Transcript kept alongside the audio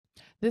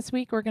This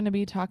week, we're going to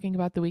be talking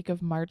about the week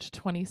of March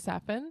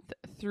 27th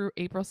through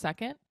April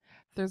 2nd.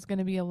 There's going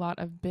to be a lot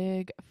of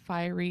big,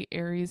 fiery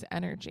Aries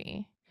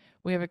energy.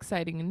 We have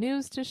exciting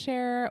news to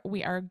share.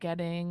 We are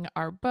getting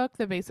our book,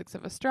 The Basics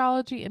of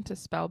Astrology, into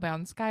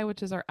Spellbound Sky,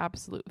 which is our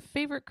absolute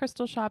favorite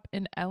crystal shop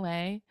in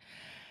LA.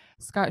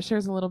 Scott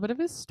shares a little bit of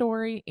his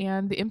story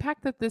and the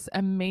impact that this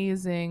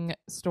amazing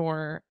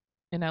store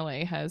in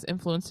LA has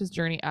influenced his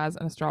journey as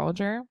an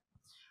astrologer.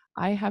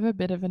 I have a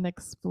bit of an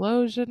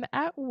explosion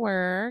at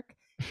work,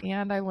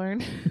 and I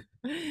learned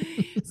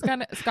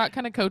Scott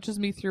kind of coaches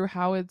me through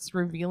how it's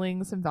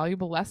revealing some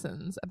valuable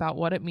lessons about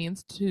what it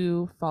means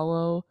to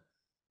follow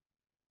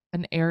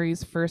an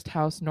Aries first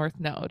house north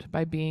node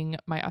by being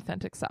my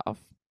authentic self.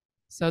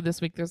 So this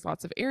week there's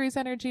lots of Aries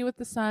energy with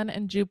the sun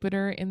and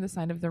Jupiter in the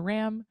sign of the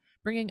Ram,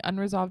 bringing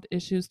unresolved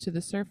issues to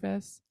the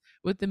surface.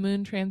 With the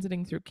moon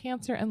transiting through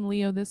Cancer and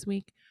Leo this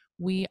week,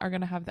 we are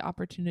going to have the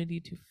opportunity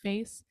to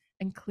face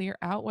and clear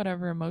out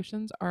whatever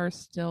emotions are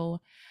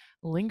still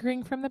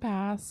lingering from the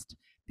past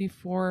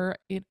before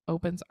it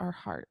opens our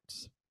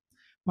heart.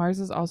 Mars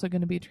is also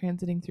going to be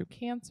transiting through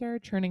Cancer,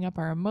 churning up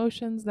our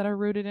emotions that are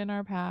rooted in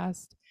our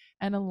past,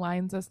 and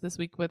aligns us this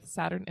week with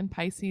Saturn in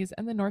Pisces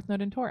and the North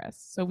Node in Taurus.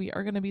 So we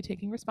are going to be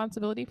taking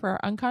responsibility for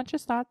our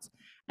unconscious thoughts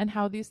and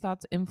how these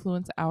thoughts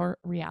influence our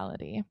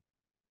reality.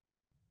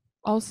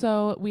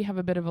 Also, we have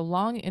a bit of a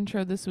long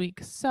intro this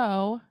week.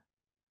 So,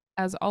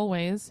 as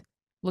always,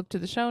 look to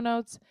the show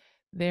notes.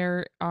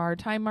 There are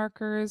time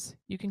markers.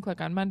 You can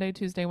click on Monday,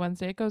 Tuesday,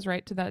 Wednesday. It goes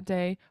right to that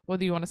day.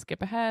 Whether you want to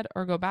skip ahead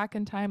or go back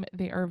in time,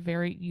 they are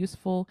very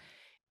useful.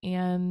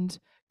 And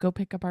go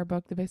pick up our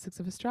book, The Basics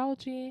of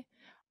Astrology,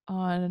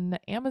 on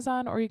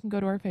Amazon, or you can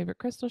go to our favorite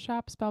crystal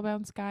shop,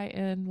 Spellbound Sky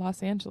in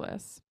Los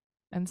Angeles.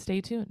 And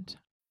stay tuned.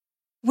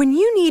 When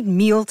you need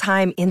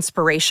mealtime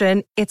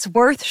inspiration, it's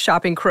worth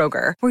shopping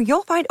Kroger, where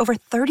you'll find over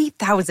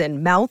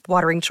 30,000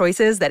 mouth-watering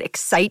choices that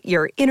excite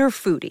your inner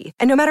foodie.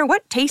 And no matter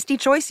what tasty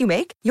choice you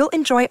make, you'll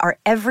enjoy our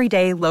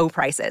everyday low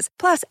prices,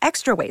 plus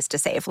extra ways to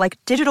save, like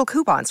digital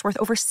coupons worth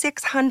over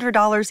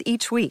 $600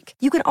 each week.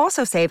 You can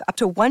also save up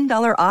to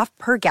 $1 off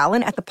per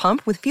gallon at the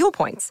pump with fuel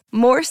points.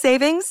 More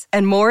savings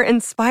and more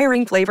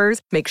inspiring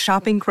flavors make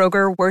shopping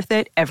Kroger worth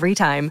it every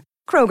time.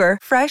 Kroger,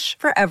 fresh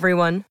for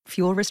everyone.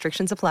 Fuel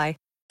restrictions apply.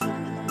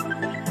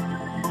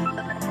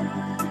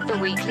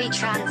 Weekly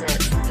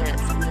transit.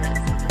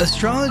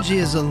 Astrology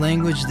is a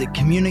language that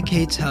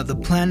communicates how the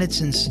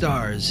planets and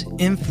stars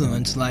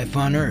influence life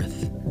on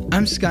Earth.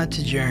 I'm Scott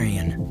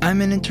Tajarian.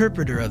 I'm an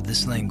interpreter of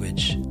this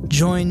language.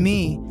 Join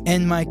me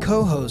and my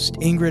co-host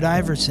Ingrid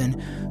Iverson,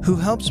 who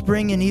helps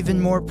bring an even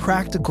more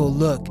practical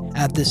look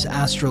at this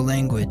astral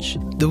language.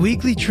 The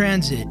weekly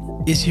transit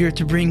is here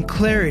to bring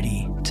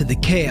clarity to the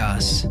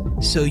chaos,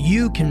 so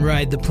you can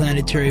ride the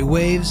planetary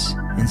waves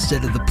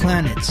instead of the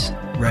planets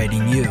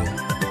riding you.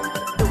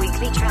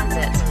 Weekly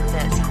transit.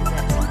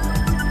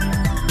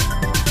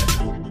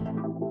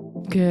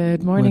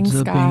 Good morning, What's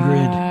up,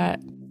 Scott.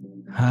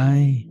 Ingrid?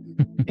 Hi.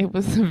 It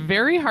was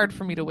very hard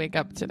for me to wake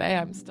up today.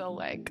 I'm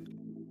still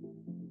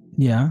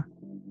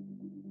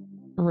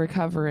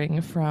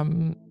recovering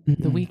from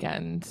the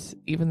weekend,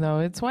 even though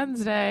it's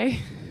Wednesday.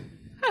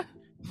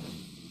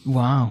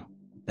 Wow.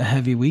 A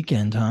heavy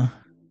weekend, huh?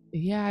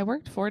 Yeah, I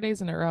worked 4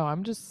 days in a row.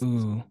 I'm just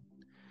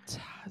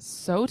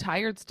so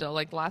tired still.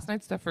 Like last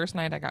night's the first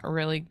night I got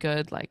really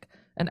good, like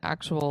an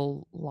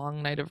actual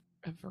long night of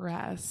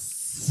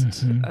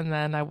rest. And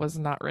then I was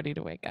not ready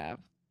to wake up.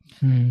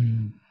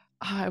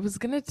 I was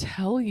going to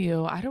tell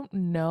you, I don't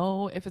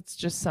know if it's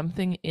just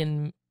something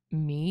in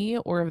me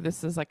or if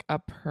this is like a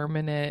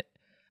permanent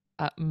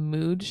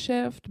mood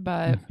shift,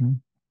 but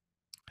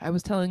I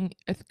was telling,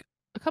 a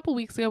couple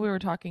weeks ago, we were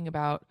talking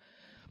about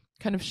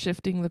kind of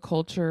shifting the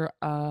culture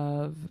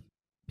of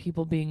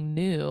people being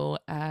new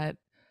at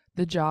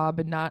the job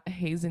and not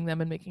hazing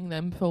them and making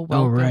them feel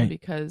welcome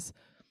because,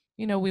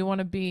 you know, we want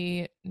to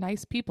be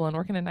nice people and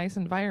work in a nice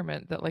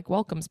environment that like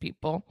welcomes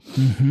people.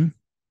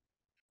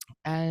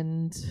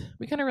 And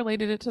we kind of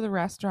related it to the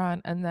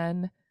restaurant. And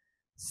then,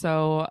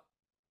 so,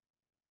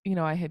 you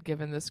know, I had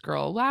given this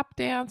girl a lap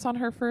dance on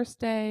her first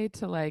day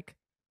to like,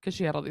 because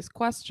she had all these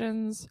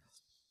questions.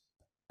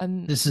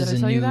 And this did is I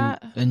tell you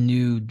that? a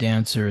new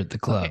dancer at the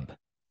club. Okay.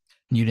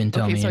 You didn't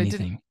tell me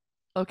anything.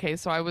 Okay,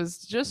 so I was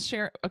just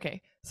sharing.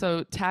 Okay,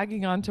 so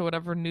tagging on to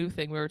whatever new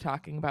thing we were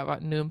talking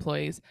about new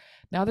employees.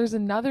 Now there's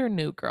another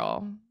new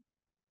girl,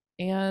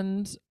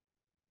 or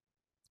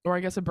I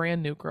guess a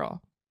brand new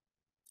girl.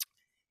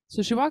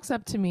 So she walks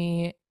up to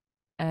me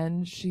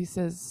and she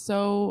says,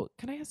 "So,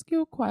 can I ask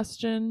you a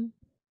question?"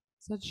 I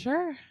said,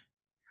 "Sure."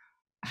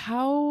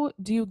 "How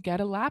do you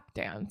get a lap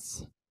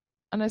dance?"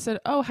 And I said,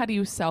 "Oh, how do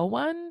you sell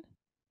one?"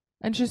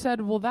 And she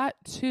said, "Well,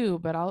 that too,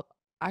 but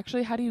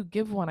how do you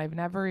give one? I've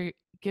never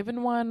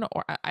given one,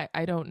 or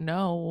I don't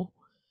know."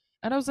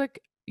 And I was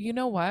like, you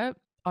know what?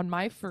 On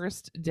my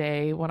first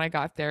day when I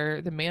got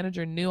there, the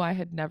manager knew I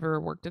had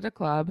never worked at a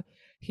club.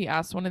 He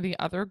asked one of the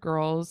other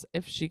girls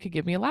if she could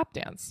give me a lap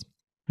dance.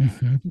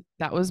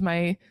 That was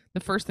the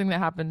first thing that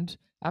happened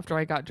after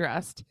I got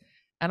dressed.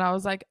 And I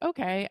was like,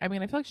 okay. I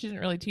mean, I feel like she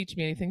didn't really teach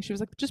me anything. She was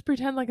like, just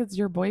pretend like it's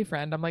your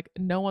boyfriend. I'm like,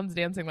 no one's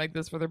dancing like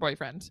this for their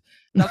boyfriend.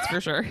 That's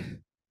for sure.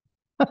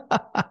 Yeah.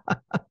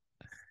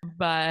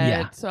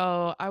 But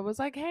so I was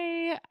like,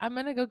 hey, I'm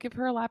going to go give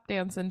her a lap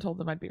dance and told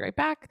them I'd be right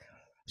back.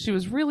 She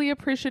was really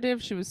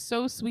appreciative. She was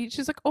so sweet.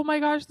 She's like, oh my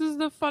gosh, this is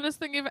the funnest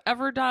thing you've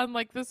ever done.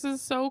 Like, this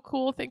is so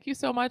cool. Thank you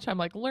so much. I'm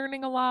like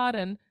learning a lot,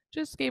 and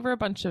just gave her a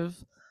bunch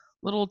of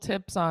little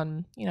tips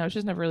on,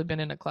 she's never really been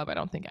in a club, I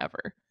don't think,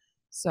 ever.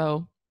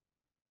 So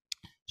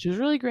she was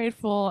really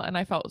grateful, and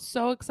I felt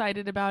so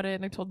excited about it.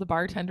 And I told the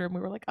bartender, and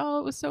we were like, oh,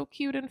 it was so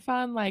cute and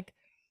fun. Like,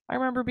 I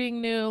remember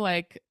being new,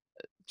 like,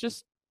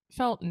 just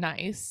felt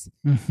nice.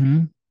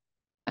 Mm-hmm.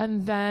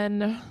 And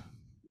then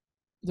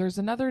there's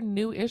another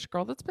new-ish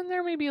girl that's been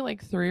there maybe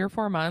like 3 or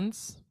 4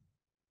 months.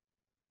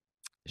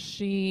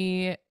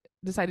 She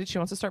decided she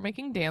wants to start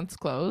making dance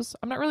clothes.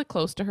 I'm not really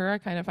close to her. I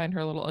kind of find her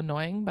a little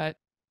annoying,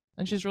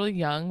 and she's really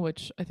young,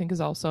 which I think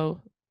is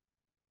also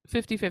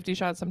 50-50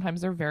 shot.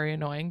 Sometimes they're very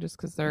annoying just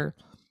because they're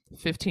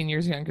 15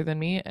 years younger than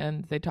me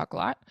and they talk a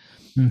lot.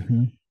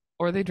 Mm-hmm.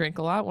 Or they drink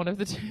a lot, one of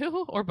the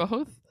two, or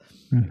both.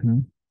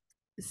 Mm-hmm.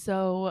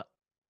 So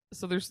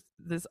there's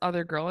this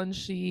other girl, and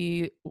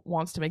she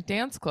wants to make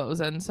dance clothes,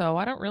 and so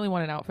I don't really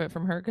want an outfit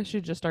from her because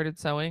she just started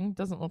sewing.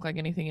 Doesn't look like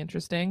anything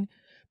interesting,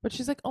 but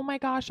she's like, oh my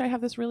gosh, I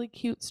have this really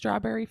cute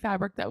strawberry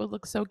fabric that would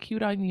look so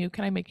cute on you.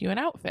 Can I make you an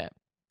outfit?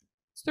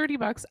 It's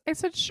 $30. I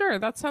said, sure,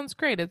 that sounds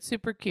great. It's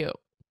super cute.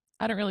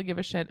 I don't really give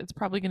a shit. It's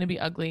probably going to be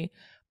ugly,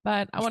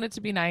 but I want it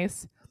to be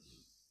nice.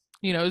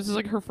 This is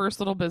like her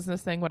first little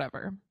business thing,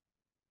 whatever.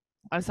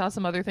 I saw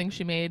some other things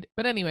she made,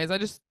 but anyways, I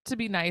just, to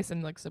be nice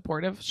and like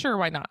supportive, sure,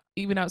 why not?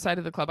 Even outside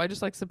of the club, I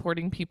just like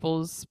supporting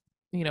people's,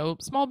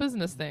 small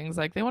business things.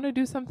 Like, they want to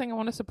do something, I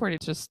want to support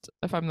it, just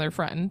if I'm their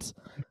friend,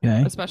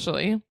 Okay.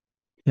 especially.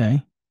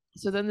 Okay.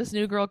 So then this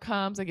new girl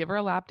comes, I give her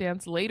a lap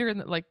dance. Later,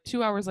 like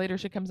 2 hours later,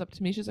 she comes up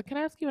to me. She's like, can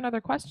I ask you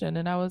another question?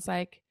 And I was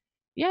like,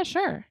 yeah,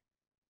 sure.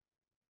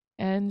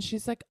 And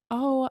she's like,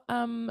 oh,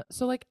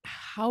 so like,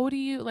 how do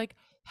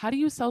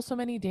you sell so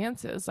many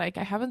dances? Like,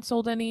 I haven't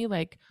sold any,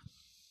 like,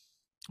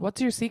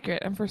 what's your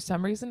secret? And for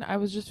some reason, I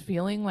was just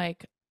feeling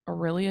like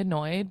really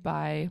annoyed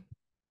by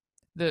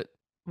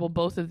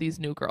both of these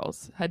new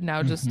girls had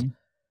now just, Mm-hmm.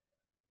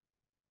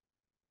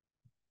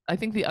 I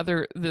think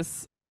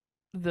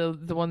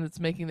the one that's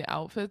making the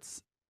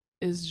outfits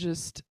is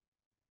just,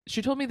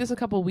 she told me this a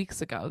couple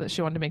weeks ago that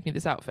she wanted to make me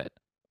this outfit.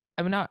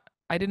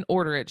 I didn't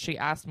order it. She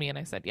asked me and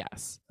I said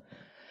yes.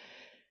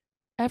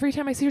 Every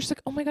time I see her, she's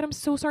like, oh my God, I'm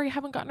so sorry. I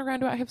haven't gotten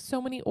around to it. I have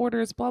so many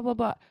orders, blah, blah,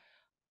 blah.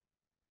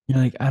 You're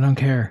like, I don't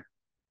care.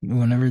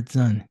 Whenever it's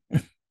done.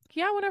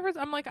 Yeah, whenever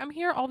I'm like, I'm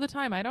here all the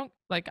time. I don't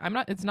like,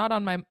 it's not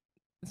on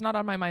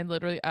my mind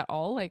literally at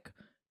all. Like,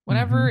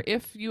 whenever, Mm-hmm.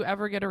 if you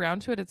ever get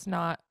around to it, it's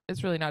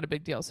really not a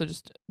big deal. So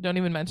just don't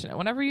even mention it.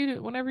 Whenever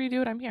you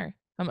do it, I'm here.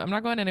 I'm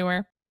not going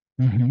anywhere.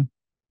 Mm-hmm.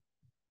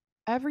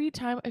 Every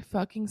time I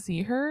fucking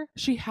see her,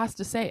 she has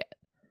to say it.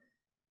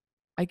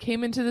 I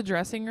came into the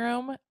dressing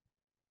room,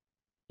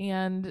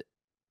 and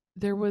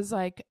there was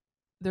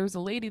a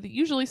lady that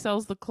usually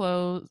sells the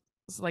clothes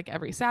like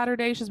every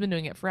Saturday. She's been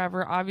doing it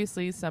forever.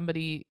 Obviously,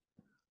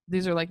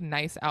 these are like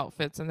nice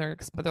outfits, and they're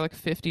like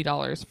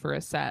 $50 for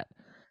a set,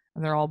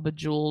 and they're all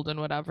bejeweled and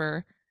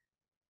whatever.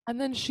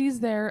 And then she's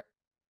there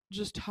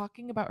just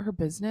talking about her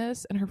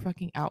business and her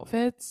fucking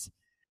outfits.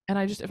 And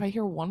if I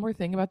hear one more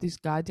thing about these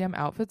goddamn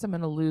outfits, I'm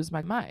going to lose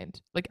my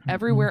mind. Like, Mm-hmm.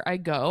 everywhere I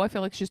go, I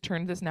feel like she's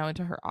turned this now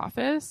into her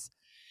office.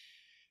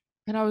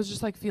 And I was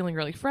just like feeling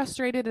really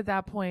frustrated at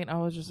that point. I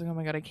was just like, oh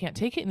my God, I can't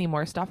take it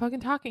anymore. Stop fucking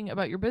talking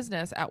about your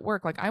business at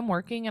work. Like, I'm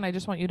working and I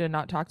just want you to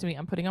not talk to me.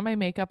 I'm putting on my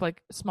makeup.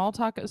 Like, small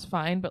talk is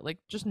fine, but like,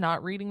 just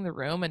not reading the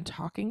room and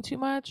talking too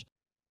much.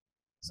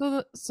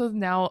 So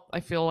now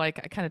I feel like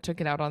I kind of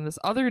took it out on this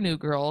other new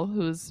girl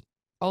who's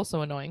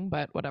also annoying,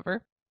 but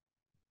whatever.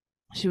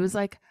 She was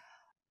like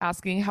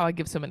asking how I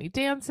give so many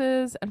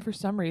dances, and for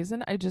some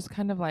reason I just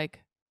kind of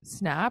like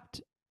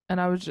snapped, and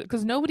I was just,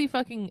 because nobody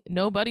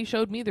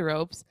showed me the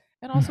ropes,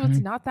 and also it's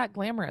Mm-hmm. not that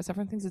glamorous.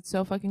 Everyone thinks it's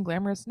so fucking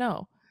glamorous.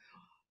 No,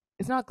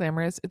 it's not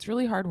glamorous. It's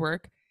really hard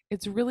work.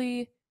 It's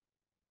really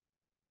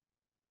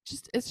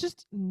just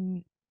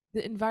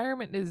the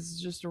environment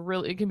is just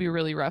really, it can be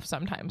really rough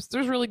sometimes.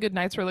 There's really good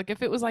nights where, like,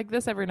 if it was like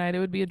this every night, it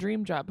would be a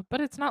dream job, but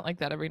it's not like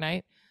that every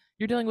night.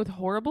 You're dealing with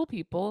horrible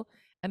people,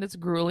 and it's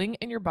grueling,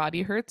 and your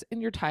body hurts,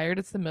 and you're tired.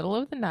 It's the middle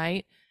of the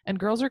night, and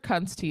girls are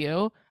cunts to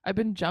you. I've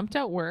been jumped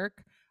at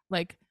work.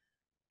 Like,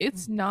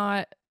 it's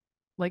not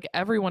like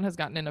everyone has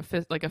gotten in a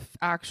fist, like a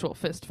actual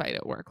fist fight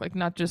at work, like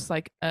not just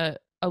like a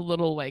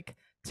little like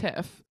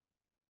tiff.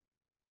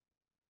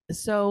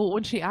 So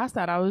when she asked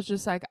that, I was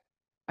just like,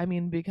 I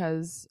mean,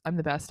 because I'm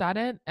the best at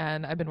it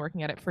and I've been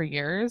working at it for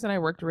years and I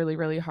worked really,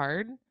 really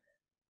hard.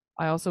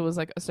 I also was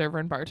like a server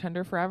and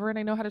bartender forever, and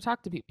I know how to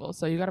talk to people.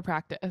 So you got to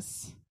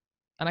practice.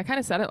 And I kind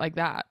of said it like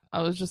that.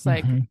 I was just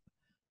like, Mm-hmm.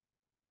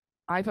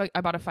 I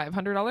bought a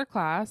 $500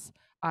 class.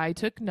 I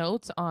took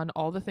notes on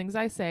all the things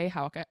I say,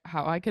 how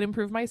I could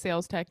improve my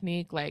sales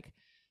technique. Like,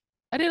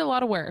 I did a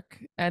lot of work,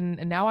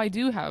 and now I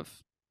do have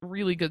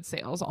really good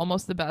sales,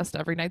 almost the best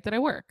every night that I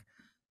work.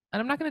 And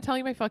I'm not going to tell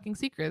you my fucking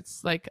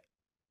secrets. Like,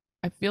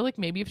 I feel like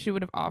maybe if she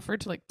would have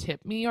offered to like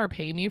tip me or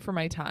pay me for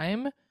my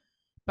time,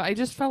 but I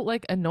just felt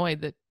like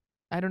annoyed that,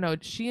 I don't know,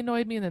 she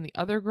annoyed me. And then the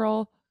other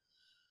girl,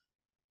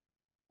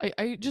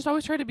 I just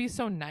always try to be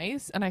so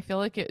nice. And I feel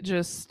like it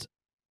just,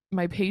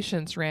 my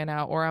patience ran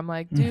out, or I'm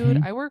like, dude,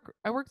 Mm-hmm.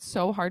 I worked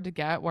so hard to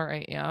get where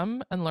I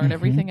am and learn Mm-hmm.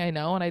 everything I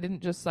know. And I didn't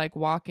just like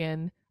walk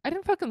in. I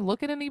didn't fucking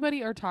look at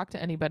anybody or talk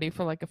to anybody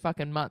for like a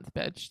fucking month,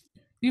 bitch.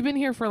 You've been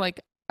here for like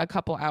a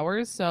couple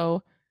hours.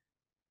 So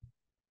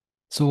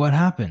what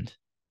happened?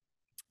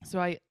 So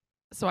I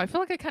so I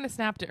feel like I kind of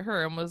snapped at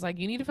her and was like,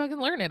 "You need to fucking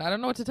learn it. I don't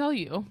know what to tell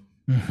you.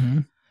 Mm-hmm.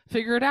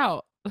 Figure it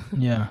out."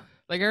 Yeah.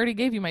 Like I already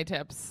gave you my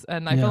tips,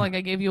 and I feel Yeah. like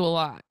I gave you a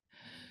lot.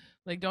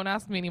 Like don't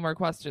ask me any more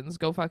questions.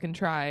 Go fucking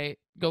try.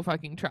 Go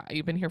fucking try.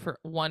 You've been here for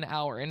 1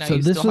 hour and now So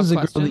you this still have was the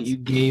girl that questions. you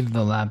gave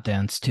the lap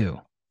dance to.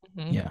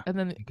 Mm-hmm. Yeah. And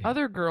then the Okay.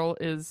 other girl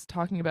is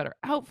talking about her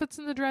outfits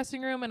in the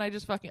dressing room, and I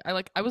just fucking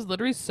I was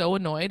literally so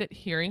annoyed at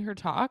hearing her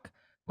talk.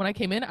 When I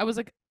came in, I was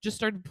like just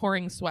started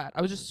pouring sweat.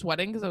 I was just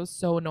sweating because I was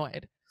so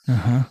annoyed.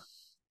 Uh-huh.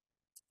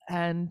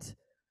 And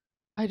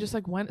I just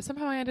like went,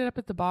 somehow I ended up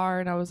at the bar,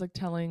 and I was like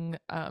telling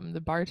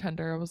the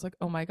bartender, I was like,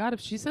 "Oh my god, if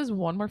she says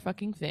one more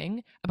fucking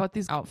thing about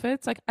these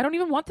outfits, like I don't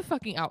even want the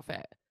fucking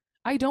outfit.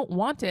 I don't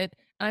want it,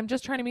 and I'm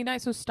just trying to be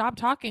nice, so stop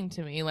talking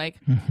to me. Like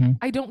Mm-hmm.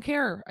 I don't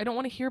care. I don't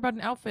want to hear about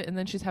an outfit." And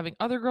then she's having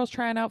other girls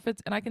try on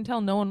outfits, and I can tell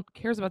no one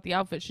cares about the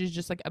outfit. She's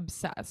just like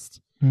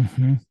obsessed.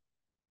 Mm-hmm.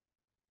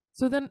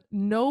 So then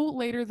no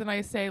later than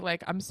I say,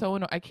 like, I'm so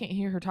I can't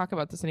hear her talk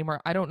about this anymore.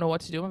 I don't know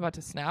what to do. I'm about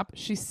to snap.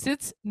 She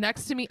sits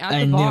next to me at I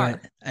the knew bar.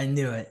 it. I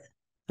knew it.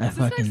 I Sits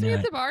next fucking to me knew at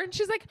it. the bar, and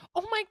she's like,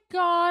 "Oh my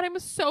god, I'm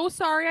so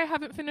sorry I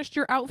haven't finished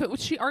your outfit,"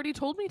 which she already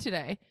told me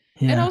today.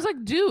 And I Yeah. was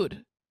like,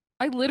 "Dude,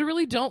 I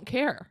literally don't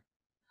care.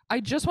 I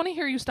just want to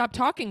hear you stop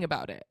talking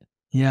about it.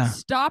 Yeah.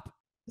 Stop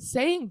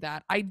saying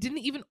that. I didn't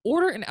even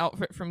order an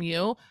outfit from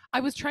you.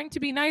 I was trying to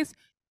be nice.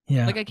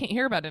 Yeah. Like I can't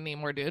hear about it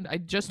anymore, dude. I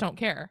just don't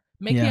care.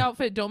 Make the Yeah.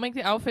 outfit, don't make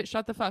the outfit,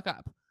 shut the fuck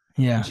up."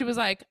 Yeah. And she was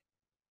like,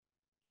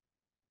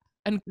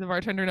 and the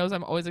bartender knows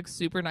I'm always like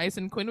super nice,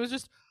 and Quinn was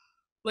just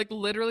like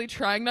literally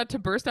trying not to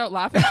burst out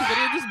laughing. She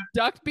literally just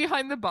ducked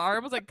behind the bar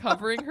and was like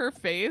covering her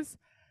face.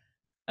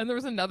 And there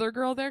was another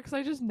girl there because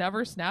I just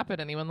never snap at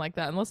anyone like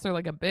that unless they're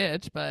like a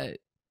bitch. But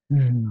I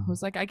Mm-hmm.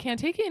 was like, I can't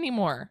take it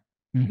anymore.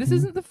 This Mm-hmm.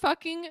 isn't the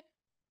fucking,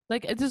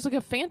 like, it's just like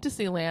a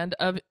fantasy land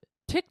of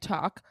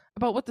TikTok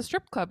about what the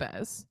strip club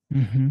is.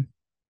 Mm-hmm.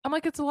 I'm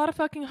like, it's a lot of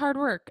fucking hard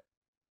work.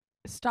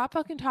 Stop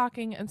fucking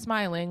talking and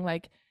smiling.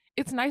 Like,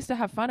 it's nice to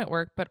have fun at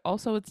work, but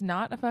also it's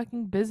not a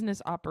fucking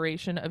business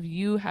operation of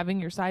you having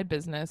your side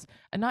business,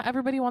 and not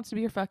everybody wants to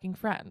be your fucking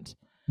friend.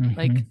 Mm-hmm.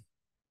 Like,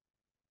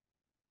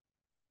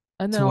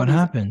 and then So all what these,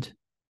 happened?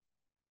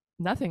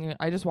 nothing.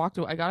 I just walked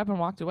away. I got up and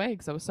walked away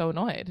because I was so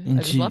annoyed. I And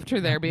just she, left her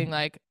there being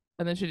like,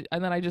 and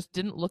then I just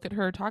didn't look at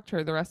her or talk to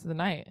her the rest of the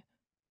night.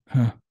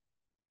 huh.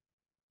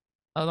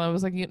 And I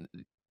was like,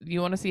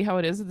 you want to see how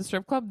it is at the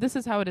strip club? This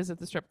is how it is at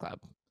the strip club.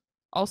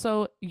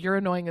 Also, you're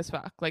annoying as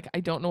fuck. Like, I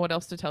don't know what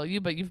else to tell you,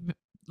 but you've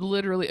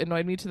literally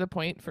annoyed me to the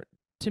point for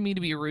to me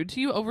to be rude to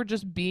you over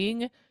just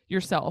being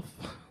yourself.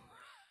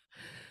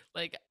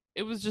 Like,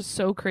 it was just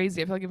so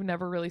crazy. I feel like I've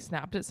never really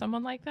snapped at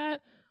someone like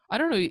that. I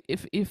don't know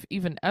if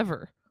even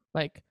ever.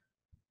 Like,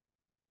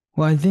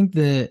 Well, I think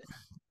that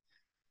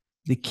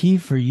the key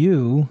for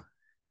you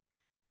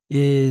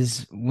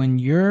is when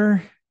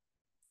you're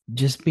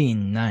just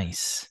being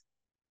nice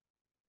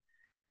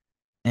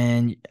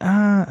and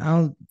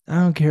I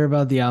don't care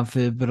about the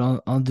outfit, but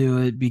I'll do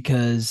it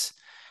because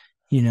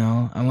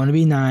I want to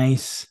be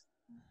nice.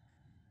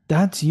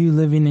 That's you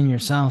living in your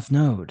south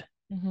node,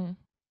 mm-hmm,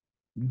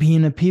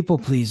 being a people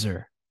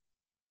pleaser.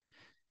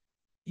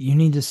 You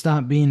need to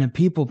stop being a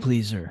people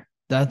pleaser.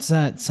 That's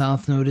that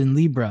south node in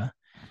Libra,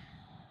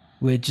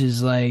 which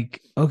is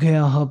like, okay,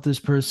 I'll help this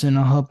person,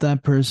 I'll help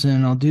that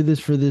person, I'll do this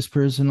for this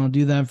person, I'll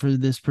do that for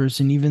this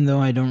person, even though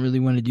I don't really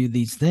want to do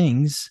these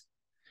things.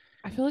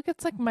 I feel like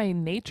it's like my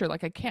nature.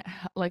 Like, I can't,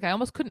 like, I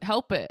almost couldn't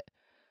help it.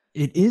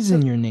 It is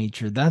in your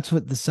nature. That's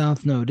what the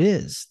south node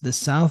is. The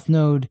south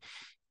node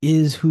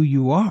is who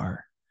you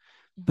are,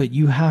 but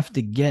you have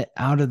to get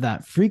out of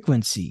that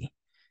frequency.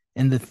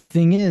 And the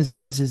thing is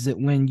that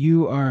when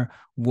you are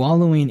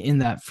wallowing in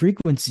that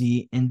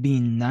frequency and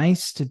being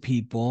nice to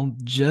people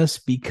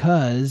just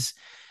because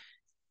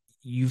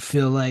you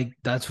feel like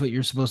that's what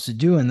you're supposed to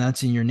do and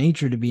that's in your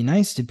nature to be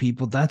nice to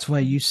people, that's why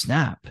you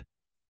snap.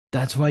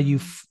 That's why you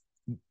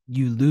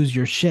lose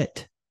your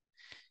shit.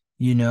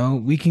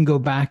 We can go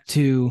back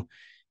to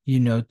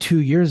 2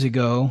 years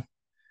ago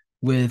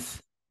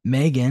with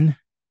Megan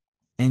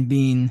and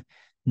being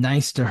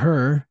nice to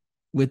her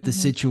with the Mm-hmm.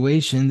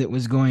 situation that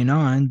was going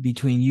on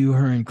between you,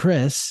 her, and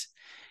Chris,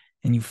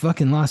 and you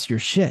fucking lost your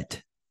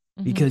shit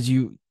Mm-hmm. because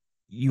you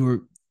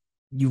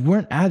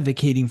weren't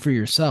advocating for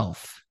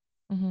yourself,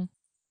 Mm-hmm.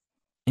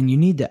 and you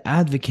need to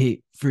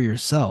advocate for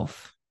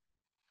yourself,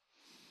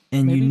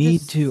 and you Maybe need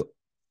just to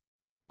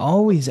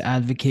always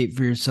advocate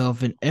for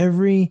yourself in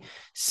every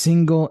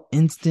single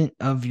instant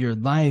of your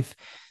life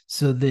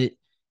so that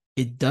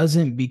it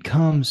doesn't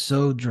become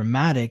so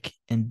dramatic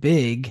and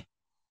big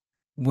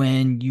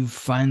when you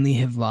finally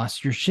have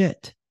lost your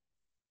shit.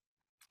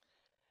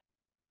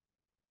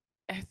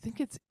 I think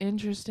it's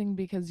interesting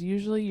because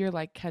usually you're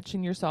like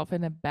catching yourself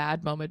in a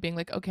bad moment, being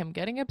like, okay, I'm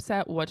getting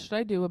upset. What should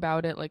I do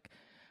about it? Like,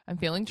 I'm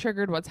feeling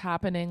triggered. What's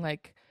happening?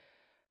 Like,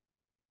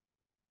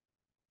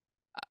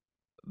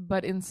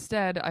 but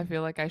instead, I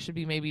feel like I should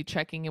be maybe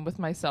checking in with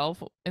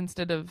myself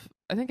instead of,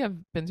 I think I've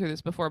been through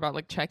this before about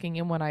like checking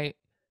in when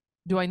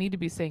do I need to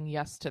be saying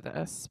yes to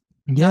this?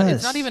 Not,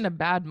 it's not Yes, even a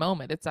bad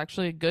moment. It's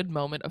actually a good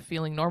moment of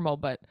feeling normal,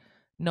 but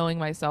knowing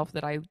myself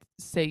that I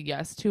say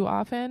yes too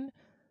often,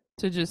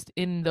 to just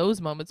in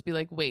those moments be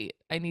like, wait,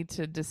 I need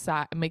to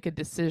decide, make a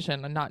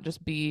decision, and not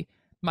just be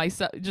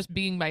myself, just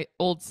being my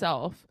old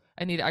self.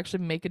 I need to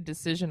actually make a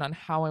decision on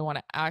how I want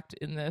to act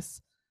in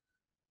this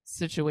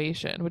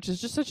situation, which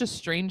is just such a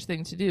strange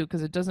thing to do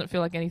because it doesn't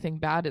feel like anything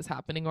bad is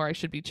happening or I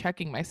should be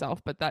checking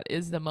myself, but that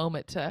is the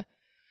moment to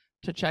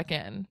check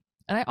in.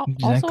 And I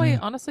exactly.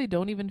 honestly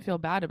don't even feel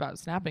bad about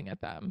snapping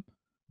at them.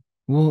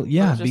 Well,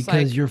 I yeah, was just because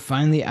like, you're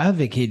finally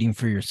advocating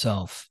for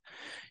yourself.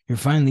 You're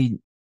finally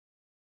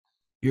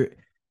you're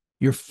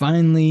you're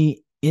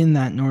finally in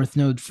that north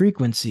node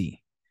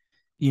frequency.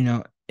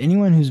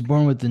 Anyone who's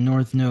born with the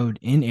north node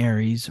in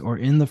Aries or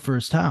in the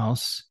first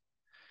house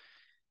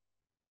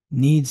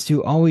needs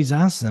to always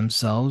ask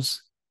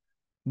themselves,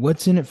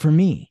 what's in it for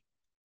me?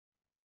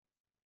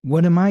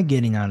 What am I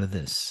getting out of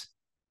this?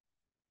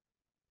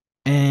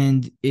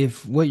 And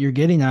if what you're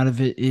getting out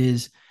of it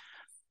is,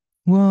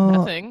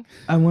 well, nothing.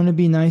 I want to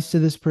be nice to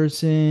this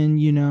person,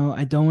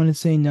 I don't want to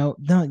say no.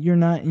 No, you're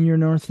not in your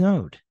north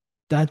node.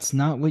 That's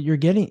not what you're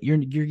getting.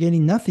 You're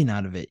getting nothing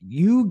out of it.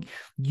 You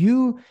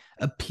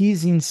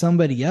appeasing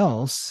somebody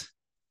else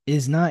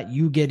is not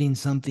you getting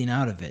something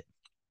out of it.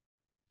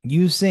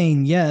 You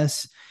saying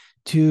yes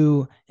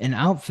to an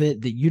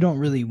outfit that you don't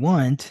really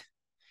want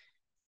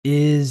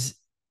is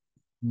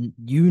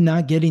you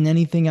not getting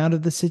anything out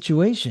of the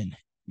situation.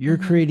 You're Mm-hmm.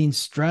 creating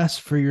stress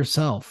for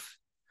yourself.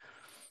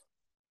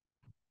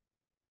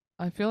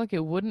 I feel like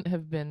it wouldn't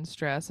have been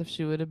stress if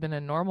she would have been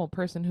a normal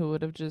person who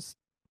would have just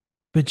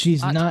But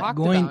she's not not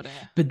talked going. about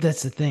it. But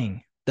that's the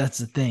thing. That's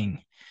the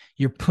thing.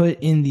 You're put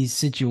in these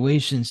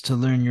situations to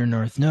learn your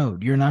North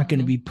Node. You're not going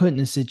to Mm-hmm. be put in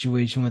a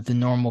situation with a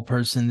normal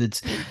person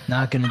that's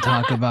not going to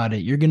talk about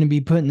it. You're going to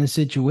be put in a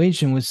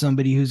situation with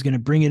somebody who's going to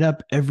bring it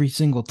up every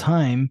single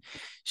time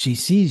she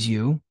sees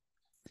you,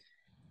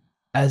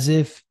 as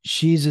if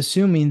she's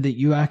assuming that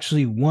you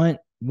actually want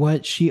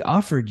what she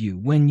offered you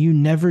when you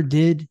never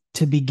did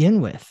to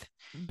begin with.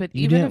 But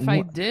You even didn't if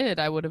I want. did,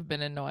 I would have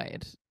been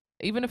annoyed.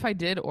 Even if I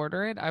did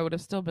order it, I would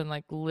have still been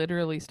like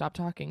literally stop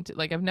talking to,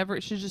 like, I've never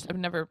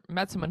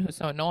met someone who's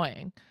so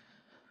annoying.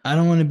 I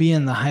don't want to be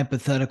in the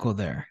hypothetical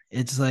there.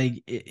 It's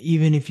like,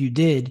 even if you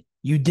did,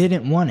 you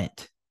didn't want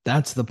it.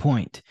 That's the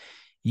point.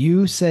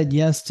 You said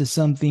yes to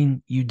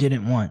something you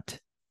didn't want.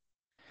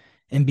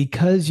 And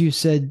because you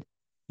said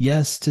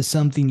yes to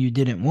something you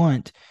didn't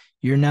want,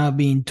 you're now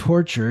being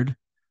tortured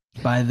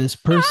by this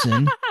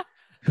person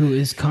who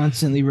is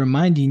constantly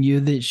reminding you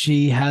that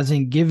she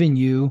hasn't given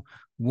you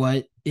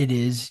what it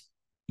is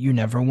you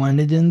never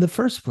wanted in the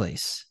first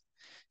place.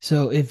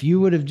 So if you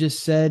would have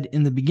just said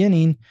in the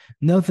beginning,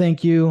 no,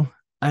 thank you,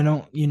 I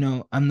don't,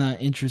 I'm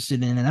not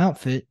interested in an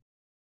outfit,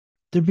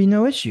 there'd be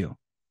no issue.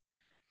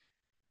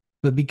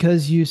 But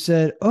because you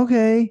said,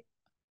 okay,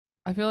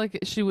 I feel like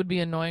she would be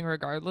annoying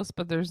regardless,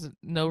 but there's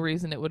no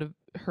reason it would have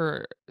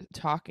her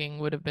talking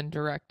would have been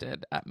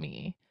directed at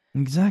me.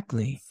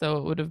 exactly. So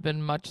it would have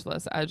been much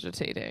less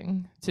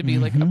agitating to be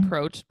like Mm-hmm.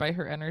 approached by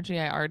her energy.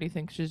 I already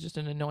think she's just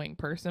an annoying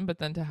person, but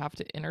then to have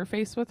to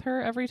interface with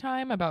her every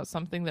time about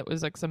something that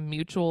was like some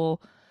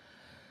mutual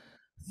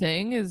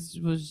thing is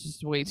was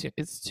just way too,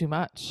 it's too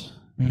much.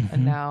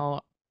 And Mm-hmm.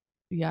 now,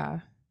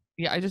 yeah.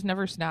 Yeah, I just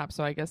never snapped,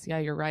 so I guess yeah,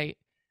 you're right.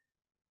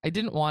 I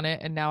didn't want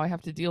it and now I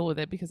have to deal with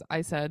it because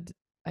I said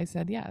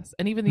yes.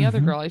 And even the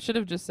other Mm-hmm. girl, I should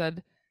have just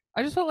said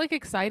I just felt like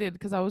excited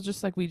because I was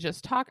just like we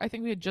just talked. I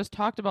think we had just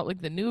talked about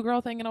like the new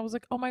girl thing and I was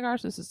like, "Oh my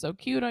gosh, this is so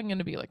cute. I'm going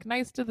to be like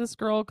nice to this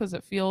girl cuz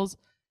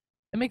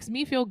it makes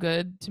me feel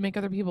good to make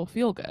other people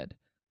feel good."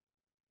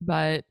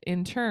 But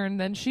in turn,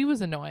 then she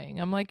was annoying.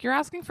 I'm like, "You're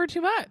asking for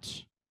too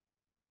much."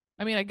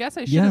 I mean, I guess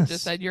I should have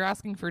just Yes. said you're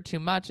asking for too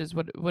much is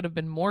what would have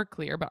been more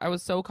clear, but I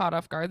was so caught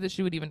off guard that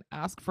she would even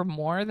ask for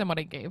more than what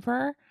I gave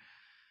her.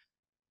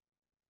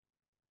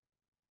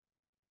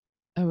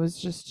 I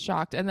was just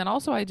shocked. And then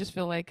also, I just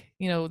feel like,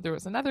 there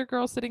was another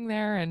girl sitting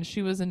there and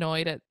she was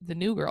annoyed at the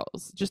new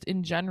girls, just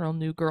in general,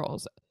 new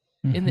girls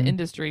in the Mm-hmm.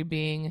 industry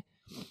being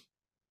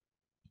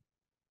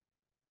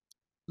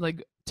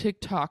like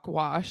TikTok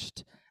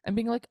washed and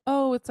being like,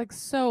 oh, it's like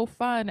so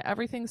fun.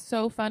 Everything's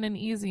so fun and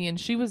easy. And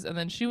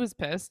then she was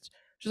pissed.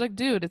 She's like,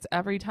 dude, it's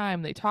every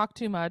time. They talk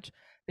too much.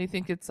 They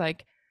think it's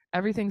like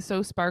everything's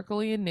so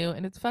sparkly and new,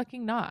 and it's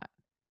fucking not.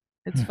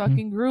 It's Mm-hmm.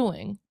 fucking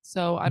grueling.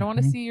 So I don't want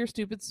to Mm-hmm. see your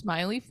stupid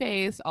smiley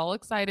face all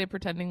excited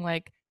pretending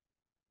like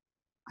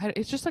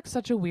it's just like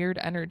such a weird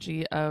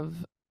energy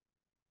of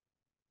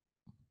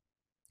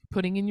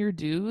putting in your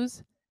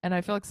dues. And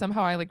I feel like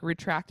somehow I like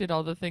retracted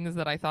all the things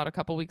that I thought a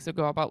couple weeks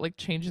ago about like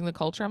changing the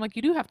culture. I'm like,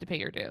 you do have to pay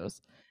your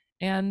dues.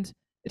 And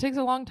it takes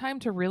a long time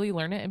to really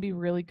learn it and be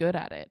really good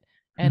at it.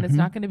 And it's Hmm.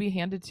 not going to be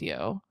handed to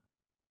you.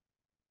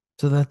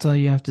 So that's all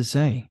you have to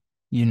say.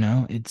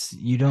 It's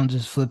you don't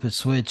just flip a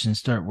switch and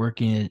start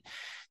working at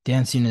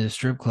dancing at a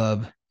strip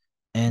club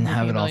and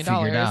have Making a it all million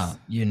figured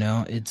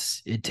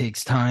dollars. out. It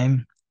takes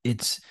time.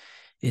 It's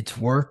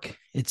work,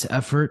 it's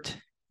effort.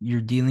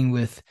 You're dealing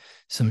with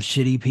some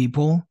shitty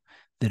people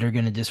that are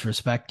going to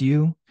disrespect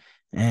you,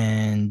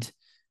 and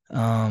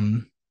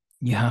um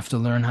you have to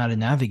learn how to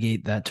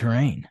navigate that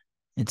terrain.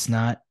 It's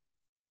not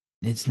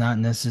it's not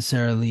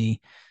necessarily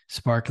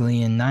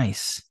sparkly and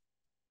nice.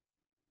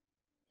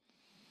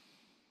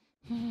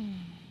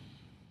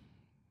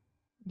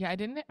 Yeah, I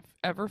didn't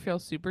ever feel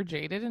super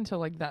jaded until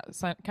like that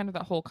kind of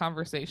that whole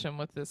conversation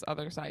with this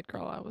other side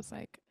girl. I was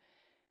like,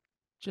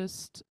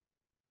 just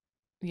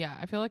yeah,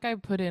 I feel like I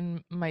put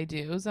in my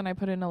dues and I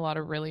put in a lot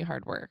of really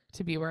hard work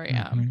to be where I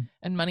am. Mhm.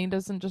 And money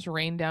doesn't just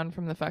rain down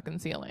from the fucking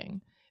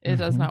ceiling. It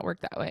does Mhm. not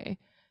work that way.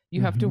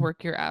 You have to Mhm.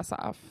 work your ass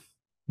off.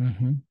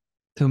 Mhm.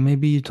 So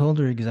maybe you told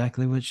her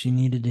exactly what she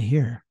needed to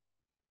hear.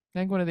 I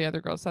think one of the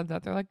other girls said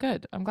that. They're like,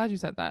 good. I'm glad you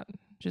said that.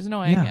 She's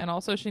annoying. Yeah. And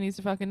also, she needs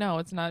to fucking know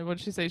it's not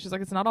what she say. She's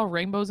like, it's not all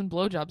rainbows and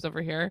blowjobs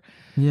over here.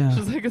 Yeah.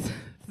 She's like,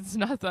 it's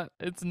not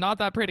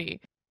that pretty.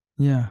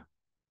 Yeah.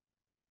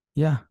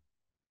 Yeah.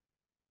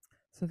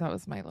 So that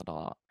was my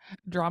little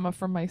drama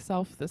for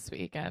myself this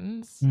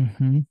weekend.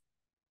 Mhm.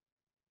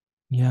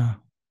 Yeah.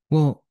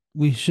 Well,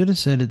 we should have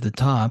said at the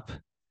top,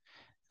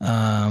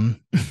 um,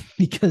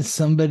 because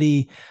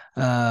somebody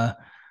uh,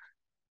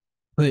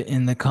 put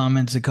in the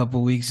comments a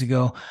couple weeks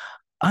ago,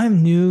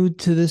 I'm new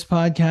to this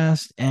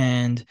podcast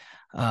and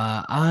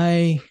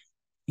I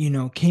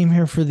came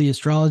here for the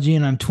astrology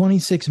and I'm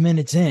 26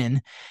 minutes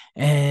in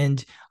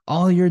and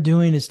all you're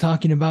doing is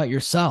talking about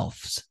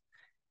yourselves.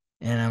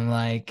 And I'm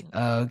like,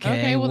 Okay,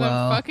 okay, well then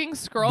well, fucking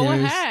scroll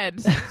there's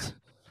ahead.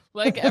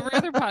 Like every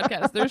other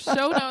podcast. There's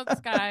show notes,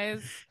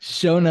 guys.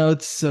 show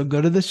notes. So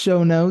go to the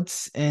show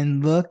notes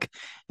and look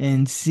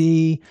and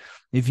see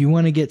if you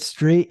want to get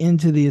straight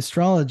into the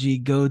astrology,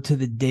 go to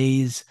the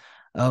days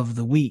of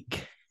the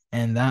week,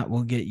 and that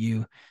will get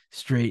you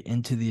straight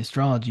into the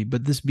astrology.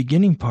 But this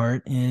beginning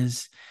part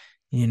is,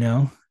 you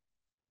know,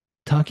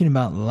 talking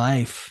about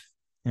life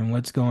and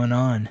what's going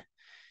on.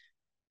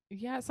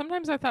 Yeah,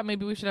 sometimes I thought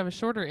maybe we should have a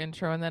shorter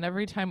intro, and then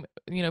every time,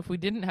 if we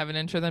didn't have an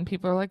intro, then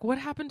people are like, what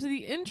happened to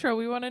the intro?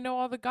 We want to know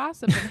all the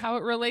gossip and how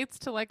it relates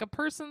to like a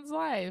person's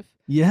life.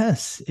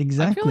 Yes,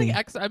 exactly.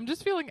 I'm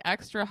just feeling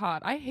extra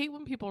hot. I hate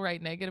when people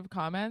write negative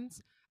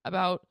comments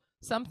about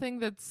something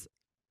that's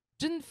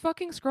didn't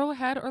fucking scroll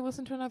ahead or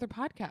listen to another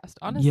podcast.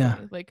 Yeah,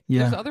 Honestly, like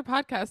there's yeah, other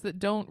podcasts that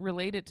don't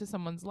relate it to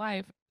someone's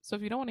life. So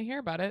if you don't want to hear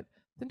about it,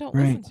 then don't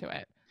right. listen to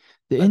it.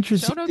 The But show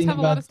interesting notes thing have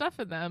a lot about of stuff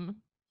in them.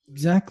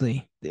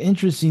 Exactly. The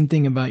interesting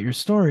thing about your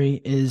story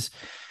is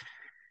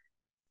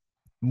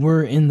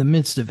we're in the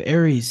midst of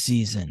Aries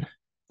season.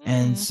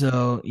 And Mm.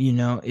 so,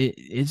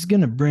 it's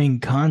going to bring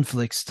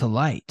conflicts to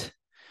light.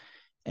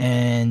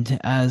 And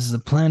as the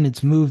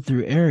planets move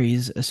through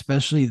Aries,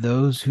 especially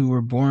those who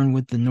were born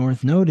with the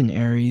North Node in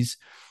Aries,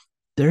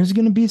 there's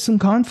going to be some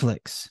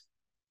conflicts.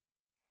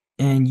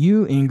 And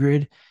you,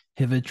 Ingrid,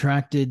 have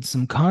attracted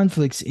some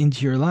conflicts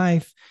into your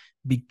life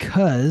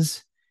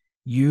because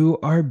you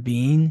are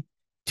being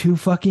too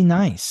fucking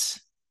nice.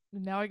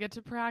 Now I get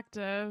to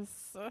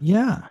practice.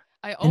 Yeah.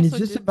 I And it's also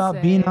just did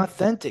about being say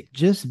authentic.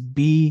 Just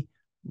be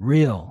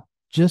real.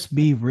 Just at,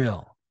 be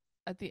real.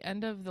 at the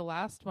end of the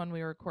last one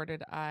we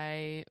recorded,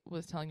 I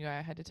was telling you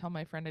I had to tell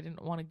my friend I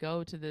didn't want to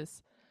go to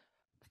this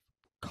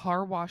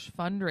car wash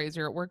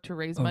fundraiser at work to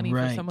raise Oh, money for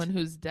right. someone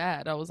who's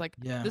dead. I was like,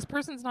 Yeah. this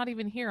person's not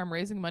even here. I'm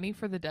raising money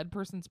for the dead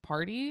person's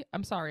party.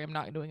 I'm sorry, I'm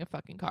not doing a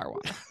fucking car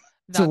wash.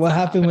 So That's what not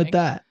happened with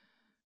happening. that?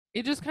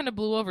 It just kind of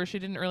blew over. She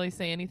didn't really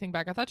say anything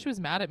back. I thought she was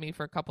mad at me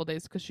for a couple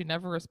days because she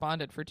never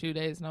responded for 2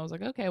 days. And I was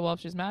like, okay, well, if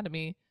she's mad at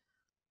me,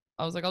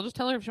 I was like, I'll just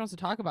tell her if she wants to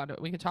talk about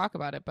it. We can talk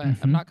about it, but I'm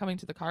Mm-hmm. not coming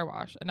to the car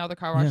wash. And now the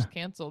car wash Yeah. is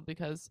canceled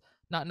because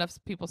not enough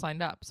people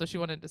signed up. So she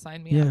wanted to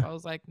sign me up. Yeah. I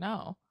was like,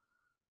 no,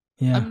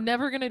 Yeah. I'm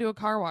never going to do a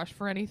car wash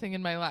for anything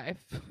in my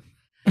life.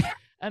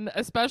 And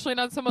especially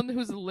not someone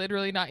who's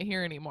literally not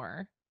here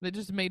anymore. It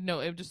just made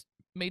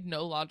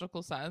no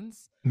logical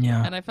sense.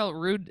 Yeah. And I felt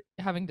rude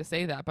having to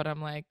say that, but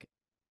I'm like,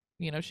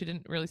 she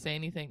didn't really say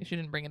anything. She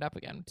didn't bring it up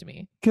again to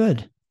me.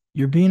 Good.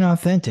 You're being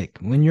authentic.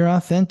 When you're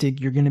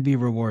authentic, you're going to be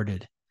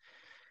rewarded.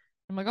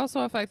 I'm like,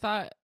 also, if I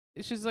thought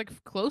she's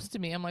like close to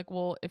me, I'm like,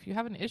 well, if you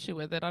have an issue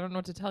with it, I don't know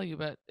what to tell you,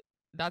 but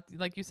that,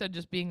 like you said,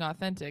 just being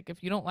authentic.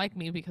 If you don't like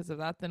me because of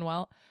that, then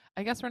well,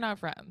 I guess we're not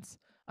friends.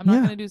 I'm not Yeah.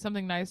 going to do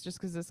something nice just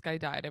because this guy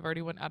died. I've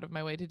already went out of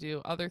my way to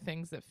do other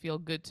things that feel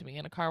good to me,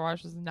 and a car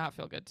wash does not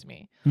feel good to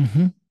me.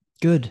 Mm-hmm.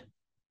 Good.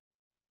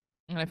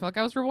 And I feel like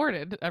I was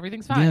rewarded.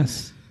 Everything's fine.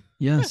 Yes.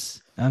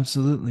 Yes.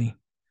 Absolutely.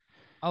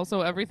 Also,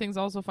 everything's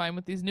also fine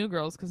with these new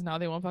girls because now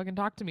they won't fucking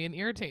talk to me and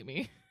irritate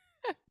me.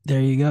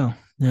 There you go.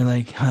 They're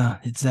like, huh,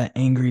 it's that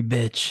angry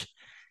bitch.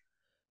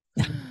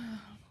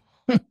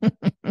 How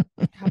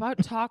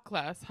about talk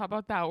less? How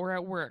about that? We're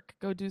at work.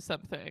 Go do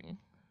something.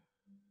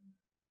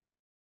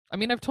 I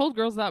mean, I've told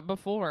girls that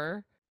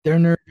before. They're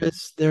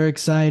nervous, they're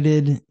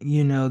excited,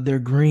 they're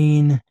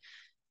green.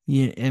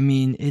 I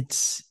mean,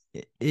 it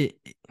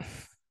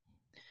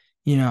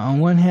on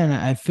one hand,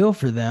 I feel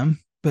for them,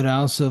 but I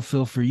also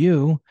feel for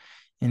you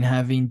in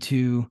having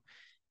to,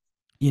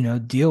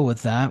 deal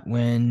with that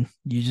when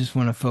you just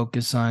want to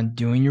focus on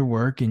doing your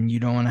work and you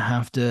don't want to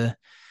have to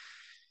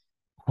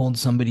hold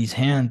somebody's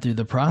hand through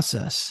the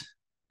process.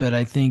 But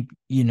I think,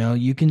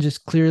 you can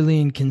just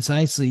clearly and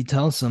concisely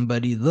tell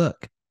somebody,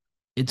 look,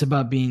 it's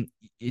about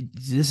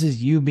this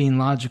is you being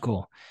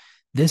logical.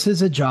 This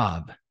is a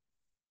job.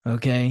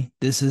 Okay.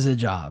 This is a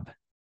job.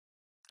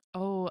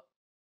 Oh,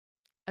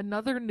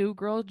 another new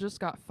girl just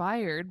got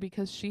fired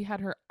because she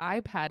had her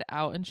iPad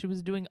out and she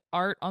was doing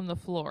art on the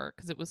floor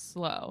because it was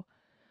slow.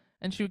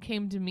 And she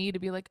came to me to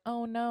be like,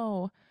 "Oh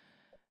no,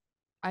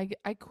 I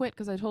quit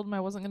because I told him I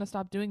wasn't gonna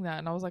stop doing that."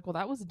 And I was like, "Well,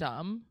 that was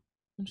dumb."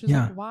 And she's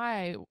like, Yeah.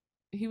 "Why?"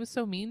 He was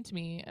so mean to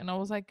me. And I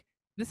was like,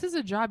 "This is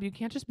a job. You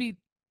can't just be.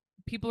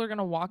 People are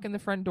gonna walk in the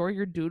front door.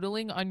 You're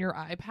doodling on your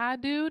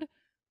iPad, dude.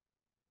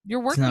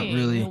 You're It's not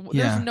really. working.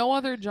 There's Yeah. no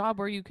other job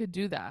where you could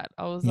do that."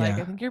 I was like,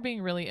 Yeah. "I think you're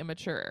being really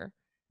immature."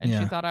 And she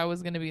Yeah. thought I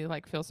was going to be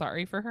like, feel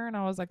sorry for her. And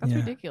I was like, "That's Yeah.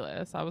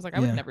 ridiculous." I was like, "I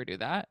would Yeah. never do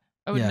that.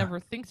 I would Yeah. never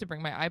think to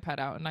bring my iPad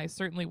out. And I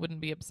certainly wouldn't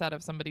be upset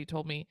if somebody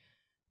told me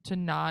to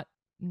not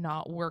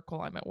work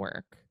while I'm at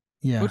work."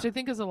 Yeah. Which I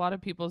think is a lot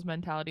of people's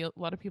mentality. A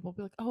lot of people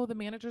be like, "Oh, the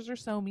managers are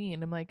so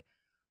mean." I'm like,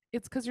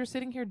 it's because you're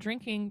sitting here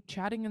drinking,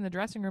 chatting in the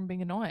dressing room,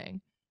 being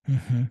annoying.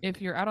 Mm-hmm.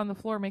 If you're out on the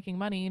floor making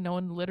money, no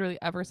one literally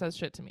ever says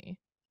shit to me.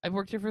 I've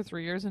worked here for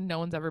 3 years and no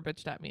one's ever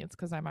bitched at me. It's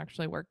because I'm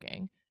actually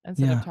working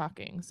instead of Yeah.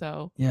 talking.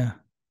 So Yeah.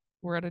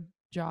 we're at a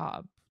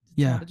job. It's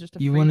Yeah. not just a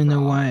You free want to for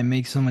know all. why I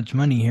make so much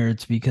money here?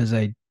 It's because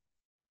I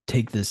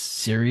take this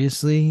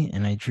seriously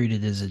and I treat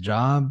it as a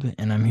job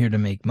and I'm here to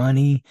make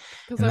money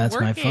Because and I'm that's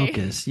my working.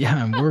 focus. Yeah,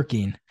 I'm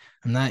working.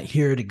 I'm not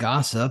here to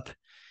gossip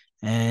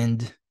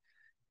and,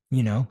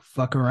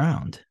 fuck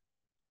around.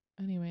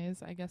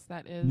 Anyways, I guess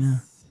that Yeah.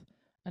 is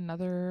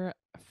another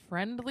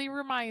friendly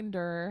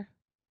reminder.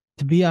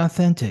 To be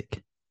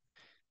authentic,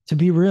 to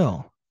be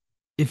real.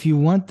 If you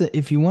want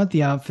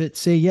the outfit,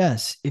 say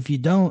yes. If you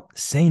don't,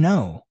 say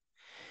no.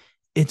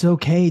 It's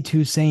okay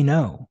to say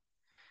no.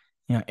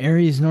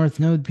 Aries North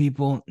Node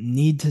people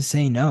need to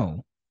say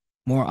no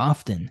more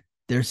often.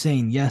 They're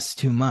saying yes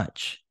too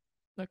much.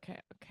 Okay,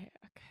 okay,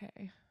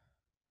 okay.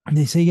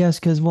 They say yes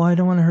because, well, I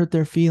don't want to hurt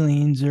their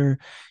feelings, or,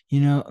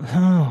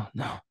 oh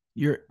no,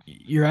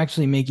 you're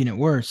actually making it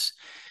worse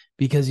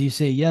because you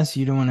say yes,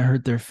 you don't want to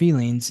hurt their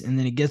feelings, and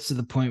then it gets to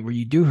the point where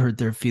you do hurt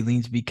their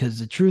feelings because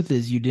the truth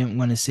is you didn't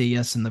want to say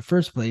yes in the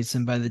first place,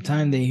 and by the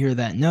time Yeah. they hear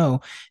that no,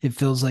 it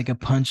feels like a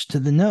punch to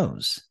the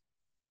nose.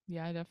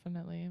 Yeah,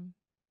 definitely.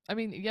 I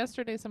mean,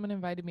 yesterday someone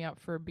invited me out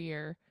for a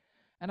beer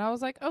and I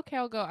was like, "Okay,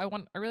 I'll go."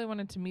 I really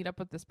wanted to meet up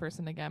with this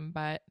person again,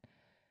 but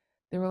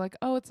they were like,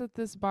 "Oh, it's at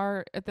this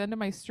bar at the end of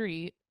my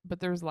street, but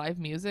there's live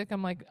music."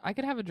 I'm like, "I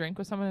could have a drink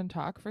with someone and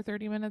talk for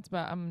 30 minutes,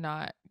 but I'm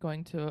not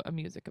going to a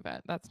music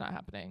event. That's not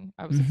happening."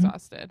 I was Mm-hmm.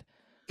 exhausted.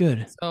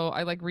 Good. So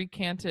I like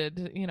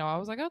recanted, I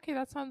was like, "Okay,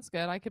 that sounds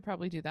good. I could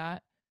probably do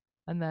that."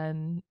 And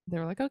then they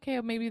were like, "Okay,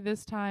 maybe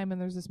this time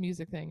and there's this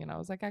music thing." And I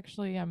was like,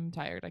 "Actually, I'm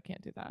tired. I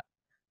can't do that."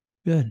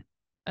 Good.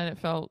 And it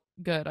felt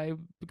good. I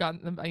got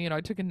in the,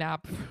 I took a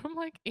nap from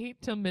like 8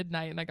 till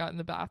midnight and I got in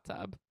the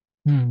bathtub.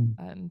 Hmm.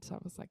 And so I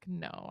was like,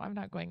 "No, I'm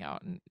not going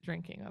out and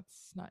drinking.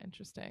 That's not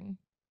interesting."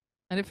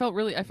 And I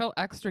felt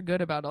extra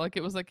good about it. Like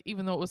it was like,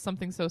 even though it was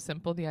something so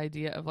simple, the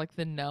idea of like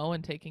the no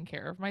and taking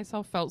care of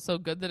myself felt so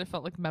good that it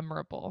felt like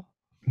memorable.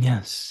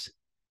 Yes.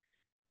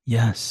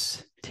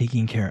 Yes.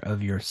 Taking care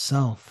of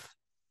yourself.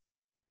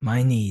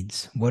 My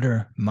needs. What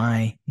are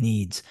my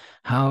needs?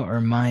 How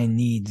are my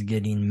needs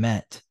getting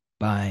met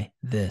by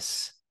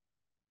this?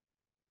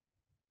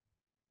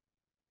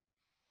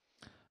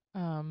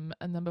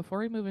 And then before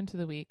we move into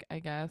the week, I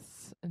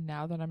guess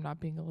now that I'm not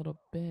being a little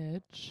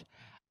bitch,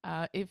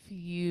 if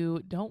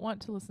you don't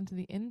want to listen to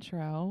the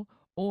intro,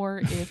 or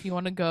if you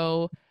want to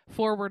go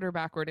forward or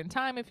backward in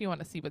time, if you want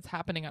to see what's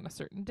happening on a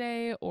certain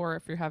day, or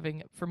if you're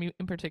having, for me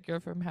in particular,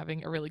 if I'm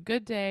having a really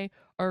good day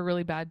or a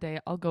really bad day,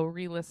 I'll go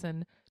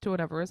re-listen to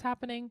whatever is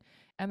happening.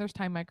 And there's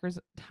time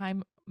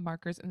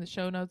markers in the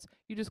show notes.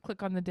 You just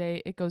click on the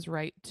day, it goes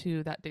right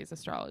to that day's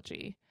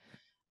astrology.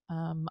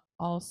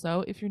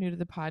 Also, if you're new to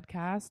the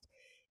podcast,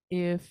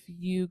 if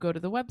you go to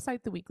the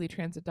website,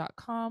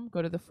 theweeklytransit.com,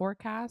 go to the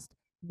forecast,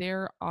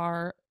 there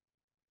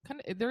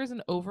is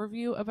an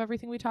overview of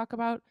everything we talk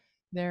about.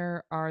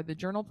 There are the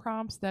journal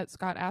prompts that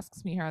Scott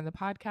asks me here on the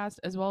podcast,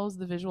 as well as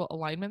the visual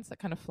alignments that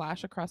kind of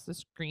flash across the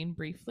screen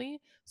briefly.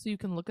 So you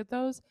can look at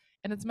those.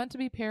 And it's meant to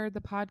be paired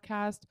the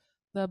podcast,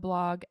 the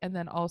blog, and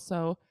then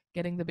also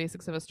Getting the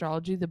Basics of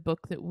Astrology, the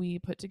book that we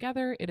put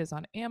together. It is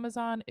on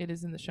Amazon. It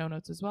is in the show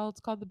notes as well.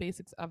 It's called The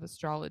Basics of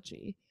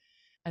Astrology.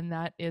 And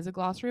that is a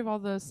glossary of all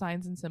the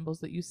signs and symbols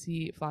that you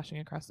see flashing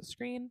across the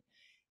screen.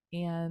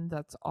 And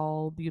that's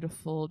all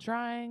beautiful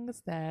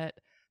drawings that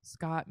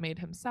Scott made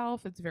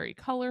himself. It's very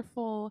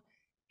colorful.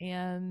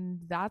 And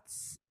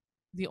that's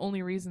the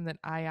only reason that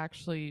I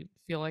actually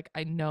feel like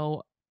I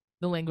know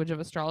the language of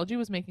astrology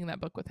was making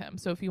that book with him.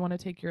 So if you want to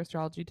take your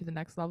astrology to the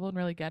next level and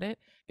really get it,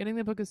 getting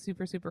the book is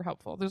super, super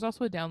helpful. There's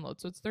also a download.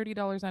 So it's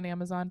 $30 on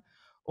Amazon,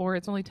 or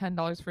it's only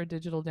 $10 for a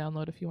digital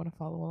download if you want to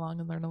follow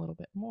along and learn a little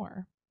bit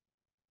more.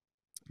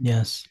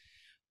 Yes.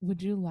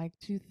 Would you like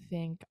to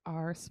thank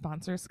our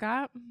sponsor,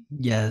 Scott?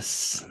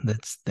 Yes.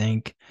 Let's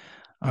thank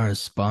our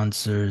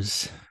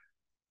sponsors.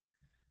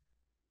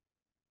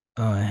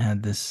 Oh, I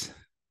had this.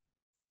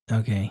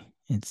 Okay.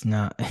 It's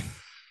not.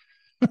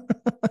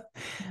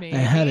 I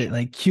had it Maybe.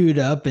 like queued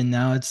up and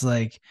now it's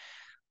like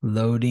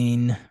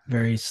loading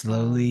very Um,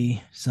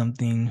 slowly.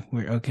 Something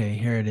weird. Okay,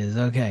 here it is.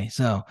 Okay,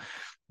 so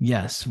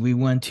yes, we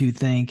want to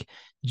thank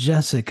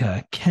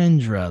Jessica,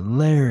 Kendra,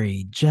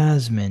 Larry,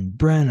 Jasmine,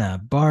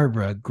 Brenna,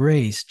 Barbara,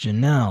 Grace,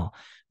 Janelle,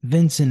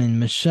 Vincent and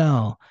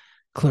Michelle,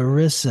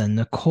 Clarissa,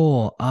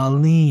 Nicole,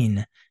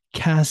 Aline,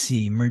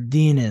 Cassie,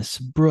 Merdinas,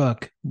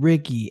 Brooke,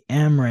 Ricky,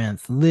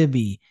 Amaranth,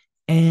 Libby,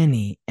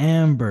 Annie,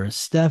 Amber,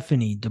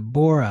 Stephanie,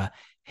 Deborah,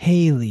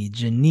 Haley,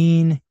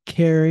 Janine,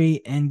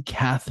 Carrie, and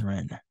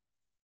Catherine.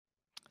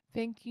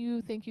 Thank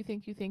you, thank you,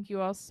 thank you, thank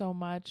you all so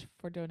much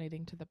for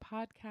donating to the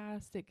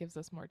podcast. It gives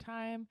us more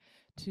time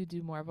to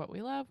do more of what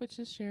we love, which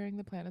is sharing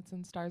the planets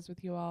and stars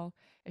with you all.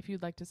 If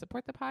you'd like to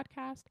support the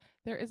podcast,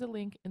 there is a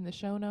link in the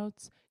show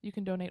notes. You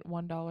can donate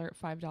 $1,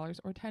 $5,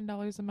 or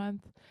 $10 a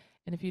month.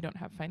 And if you don't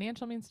have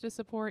financial means to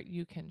support,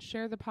 you can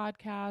share the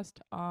podcast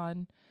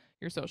on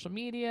your social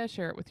media,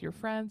 share it with your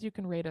friends. You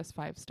can rate us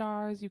 5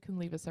 stars. You can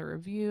leave us a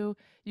review.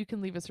 You can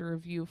leave us a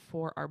review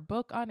for our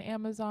book on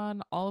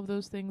Amazon. All of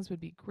those things would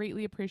be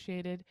greatly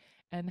appreciated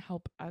and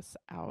help us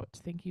out.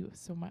 Thank you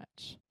so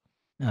much.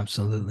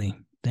 Absolutely.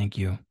 Thank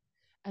you.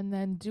 And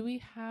then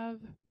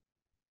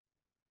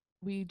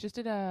we just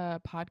did a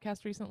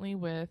podcast recently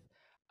with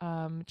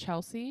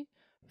Chelsea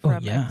Oh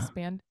from yeah.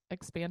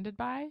 Expanded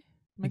by.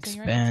 Am I saying it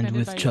right? Expand Expanded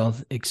with by You.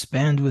 Chelsea.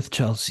 Expand with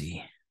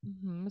Chelsea.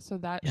 So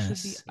that should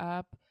be Yes.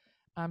 up.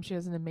 She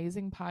has an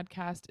amazing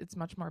podcast. It's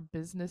much more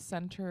business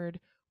centered.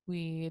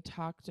 We'll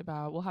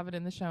have it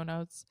in the show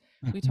notes.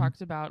 We Mhm.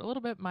 talked about a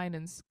little bit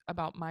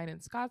about mine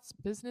and Scott's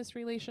business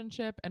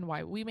relationship and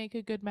why we make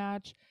a good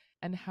match,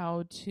 and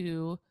how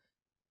to,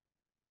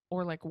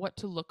 or like what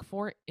to look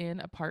for in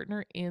a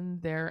partner in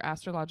their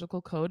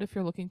astrological code if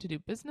you're looking to do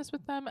business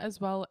with them,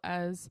 as well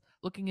as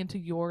looking into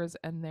yours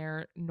and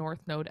their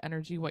North Node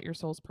energy, what your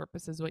soul's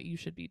purpose is, what you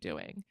should be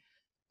doing.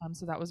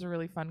 So that was a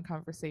really fun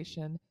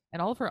conversation.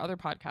 And all of her other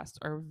podcasts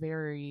are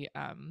very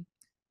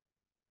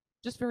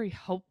just very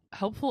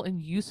helpful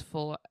and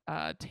useful,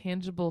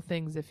 tangible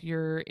things if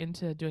you're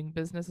into doing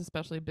business,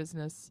 especially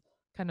business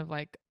kind of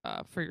like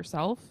for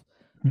yourself.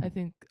 I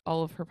think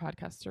all of her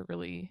podcasts are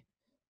really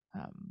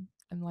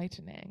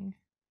enlightening.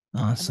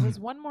 And there was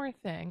Awesome. one more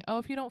thing. Oh,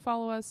 if you don't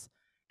follow us,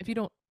 if you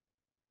don't,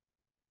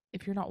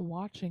 if you're not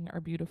watching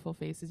our beautiful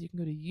faces, you can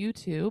go to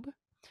YouTube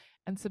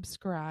and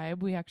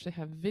subscribe. We actually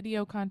have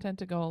video content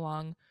to go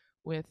along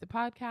with the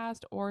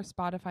podcast, or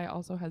Spotify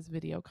also has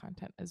video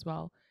content as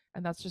well.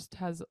 And that's just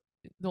has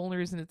the only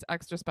reason it's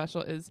extra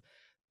special is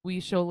we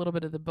show a little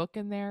bit of the book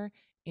in there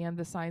and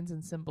the signs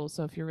and symbols.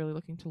 So if you're really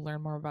looking to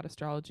learn more about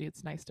astrology,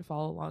 it's nice to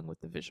follow along with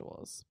the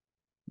visuals.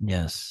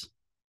 Yes.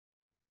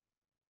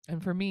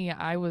 And for me,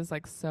 I was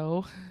like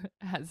so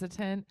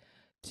hesitant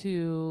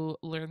to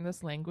learn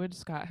this language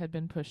Scott had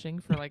been pushing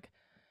for like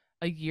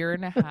a year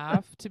and a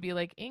half to be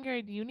like,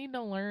 Ingrid, you need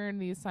to learn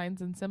these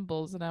signs and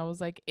symbols. And I was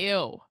like,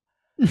 ew,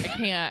 I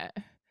can't.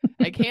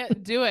 I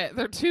can't do it.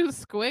 They're too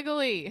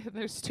squiggly.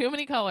 There's too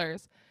many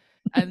colors.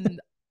 And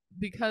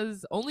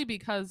because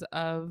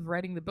of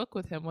writing the book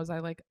with him was I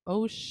like,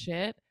 oh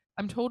shit,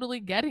 I'm totally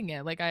getting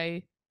it. Like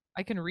I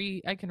can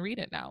read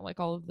it now. Like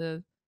all of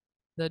the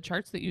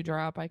charts that you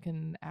draw up, I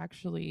can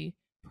actually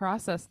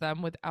process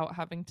them without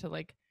having to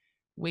like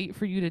wait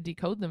for you to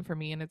decode them for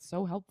me, and it's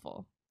so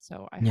helpful.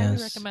 So I highly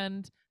Yes.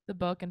 recommend the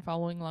book and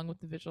following along with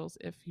the visuals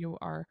if you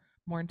are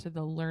more into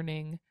the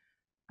learning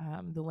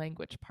the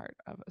language part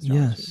of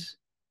astrology. Yes.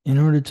 In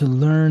order to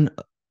learn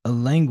a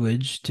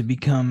language, to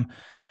become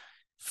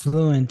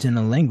fluent in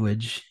a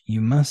language, you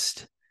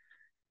must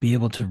be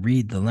able to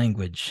read the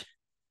language.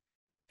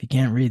 If you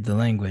can't read the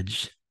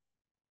language,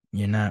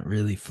 you're not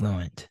really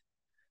fluent.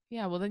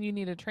 Yeah, well then you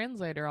need a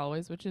translator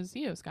always, which is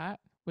you, Scott,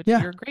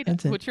 Yeah,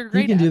 that's it. which you're You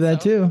great can do at.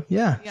 that So too.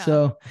 Yeah. yeah.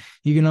 So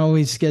you can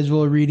always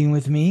schedule a reading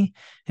with me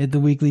at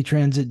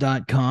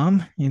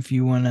theweeklytransit.com if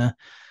you want to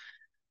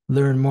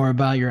learn more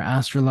about your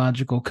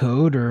astrological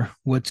code or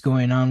what's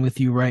going on with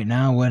you right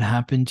now, what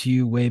happened to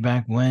you way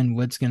back when,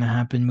 what's going to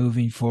happen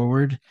moving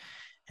forward.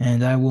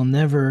 And I will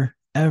never,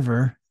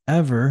 ever,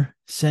 ever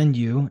send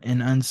you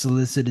an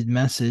unsolicited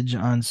message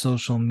on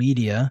social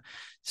media.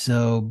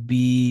 So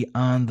be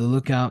on the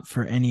lookout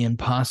for any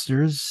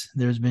imposters.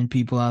 There's been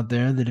people out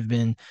there that have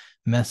been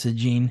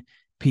messaging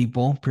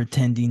people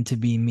pretending to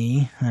be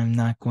me. I'm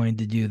not going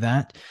to do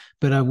that.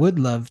 But I would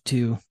love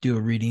to do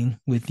a reading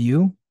with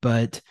you.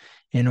 But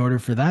in order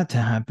for that to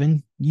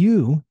happen,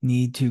 you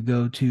need to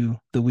go to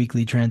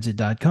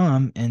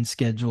theweeklytransit.com and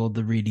schedule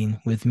the reading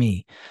with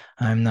me.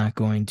 I'm not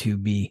going to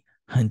be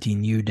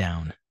hunting you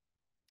down.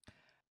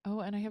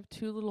 Oh, and I have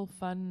two little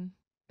fun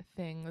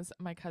things.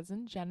 My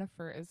cousin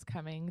Jennifer is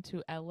coming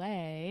to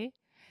LA.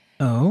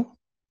 Oh,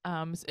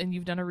 And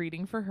you've done a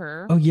reading for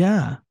her. oh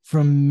yeah,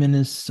 from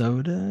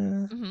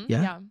Minnesota.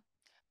 Yeah.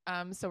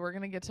 Yeah. So we're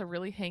gonna get to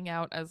really hang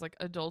out as like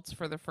adults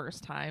for the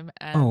first time,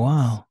 Oh and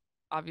wow.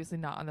 obviously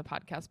not on the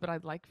podcast, but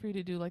I'd like for you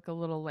to do like a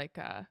little like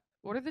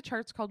what are the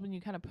charts called when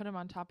you kind of put them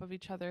on top of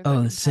each other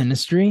Oh, that the can kind of,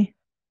 synastry.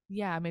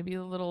 yeah, maybe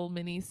a little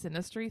mini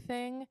synastry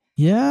thing,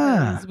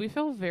 Yeah. because we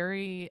feel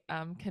very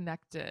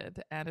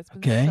connected, and it's been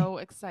Okay. so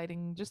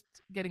exciting just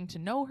getting to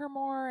know her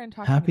more and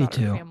talking Happy about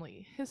our to.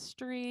 family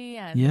history.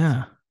 And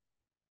Yeah.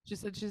 she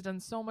said she's done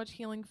so much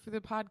healing for the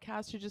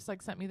podcast. She just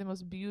like sent me the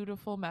most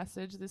beautiful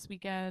message this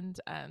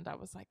weekend, and I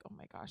was like, "Oh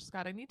my gosh,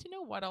 Scott, I need to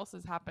know what else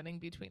is happening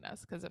between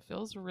us because it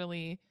feels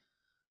really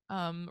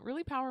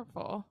really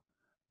powerful."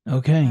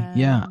 Okay.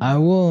 Yeah.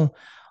 And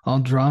I'll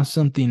draw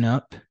something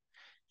up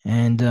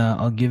and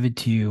I'll give it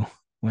to you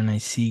when I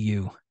see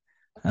you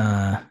okay,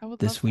 I would love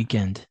this that.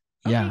 weekend.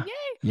 Okay, Yeah. yay!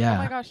 Oh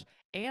my Yeah. gosh.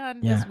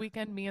 And this Yeah.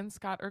 weekend me and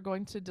Scott are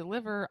going to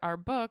deliver our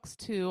books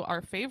to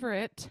our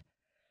favorite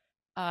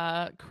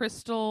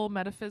crystal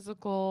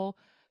metaphysical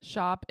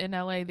shop in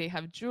LA. They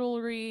have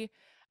jewelry,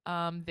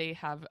 they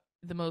have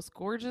the most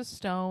gorgeous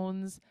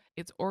stones.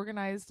 It's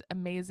organized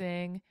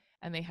amazing,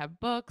 and they have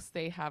books,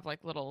 they have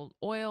like little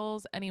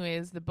oils.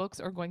 Anyways, the books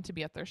are going to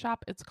be at their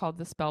shop. It's called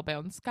The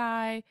Spellbound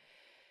Sky.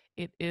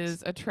 It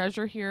is a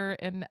treasure here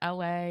in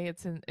LA.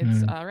 It's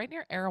Mm. right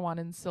near Erewhon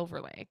in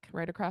Silver Lake,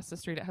 right across the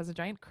street. It has a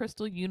giant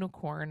crystal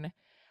unicorn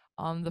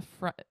on the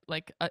front,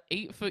 like a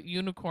 8-foot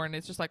unicorn.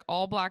 It's just like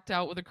all blacked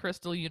out with a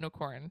crystal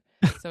unicorn.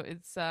 So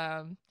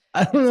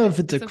I don't know if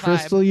it's a it's a vibe.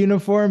 crystal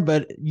unicorn,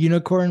 but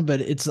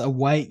it's a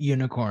white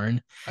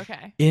unicorn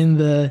Okay. in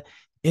the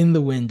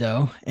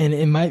window, and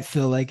it might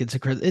feel like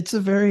it's a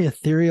very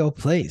ethereal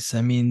place.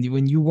 I mean,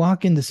 when you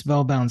walk into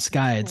Spellbound It's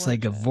Sky, it's like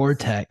a gorgeous.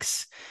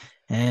 vortex.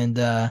 And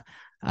I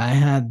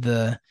had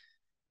the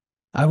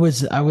I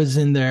was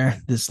in there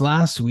this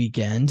last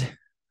weekend.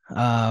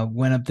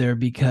 Went up there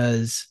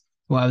because,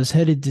 well, I was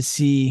headed to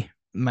see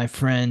my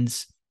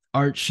friend's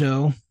art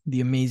show,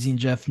 the amazing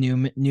Jeff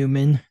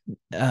Newman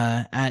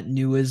at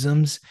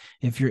Newisms.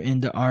 If you're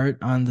into art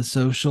on the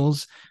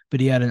socials, but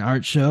he had an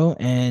art show,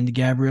 and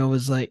Gabriella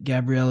was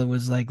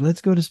like,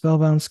 let's go to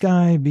Spellbound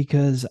Sky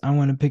because I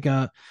want to pick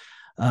out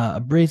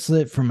a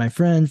bracelet for my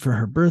friend for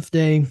her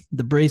birthday.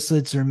 The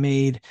bracelets are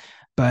made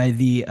by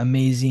the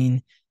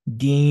amazing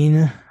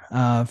Dean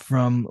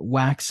from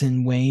Wax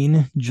and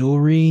Wayne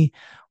Jewelry.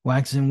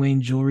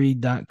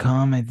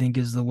 Waxandwaynejewelry.com, I think,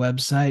 is the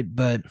website,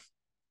 but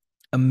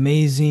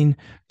amazing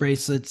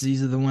bracelets.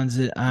 These are the ones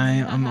that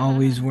I'm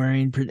always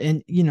wearing.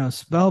 And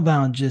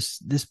Spellbound,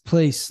 just this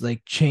place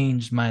like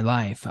changed my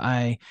life.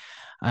 I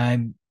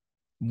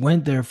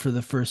went there for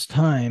the first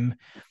time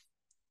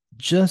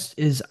just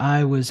as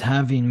I was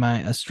having my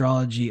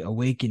astrology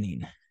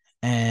awakening.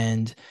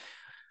 And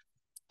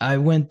I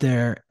went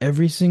there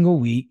every single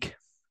week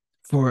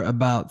for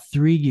about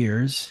 3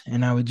 years,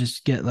 and I would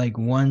just get like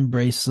one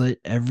bracelet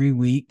every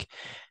week.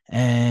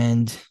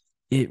 And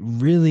it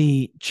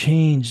really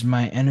changed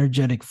my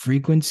energetic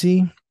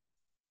frequency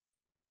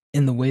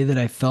in the way that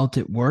I felt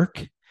at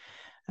work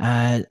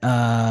at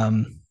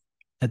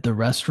at the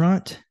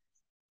restaurant.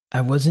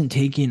 I wasn't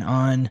taking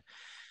on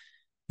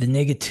the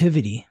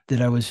negativity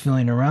that I was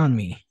feeling around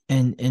me.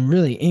 And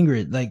really,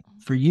 Ingrid, like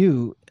for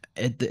you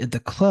at the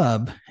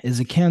club as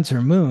a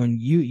Cancer moon,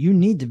 you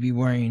need to be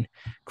wearing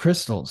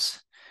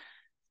crystals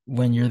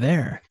when you're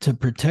there to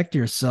protect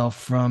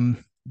yourself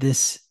from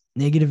this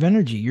negative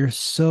energy. You're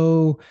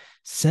so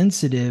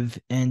sensitive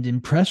and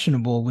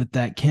impressionable with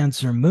that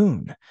Cancer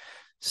moon.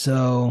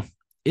 So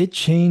it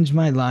changed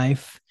my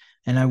life.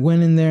 And I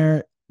went in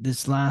there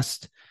this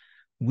last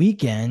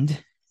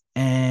weekend,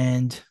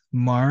 and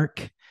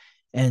Mark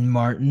and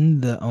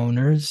Martin, the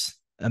owners,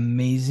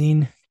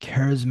 amazing,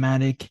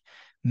 charismatic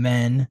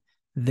men.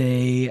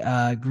 They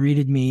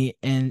greeted me,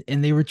 and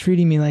they were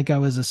treating me like I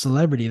was a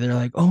celebrity. They're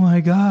like, "Oh my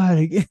god,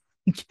 I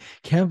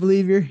can't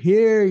believe you're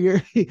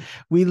here.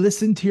 We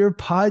listen to your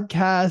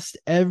podcast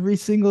every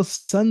single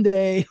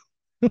Sunday."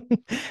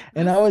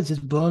 And I was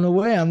just blown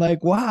away. I'm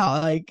like,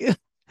 wow, like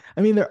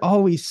I mean, they're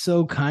always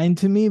so kind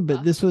to me,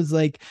 but this was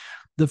like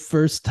the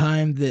first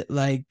time that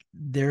like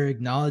they're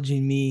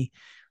acknowledging me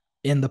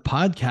in the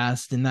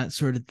podcast and that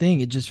sort of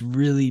thing. It just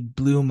really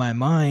blew my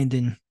mind.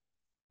 And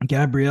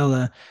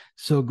Gabriella,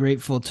 so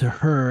grateful to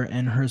her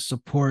and her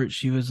support.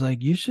 She was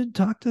like, you should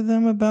talk to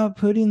them about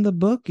putting the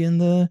book in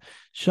the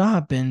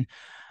shop. And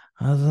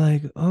I was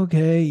like,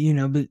 okay,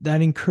 but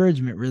that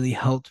encouragement really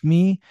helped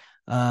me.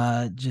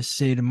 Just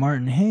say to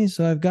Martin, hey,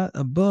 so I've got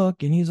a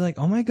book. And he's like,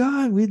 oh my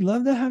God, we'd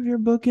love to have your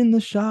book in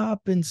the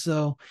shop. And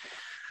so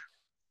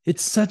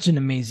It's such an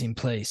amazing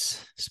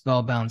place,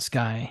 Spellbound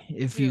Sky.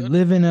 If you Dude,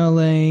 live in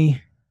LA,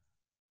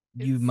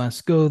 you it's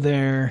must go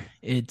there.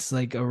 It's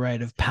like a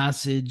rite of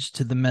passage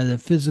to the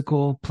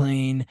metaphysical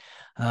plane.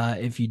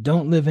 If you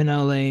don't live in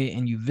LA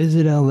and you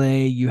visit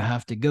LA, you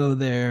have to go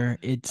there.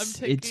 I'm It's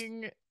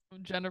taking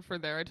Jennifer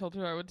there. I told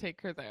her I would take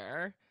her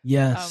there. Um,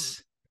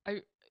 yes.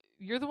 I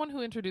You're the one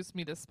who introduced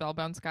me to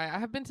Spellbound Sky. I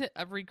have been to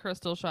every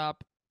crystal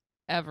shop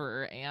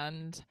ever,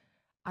 and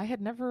I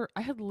had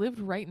lived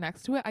right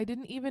next to it. I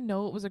didn't even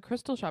know it was a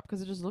crystal shop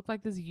because it just looked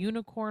like this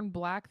unicorn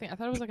black thing. I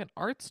thought it was like an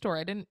art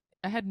store.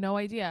 I had no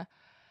idea.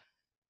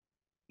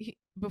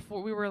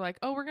 Before we were like,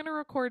 oh, we're gonna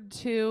record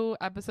 2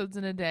 episodes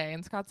in a day,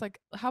 and Scott's like,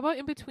 how about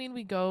in between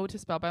we go to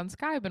Spellbound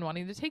Sky? I've been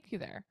wanting to take you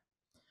there.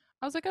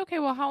 I was like, okay,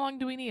 well, how long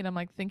do we need? I'm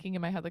like thinking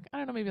in my head, like, I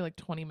don't know, maybe like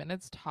 20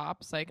 minutes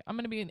tops. Like, I'm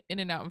gonna be in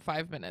and out in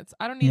 5 minutes.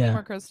 I don't need any Yeah.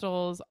 more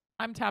crystals.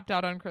 I'm tapped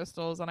out on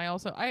crystals, and I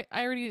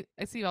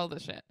see all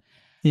this shit.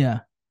 Yeah.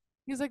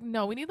 He's like,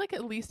 no, we need like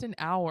at least an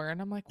hour.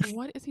 And I'm like,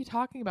 what is he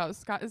talking about?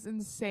 Scott is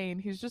insane.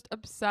 He's just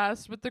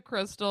obsessed with the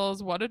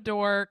crystals. What a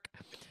dork.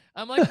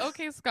 I'm like,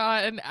 okay,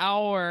 Scott, an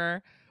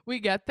hour. We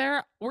get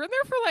there. We're in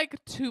there for like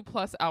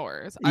 2+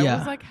 hours.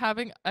 Yeah.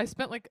 I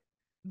spent like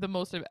the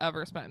most I've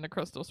ever spent in a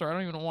crystal store. I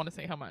don't even want to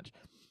say how much.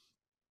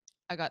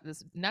 I got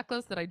this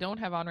necklace that I don't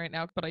have on right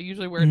now, but I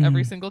usually wear it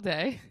every Mm. single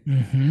day.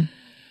 Mm-hmm.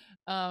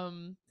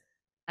 um,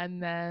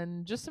 and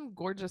then just some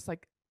gorgeous,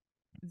 like,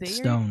 they are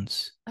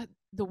Stones.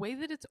 the way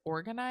that it's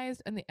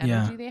organized and the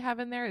Yeah. energy they have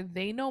in there,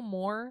 they know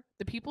more.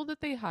 The people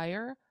that they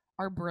hire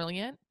are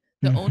brilliant.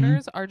 The Mm-hmm.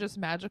 owners are just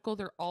magical.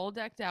 They're all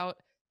decked out.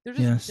 They're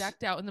just Yes.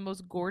 decked out in the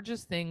most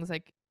gorgeous things.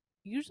 Like,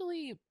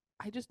 usually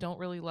I just don't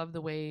really love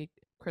the way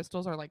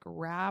crystals are like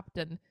wrapped,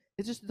 and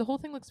it's just the whole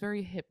thing looks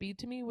very hippie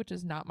to me, which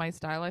is not my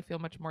style. I feel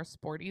much more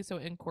sporty, so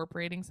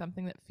incorporating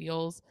something that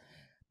feels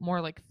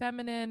more like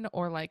feminine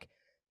or like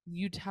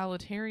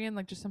utilitarian,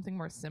 like just something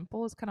more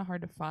simple, is kind of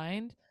hard to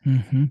find.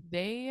 Mm-hmm.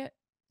 They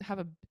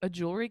have a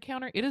jewelry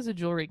counter. It is a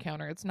jewelry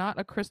counter. It's not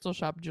a crystal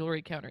shop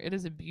jewelry counter. It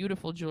is a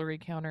beautiful jewelry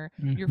counter.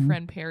 Your Mm-hmm.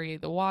 friend Perrier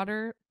the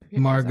Water,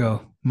 is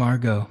that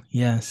Margot.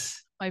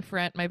 Yes.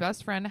 my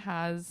best friend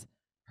has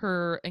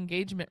her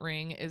engagement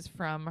ring is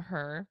from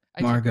her.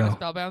 I took her to Margot.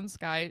 Spellbound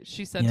Sky.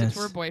 She sent it to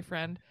her Yes.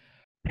 boyfriend.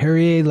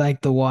 Perrier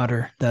like the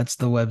water. That's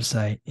the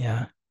website.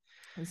 Yeah.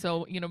 And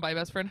so, my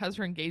best friend has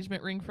her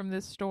engagement ring from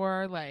this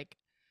store. Like,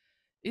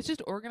 it's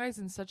just organized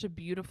in such a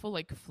beautiful,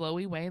 like,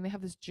 flowy way. And they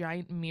have this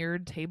giant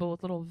mirrored table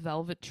with little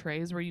velvet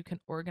trays where you can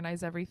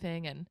organize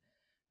everything. And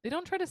they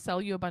don't try to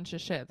sell you a bunch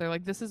of shit. They're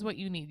like, this is what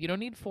you need. You don't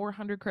need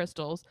 400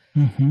 crystals.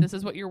 Mm-hmm. This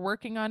is what you're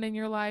working on in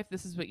your life.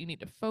 This is what you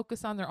need to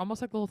focus on. They're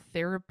almost like little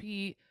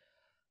therapy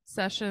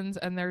sessions,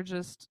 and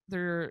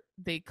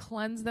they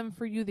cleanse them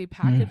for you. They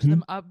package Mm-hmm.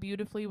 them up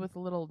beautifully with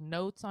little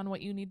notes on what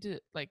you need to,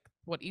 like,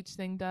 what each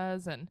thing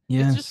does. And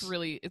Yes. it's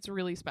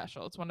really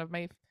special. It's one of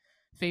my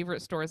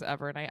favorite stores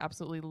ever, and I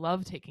absolutely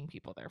love taking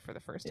people there for the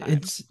first time.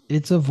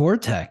 It's a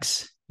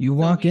vortex. You So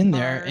walk we in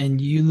there are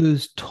and you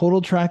lose total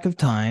track of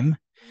time,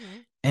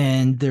 Mhm.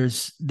 and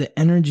there's the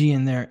energy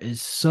in there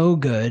is so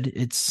good.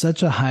 It's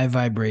such a high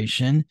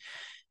vibration.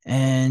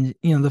 And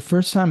the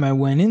first time I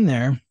went in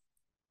there,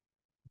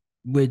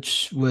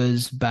 which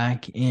was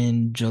back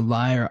in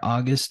July or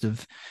August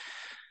of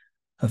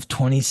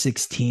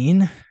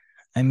 2016,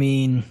 I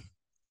mean,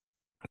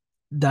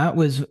 that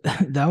was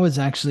that was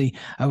actually,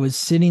 I was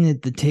sitting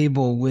at the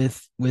table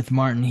with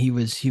Martin. He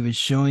was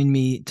showing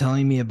me,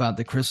 telling me about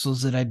the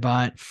crystals that I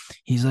bought.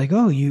 He's like,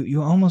 oh,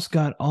 you almost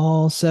got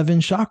all 7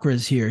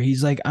 chakras here.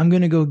 He's like, I'm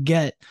gonna go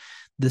get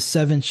the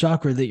 7th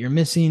chakra that you're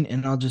missing,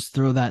 and I'll just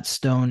throw that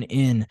stone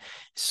in.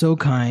 So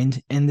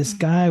kind. And this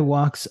guy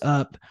walks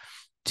up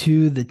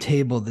to the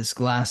table, this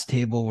glass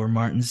table where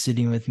Martin's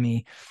sitting with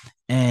me,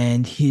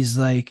 and he's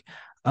like,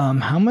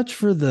 how much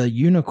for the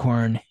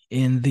unicorn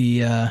in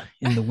the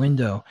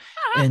window?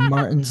 And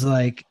Martin's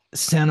like,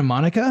 Santa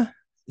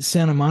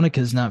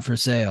Monica's not for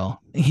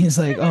sale. He's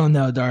like, oh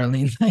no,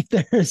 darling, like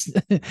there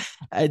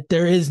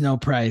is no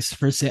price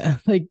for sale.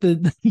 Like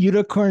the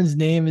unicorn's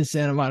name is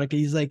Santa Monica.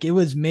 He's like, it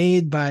was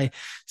made by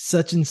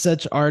such and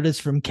such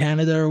artist from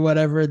Canada or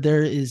whatever.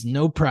 There is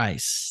no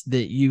price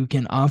that you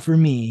can offer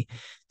me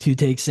to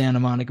take Santa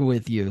Monica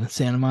with you.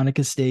 Santa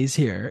Monica stays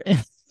here.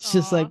 It's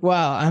just like, Aw,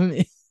 wow,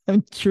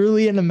 I'm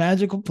truly in a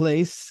magical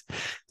place.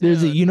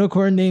 There's a dude.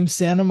 unicorn named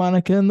Santa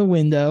Monica in the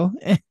window.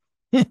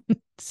 It's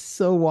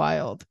so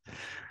wild.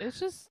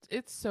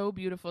 It's so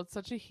beautiful. It's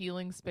such a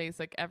healing space.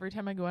 Like, every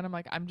time I go in, I'm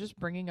like, I'm just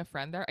bringing a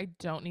friend there. I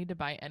don't need to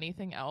buy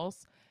anything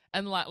else.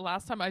 And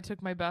last time I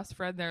took my best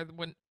friend there,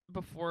 when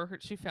before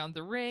she found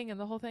the ring and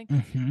the whole thing,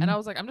 and Mm-hmm. I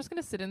was like, I'm just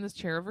gonna sit in this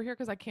chair over here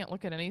because I can't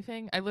look at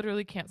anything. I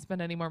literally can't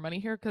spend any more money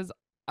here because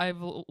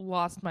I've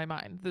lost my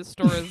mind. This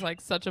store is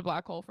like such a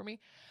black hole for me.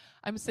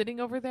 I'm sitting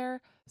over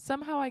there.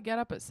 Somehow I get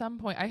up at some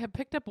point. I had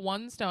picked up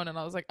one stone and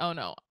I was like, oh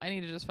no, I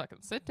need to just fucking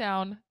sit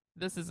down.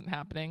 This isn't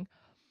happening.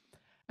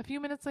 A few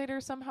minutes later,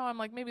 somehow I'm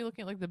like maybe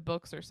looking at like the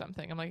books or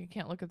something. I'm like, I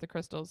can't look at the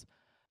crystals.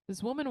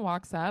 This woman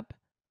walks up.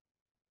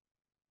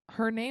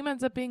 Her name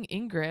ends up being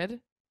Ingrid.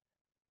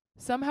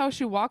 somehow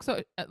she walks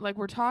out, like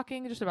we're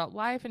talking just about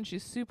life, and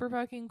she's super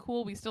fucking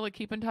cool. We still like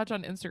keep in touch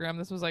on Instagram.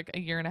 This was like a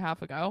year and a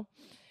half ago.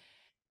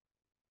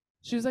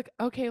 She was like,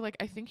 okay, like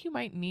I think you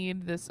might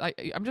need this.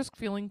 I'm just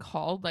feeling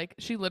called. Like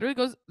she literally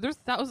goes, there's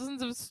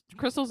thousands of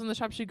crystals in the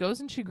shop. She goes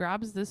and she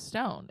grabs this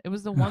stone. It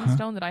was the one Uh-huh.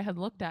 stone that I had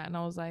looked at, and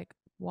I was like,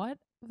 what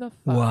the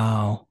fuck?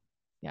 Wow.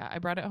 Yeah, I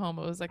brought it home.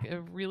 It was like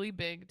a really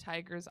big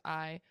tiger's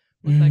eye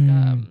with like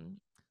Mm.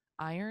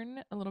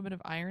 iron, a little bit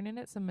of iron in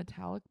it, some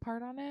metallic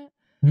part on it.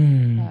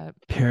 Mm. Uh,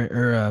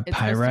 Or it's supposed to,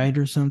 pyrite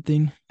or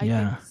something? I think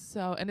Yeah.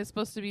 so, and it's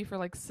supposed to be for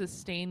like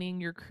sustaining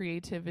your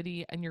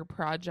creativity and your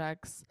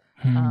projects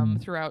Hmm.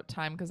 throughout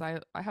time, because I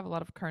have a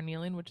lot of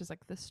carnelian, which is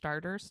like the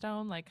starter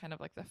stone, like kind of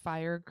like the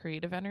fire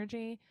creative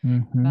energy,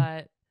 Mm-hmm.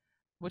 but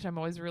which I'm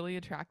always really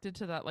attracted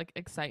to, that like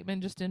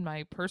excitement just in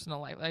my personal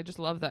life. I just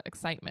love that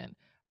excitement.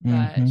 But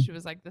Mm-hmm. she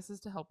was like, this is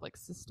to help like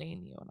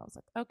sustain you. And I was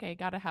like, okay,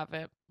 gotta have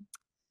it.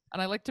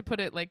 And I like to put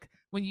it like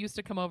when you used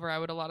to come over, I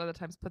would a lot of the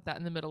times put that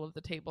in the middle of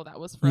the table. That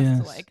was for us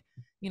to Yes. like,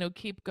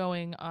 keep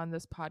going on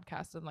this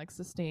podcast and like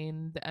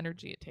sustain the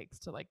energy it takes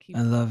to like keep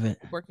I love it.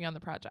 working on the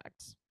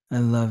project. I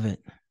love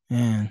it.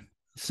 Man,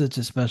 such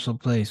a special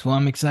place. Well,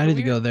 I'm excited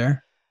to We're go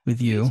there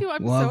with Me you. too.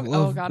 I'm so,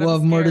 oh God, We'll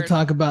I'm have more to scared.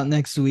 talk about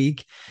next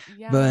week,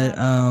 Yeah. but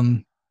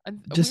And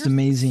just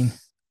amazing.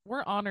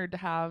 we're honored to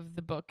have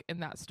the book in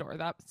that store.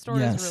 That store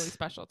is really Yes.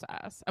 special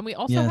to us. And we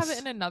also have it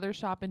Yes. in another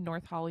shop in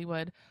North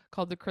Hollywood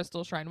called the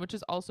Crystal Shrine, which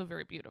is also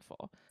very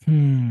beautiful.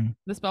 Hmm.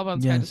 The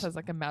Spellbound Sky just Yes. has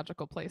like a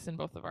magical place in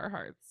both of our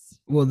hearts.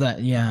 Well,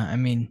 yeah, I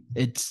mean,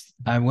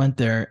 I went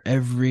there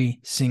every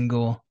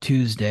single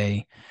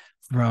Tuesday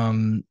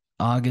from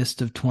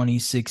August of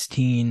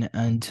 2016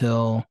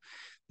 until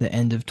the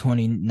end of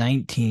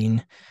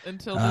 2019.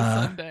 Until this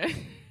Uh, Sunday.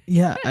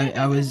 yeah,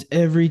 I was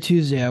every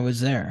Tuesday I was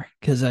there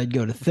because I'd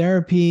go to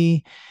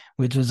therapy,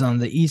 which was on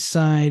the east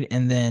side,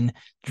 and then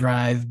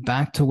drive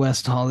back to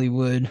West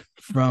Hollywood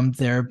from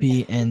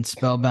therapy, and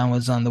Spellbound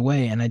was on the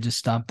way. And I just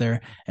stopped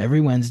there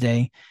every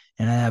Wednesday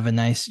and I have a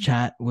nice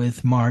chat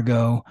with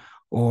Margot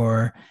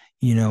or,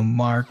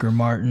 Mark or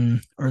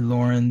Martin or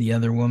Lauren, the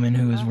other woman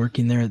who was uh,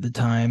 working there at the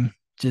time.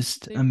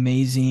 Just they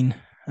amazing,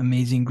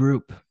 amazing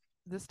group.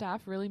 the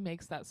staff really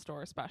makes that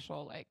store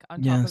special. Like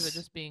on top of it Yes.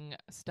 just being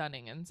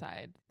stunning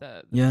inside,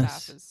 the staff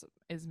Yes.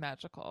 is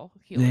magical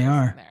They healers in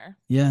are. there.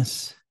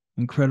 Yes.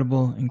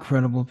 Incredible,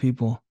 incredible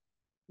people.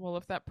 Well,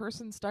 if that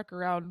person stuck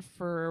around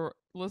for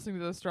listening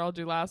to the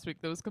astrology last week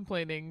that was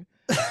complaining,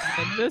 then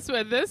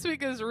this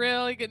week is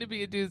really going to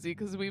be a doozy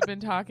because we've been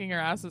talking our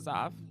asses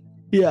off.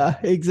 Yeah,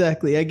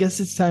 exactly. I guess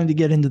it's time to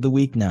get into the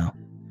week now.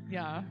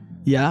 Yeah,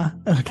 Yeah?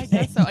 I Okay.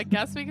 guess so. I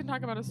guess we can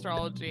talk about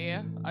astrology.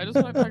 I just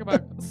want to talk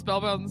about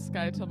Spellbound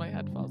Sky till my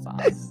head falls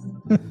off.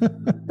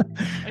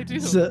 I do.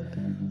 So,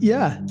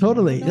 yeah,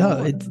 totally.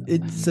 No, No.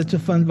 it's such a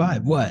fun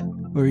vibe. What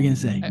were you gonna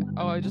say?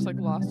 I just like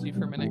lost you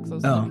for a minute because I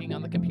was Oh. looking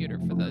on the computer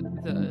for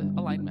the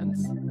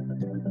alignments.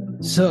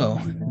 So,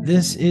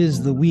 this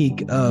is the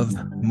week of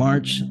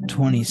March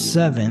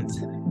 27th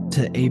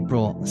to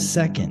April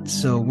 2nd.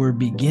 So, we're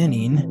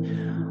beginning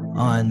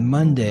on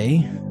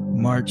Monday,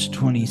 March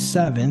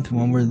 27th,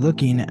 when we're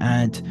looking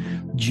at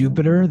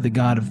Jupiter, the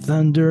god of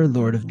thunder,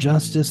 lord of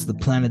justice, the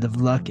planet of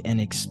luck and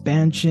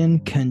expansion,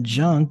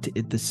 conjunct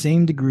at the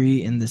same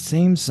degree in the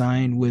same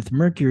sign with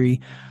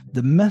Mercury,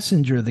 the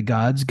messenger of the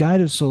gods,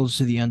 guide of souls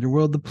to the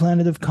underworld, the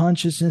planet of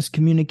consciousness,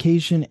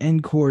 communication,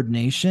 and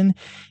coordination,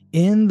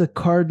 in the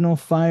cardinal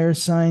fire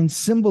sign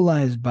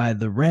symbolized by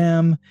the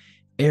ram,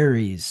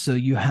 Aries. So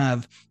you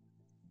have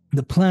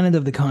the planet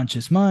of the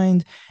conscious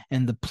mind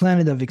and the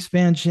planet of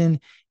expansion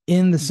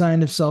in the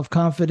sign of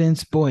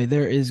self-confidence. Boy,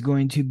 there is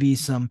going to be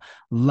some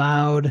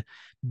loud,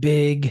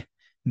 big,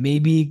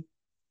 maybe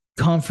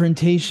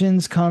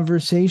conversations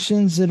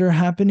that are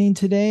happening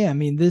today. I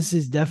mean, this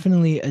is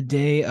definitely a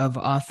day of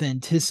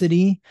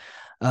authenticity,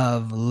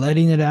 of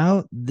letting it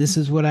out. This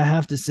is what I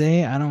have to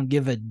say. I don't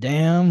give a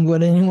damn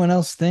what anyone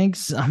else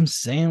thinks. I'm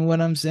saying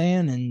what I'm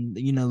saying,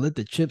 and, let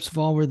the chips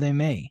fall where they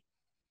may.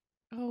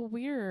 Oh,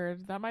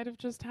 weird. That might have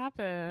just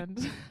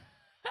happened.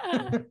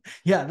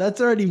 Yeah,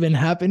 that's already been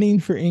happening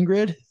for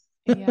Ingrid.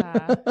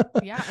 Yeah.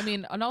 Yeah.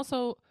 And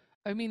also,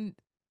 I mean,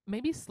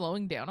 maybe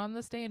slowing down on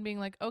this day and being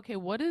like, okay,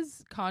 what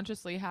is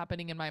consciously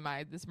happening in my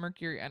mind? This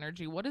Mercury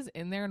energy, what is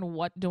in there and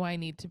what do I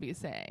need to be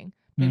saying?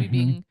 Maybe Mm-hmm.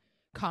 being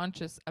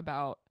conscious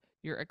about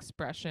your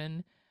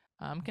expression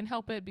can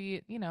help it be,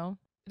 it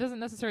doesn't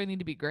necessarily need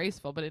to be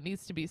graceful, but it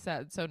needs to be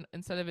said. So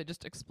instead of it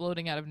just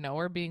exploding out of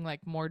nowhere, being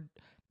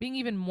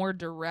even more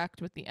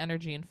direct with the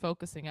energy and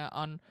focusing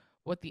on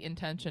what the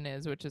intention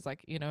is, which is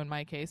like, in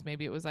my case,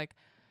 maybe it was like,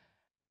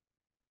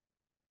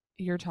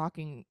 you're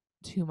talking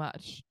too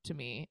much to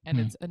me and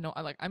it's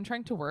like I'm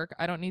trying to work.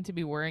 I don't need to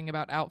be worrying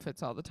about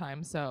outfits all the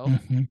time. So,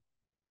 Mm-hmm.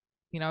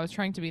 I was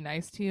trying to be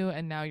nice to you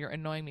and now you're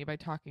annoying me by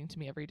talking to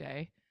me every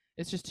day.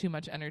 It's just too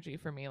much energy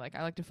for me. Like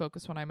I like to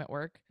focus when I'm at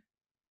work.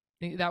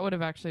 That would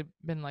have actually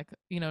been like,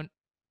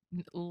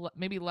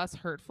 maybe less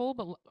hurtful,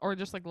 but or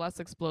just like less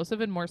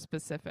explosive and more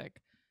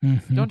specific.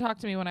 Mm-hmm. Don't talk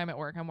to me when I'm at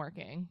work. I'm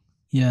working.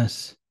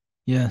 Yes.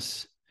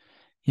 Yes.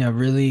 Yeah,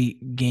 really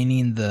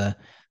gaining the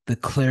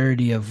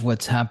clarity of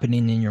what's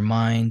happening in your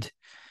mind,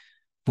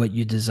 what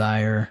you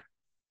desire,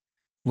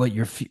 what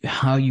your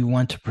how you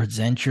want to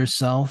present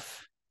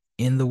yourself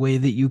in the way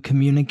that you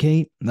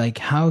communicate. Like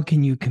how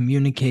can you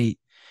communicate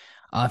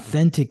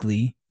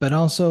authentically but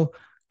also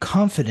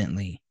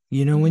confidently?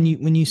 You know, when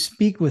Mm-hmm. you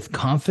speak with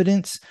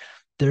confidence,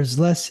 there's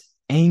less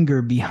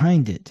anger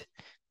behind it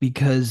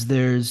because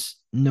there's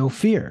no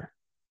fear.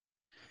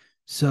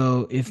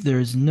 So if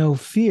there's no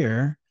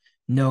fear,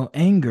 no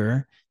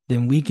anger,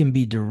 then we can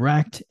be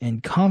direct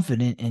and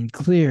confident and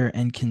clear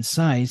and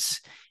concise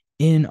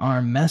in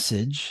our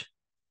message.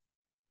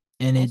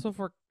 And it Also, if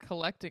we're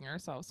collecting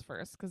ourselves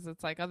first, because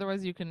it's like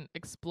otherwise you can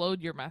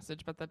explode your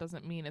message, but that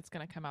doesn't mean it's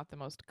going to come out the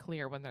most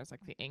clear when there's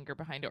like the anger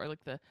behind it or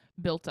like the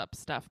built up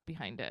stuff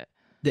behind it.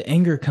 the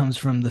anger comes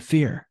from the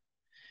fear.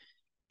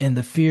 And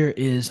the fear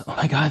is, oh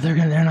my God, they're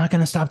not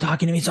gonna stop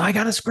talking to me, so I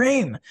gotta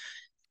scream.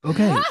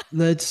 Okay,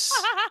 let's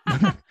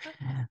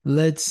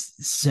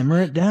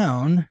simmer it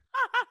down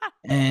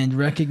and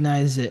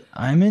recognize that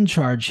I'm in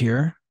charge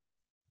here.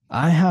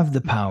 I have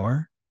the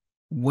power.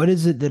 What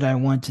is it that I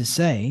want to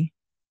say?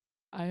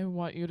 I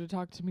want you to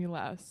talk to me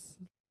less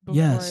before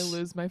I Yes.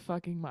 lose my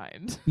fucking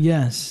mind.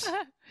 Yes.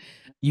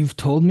 You've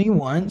told me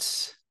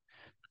once,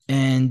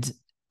 and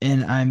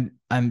and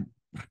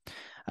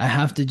I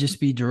have to just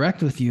be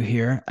direct with you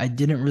here. I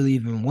didn't really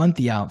even want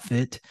the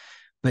outfit,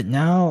 but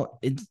now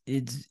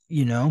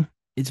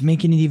it's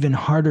making it even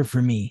harder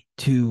for me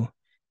to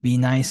be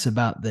nice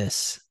about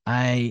this.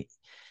 I'm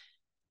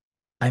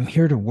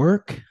here to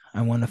work.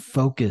 I want to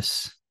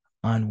focus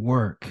on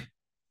work.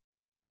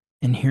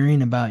 And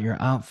hearing about your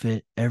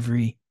outfit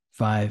every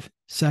 5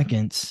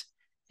 seconds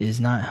is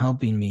not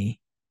helping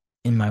me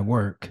in my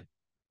work.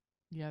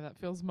 Yeah, that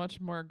feels much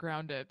more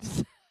grounded.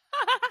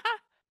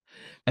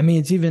 I mean,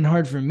 it's even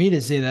hard for me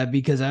to say that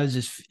because I was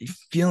just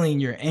feeling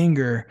your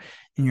anger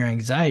and your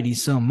anxiety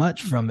so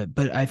much from it.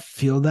 But I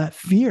feel that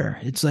fear.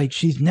 It's like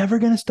she's never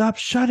going to stop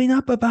shutting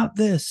up about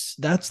this.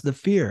 That's the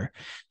fear.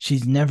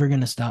 She's never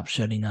going to stop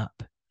shutting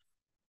up.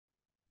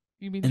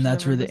 You mean And she's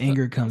that's never where going the to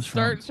anger comes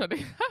start from.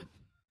 shutting up?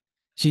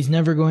 She's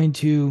never going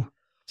to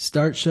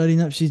start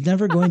shutting up. She's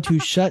never going to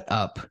shut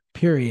up,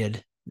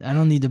 period. I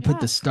don't need to put Yeah,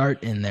 the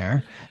start in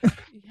there.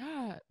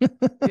 yeah.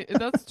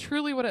 That's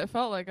truly what it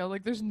felt like. I was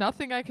like, there's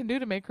nothing I can do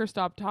to make her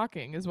stop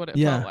talking, is what it felt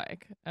Yeah.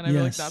 like. And I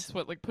feel like Yes. that's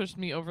what like pushed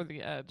me over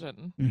the edge.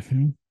 And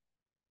Mm-hmm.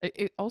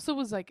 it also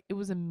was like, it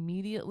was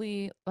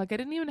immediately like I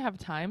didn't even have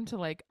time to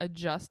like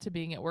adjust to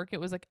being at work. It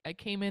was like I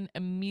came in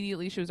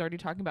immediately. She was already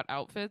talking about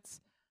outfits.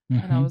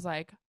 And I Mm-hmm. was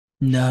like,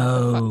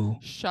 No.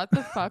 shut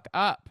the fuck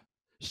up.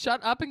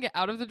 Shut up and get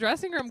out of the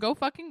dressing room. Go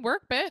fucking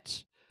work,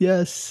 bitch.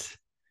 Yes.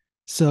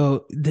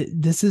 So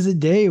this is a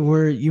day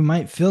where you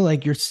might feel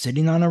like you're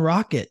sitting on a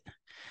rocket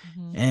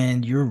Mm-hmm.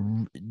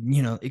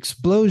 and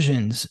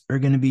explosions are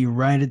going to be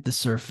right at the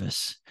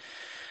surface.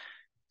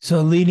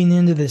 So leading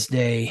into this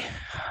day,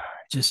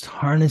 just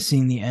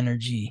harnessing the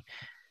energy,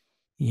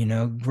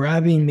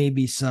 grabbing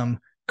maybe some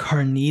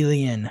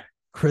carnelian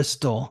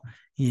crystal,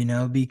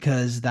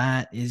 because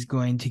that is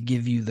going to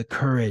give you the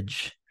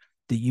courage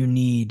that you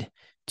need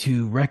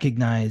to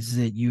recognize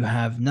that you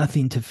have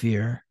nothing to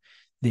fear,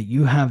 that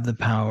you have the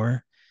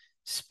power.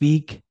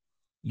 Speak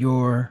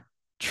your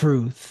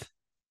truth.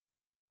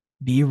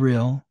 Be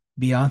real,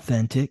 be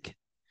authentic,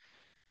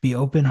 be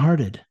open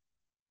hearted.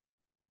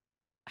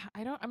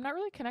 I'm not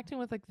really connecting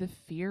with like the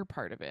fear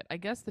part of it. I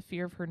guess the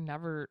fear of her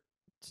never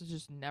to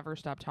just never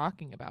stop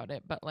talking about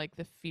it, but like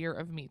the fear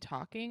of me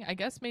talking, I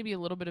guess maybe a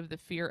little bit of the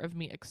fear of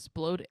me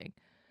exploding,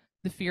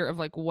 the fear of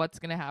like what's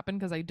going to happen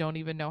because I don't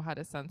even know how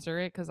to censor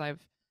it because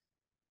I've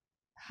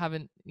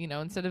haven't,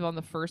 instead of on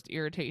the first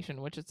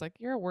irritation, which it's like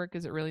you're at work,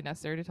 is it really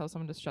necessary to tell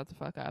someone to shut the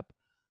fuck up?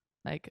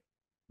 Like,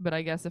 but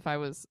I guess if I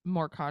was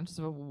more conscious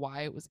of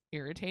why it was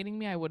irritating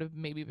me, I would have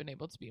maybe been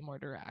able to be more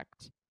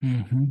direct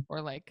Mm-hmm.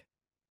 or like,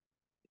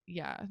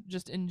 yeah,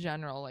 just in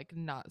general, like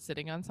not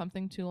sitting on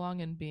something too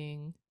long and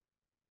being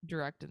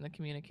direct in the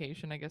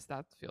communication. I guess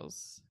that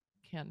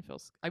can feel.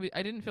 I mean,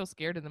 I didn't feel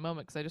scared in the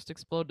moment because I just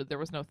exploded. There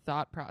was no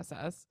thought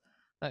process.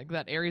 Like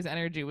that Aries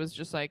energy was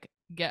just like,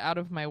 get out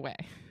of my way.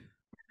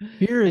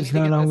 Fear I is need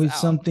to not get this always out.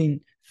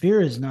 something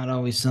fear is not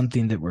always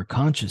something that we're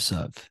conscious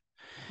of.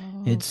 Oh,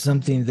 It's okay.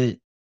 something that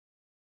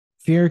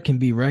fear can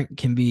be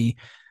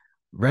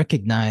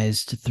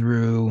recognized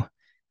through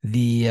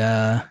the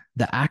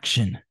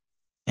action,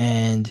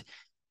 and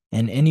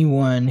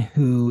anyone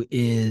who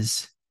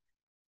is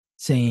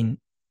saying,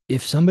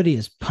 if somebody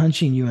is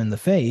punching you in the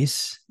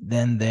face,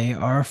 then they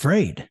are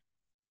afraid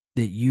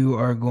that you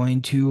are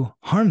going to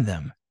harm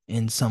them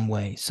in some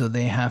way, so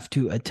they have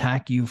to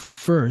attack you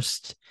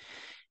first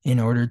in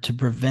order to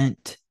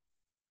prevent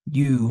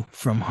you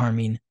from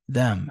harming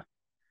them.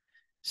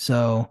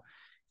 So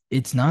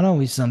it's not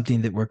always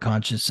something that we're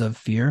conscious of,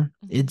 fear.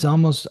 It's Mm-hmm.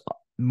 almost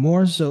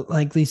more so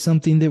likely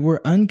something that we're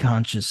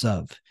unconscious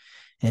of.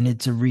 And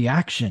it's a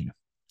reaction,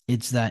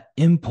 it's that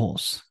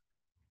impulse.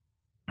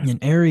 And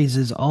Aries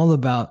is all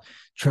about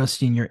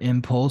trusting your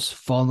impulse,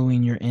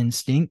 following your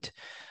instinct.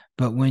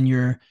 But when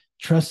you're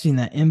trusting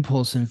that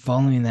impulse and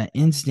following that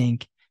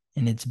instinct,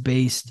 and it's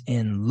based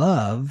in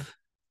love,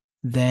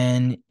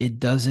 then it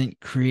doesn't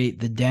create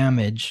the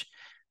damage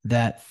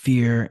that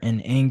fear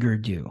and anger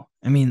do.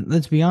 I mean,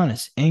 let's be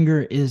honest,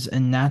 anger is a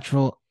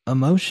natural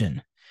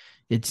emotion.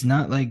 It's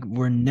not like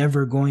we're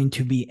never going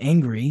to be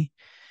angry,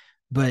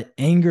 but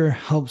anger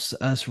helps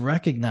us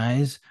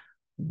recognize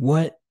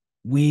what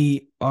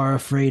we are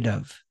afraid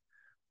of,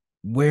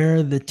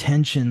 where the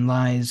tension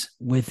lies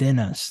within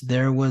us.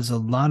 There was a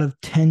lot of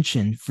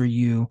tension for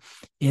you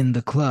in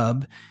the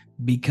club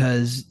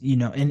because,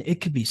 and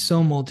it could be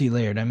so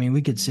multi-layered. I mean,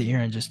 we could sit here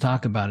and just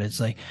talk about it. It's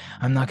like,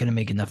 I'm not going to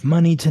make enough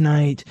money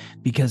tonight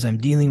because I'm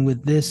dealing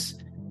with this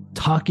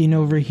talking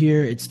over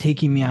here. It's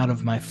taking me out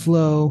of my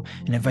flow.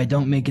 And if I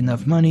don't make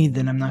enough money,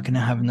 then I'm not going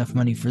to have enough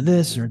money for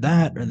this or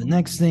that or the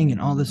next thing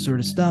and all this sort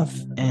of stuff.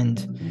 And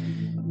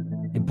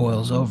it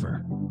boils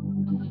over.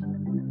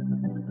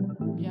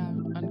 Yeah,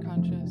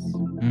 unconscious.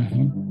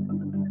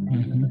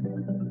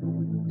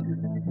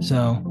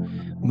 So,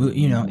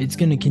 it's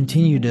going to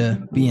continue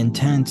to be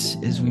intense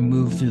as we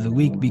move through the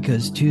week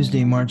because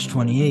Tuesday, March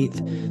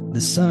 28th,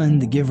 the sun,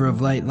 the giver of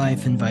light,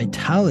 life, and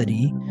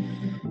vitality,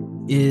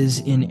 is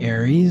in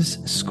Aries,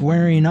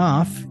 squaring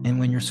off. And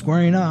when you're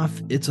squaring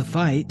off, it's a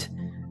fight.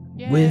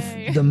 Yay.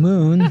 With the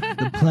moon,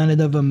 the planet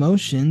of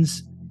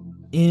emotions,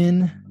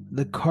 in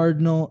the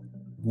cardinal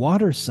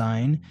water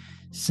sign,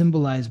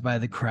 symbolized by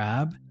the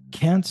crab,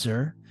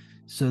 Cancer.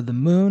 So the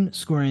moon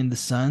squaring the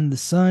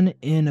sun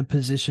in a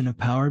position of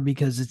power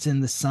because it's in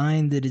the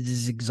sign that it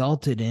is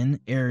exalted in,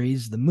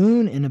 Aries, the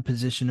moon in a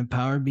position of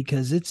power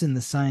because it's in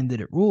the sign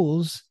that it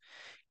rules,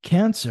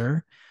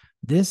 Cancer.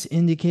 This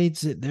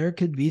indicates that there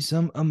could be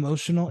some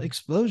emotional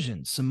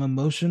explosions,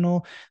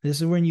 this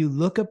is when you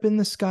look up in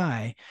the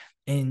sky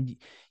and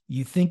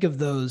you think of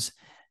those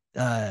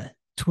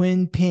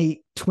Twin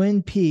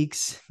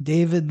Peaks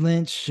David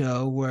Lynch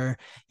show where,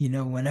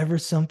 whenever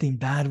something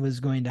bad was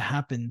going to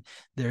happen,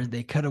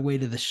 they cut away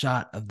to the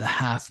shot of the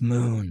half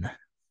moon.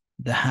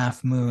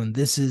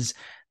 This is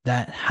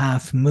that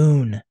half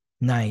moon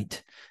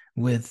night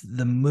with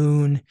the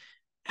moon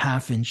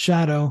half in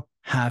shadow,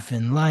 half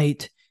in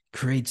light,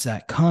 creates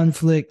that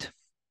conflict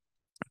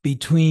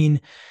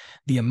between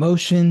the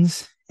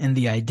emotions and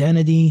the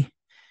identity,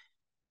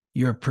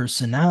 your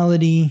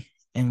personality,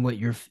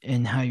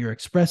 and how you're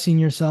expressing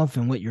yourself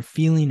and what you're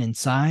feeling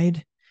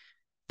inside.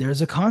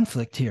 There's a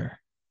conflict here.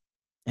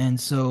 And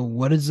so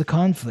what is the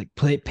conflict?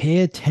 Pay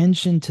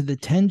attention to the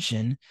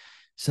tension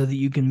so that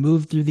you can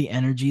move through the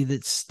energy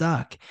that's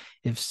stuck.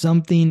 If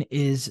something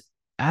is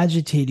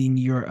agitating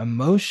your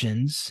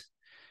emotions,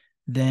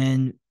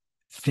 then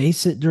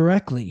face it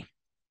directly.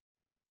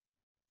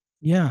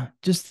 Yeah,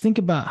 just think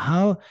about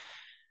how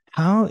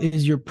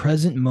is your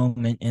present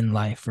moment in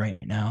life right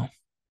now?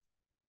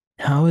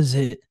 How is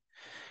it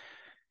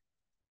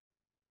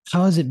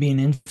being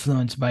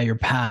influenced by your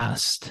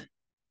past?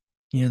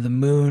 The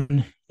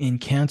moon in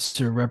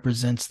Cancer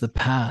represents the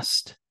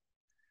past.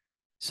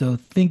 So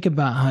think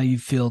about how you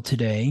feel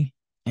today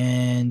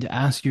and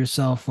ask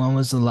yourself, when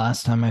was the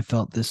last time I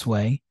felt this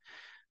way?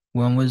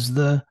 When was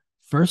the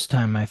first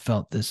time I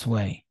felt this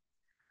way?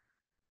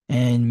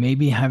 And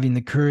maybe having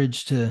the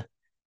courage to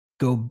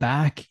go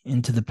back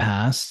into the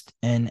past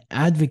and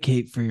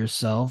advocate for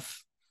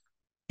yourself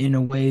in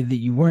a way that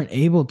you weren't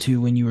able to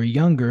when you were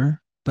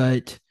younger,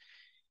 but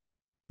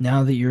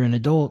now that you're an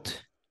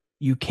adult,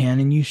 you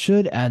can and you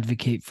should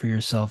advocate for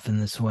yourself in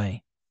this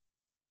way.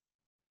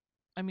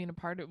 I mean,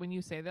 when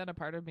you say that, a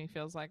part of me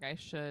feels like I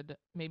should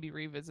maybe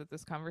revisit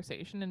this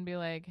conversation and be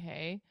like,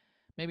 hey,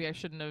 maybe I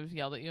shouldn't have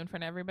yelled at you in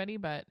front of everybody,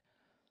 but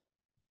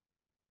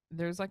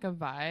there's like a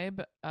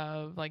vibe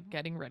of like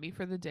getting ready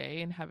for the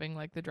day and having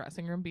like the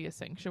dressing room be a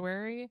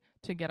sanctuary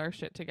to get our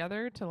shit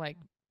together, to like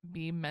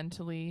be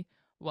mentally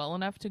well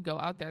enough to go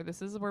out there.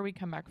 This is where we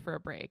come back for a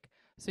break.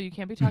 So you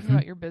can't be talking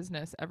about your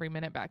business every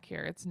minute back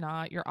here. It's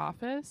not your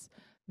office.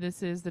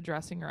 This is the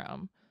dressing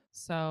room.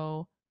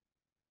 So,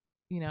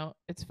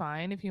 it's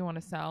fine if you want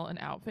to sell an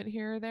outfit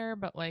here or there,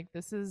 but like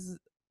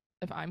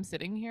if I'm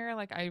sitting here,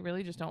 like I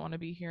really just don't want to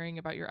be hearing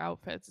about your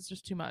outfits. It's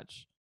just too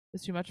much.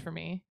 It's too much for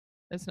me.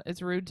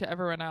 It's rude to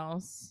everyone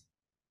else.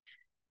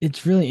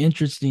 It's really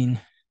interesting.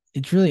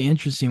 It's really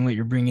interesting what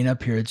you're bringing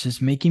up here. It's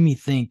just making me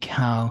think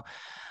how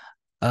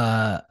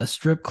a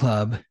strip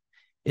club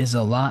is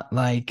a lot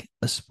like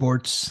a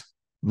sports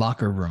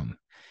locker room.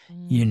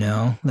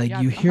 Like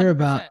Yeah, you hear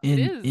about it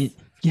is.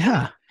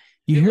 yeah,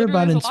 you It hear literally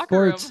about is a in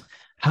locker room. sports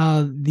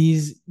how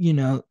these,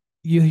 you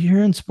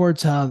hear in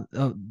sports how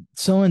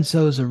so and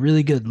so is a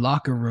really good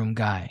locker room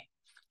guy.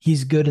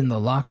 He's good in the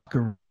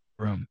locker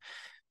room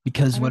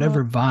because I don't know.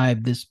 whatever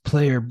vibe this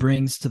player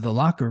brings to the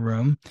locker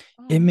room,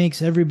 it Oh,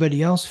 makes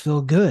everybody else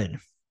feel good.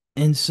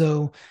 And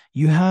so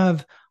you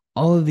have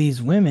all of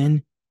these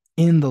women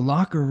in the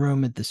locker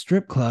room at the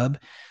strip club,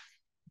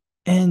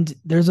 and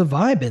there's a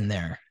vibe in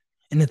there.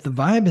 And if the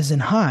vibe isn't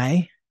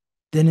high,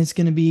 then it's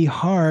going to be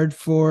hard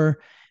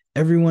for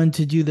everyone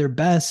to do their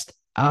best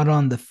out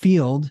on the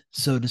field,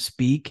 so to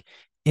speak,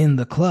 in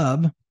the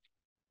club.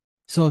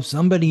 So if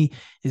somebody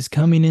is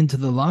coming into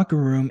the locker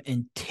room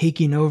and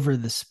taking over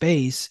the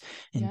space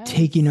and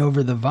taking Yes.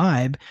 over the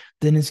vibe,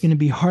 then it's going to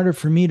be harder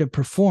for me to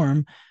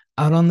perform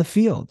out on the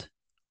field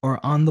or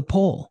on the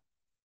pole.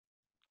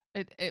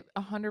 It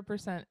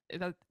 100%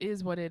 that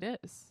is what it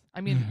is.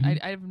 I mean, Mm-hmm.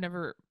 I've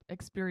never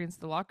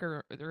experienced the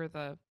locker or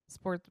the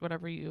sports,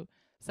 whatever you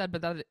said,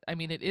 but that, I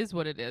mean, it is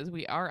what it is.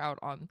 We are out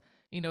on,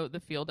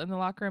 the field, and the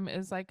locker room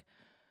is like,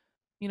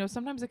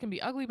 sometimes it can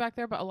be ugly back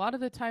there, but a lot of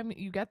the time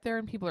you get there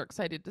and people are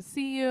excited to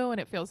see you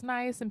and it feels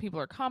nice and people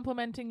are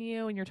complimenting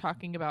you and you're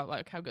talking about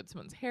like how good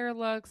someone's hair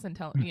looks and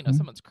Mm-hmm.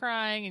 someone's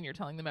crying and you're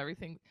telling them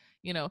everything,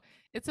 you know,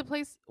 it's a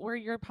place where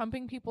you're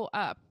pumping people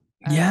up.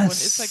 And when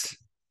it's like Yes.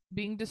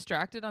 being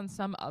distracted on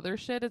some other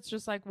shit, it's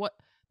just like, what,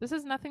 this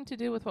has nothing to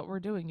do with what we're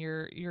doing.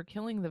 You're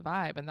killing the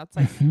vibe, and that's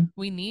like, Mm-hmm.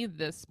 we need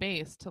this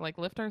space to like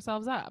lift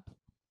ourselves up.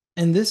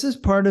 And this is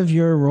part of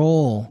your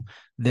role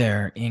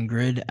there,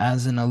 Ingrid,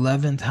 as an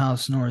 11th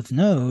house North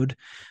node,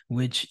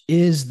 which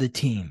is the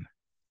team,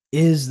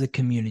 is the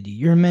community.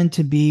 You're meant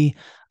to be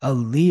a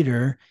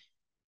leader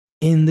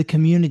in the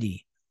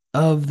community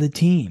of the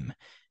team.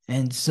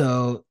 And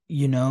so,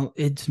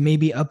 it's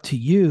maybe up to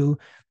you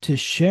to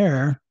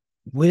share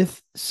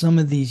with some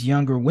of these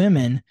younger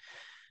women.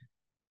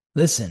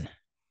 Listen,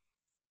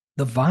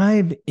 the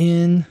vibe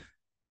in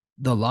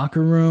the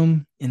locker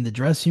room, in the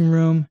dressing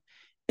room,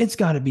 it's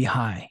got to be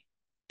high.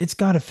 It's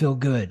got to feel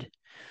good.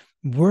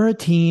 We're a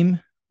team.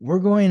 We're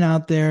going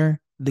out there.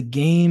 The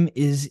game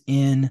is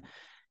in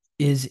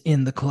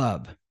the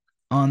club,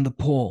 on the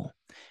pole.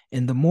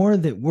 And the more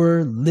that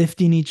we're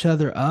lifting each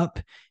other up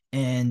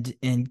and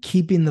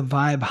keeping the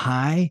vibe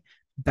high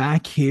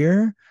back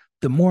here,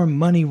 the more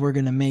money we're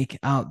going to make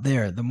out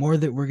there, the more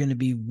that we're going to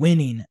be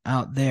winning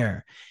out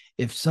there.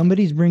 If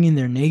somebody's bringing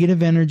their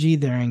negative energy,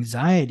 their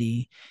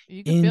anxiety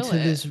You can feel into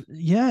it. this,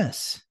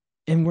 yes,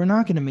 and we're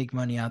not going to make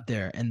money out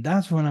there. And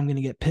that's when I'm going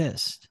to get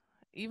pissed.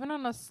 Even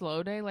on a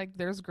slow day, like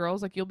there's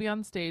girls, like you'll be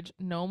on stage,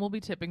 no one will be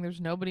tipping,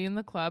 there's nobody in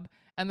the club,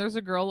 and there's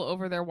a girl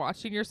over there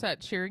watching your set,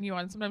 cheering you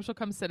on. Sometimes she'll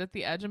come sit at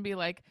the edge and be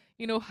like,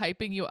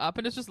 hyping you up,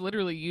 and it's just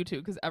literally you two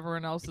because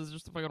everyone else is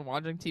just fucking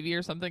watching TV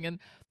or something. And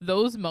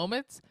those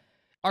moments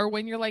are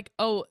when you're like,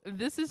 oh,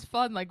 this is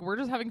fun, like we're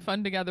just having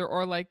fun together.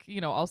 Or like,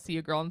 I'll see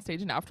a girl on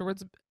stage and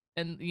afterwards,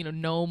 and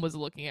no one was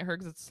looking at her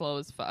because it's slow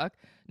as fuck,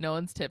 no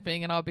one's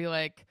tipping, and I'll be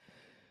like,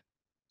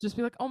 just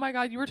be like, oh my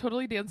God, you were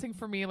totally dancing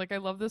for me. Like, I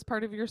love this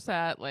part of your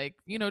set. Like,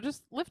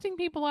 just lifting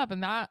people up.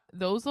 And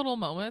those little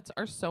moments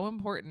are so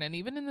important. And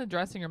even in the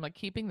dressing room, like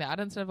keeping that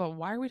instead of,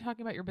 why are we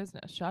talking about your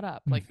business? Shut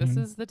up. Like, this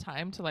Mm-hmm. is the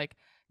time to like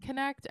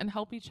connect and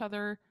help each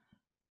other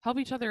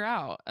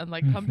out and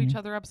like pump Mm-hmm. each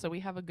other up so we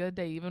have a good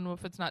day, even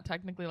if it's not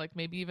technically like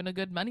maybe even a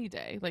good money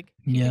day. Like,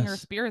 keeping our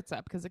Yes. spirits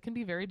up because it can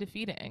be very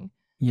defeating.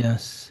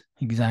 Yes.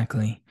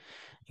 Exactly.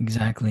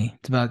 Exactly.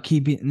 It's about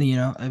keeping,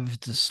 if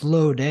it's a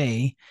slow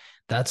day,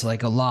 that's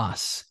like a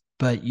loss,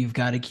 but you've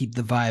got to keep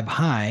the vibe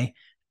high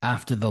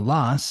after the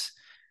loss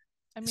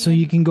I mean, so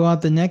you can go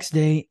out the next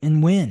day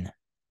and win.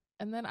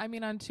 and then I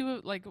mean, on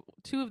two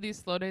of these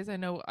slow days, I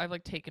know I've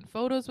like taken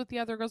photos with the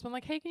other girls. Been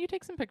like, hey, can you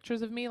take some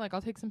pictures of me? Like,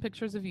 I'll take some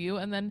pictures of you,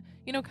 and then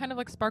kind of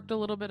like sparked a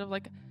little bit of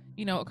like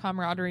a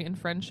camaraderie and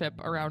friendship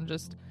around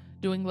just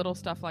doing little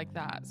stuff like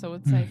that. So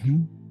it's like,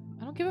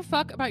 Mm-hmm. I don't give a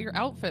fuck about your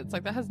outfits.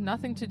 Like, that has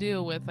nothing to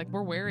do with like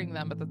we're wearing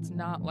them, but that's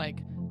not like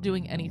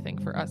doing anything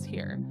for us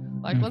here.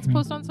 Like, let's Mm-hmm.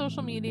 post on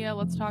social media.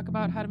 Let's talk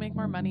about how to make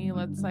more money.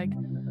 Let's like,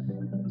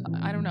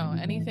 I don't know,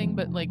 anything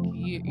but like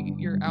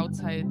you're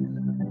outside.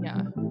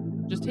 Yeah,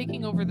 just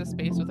taking over the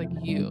space with like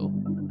you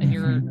and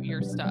your Mm-hmm.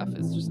 your stuff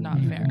is just not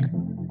fair.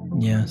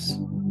 Mm-hmm. Yes.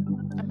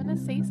 I'm gonna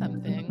say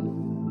something.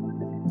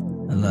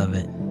 I love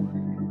it.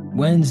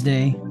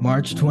 Wednesday,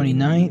 March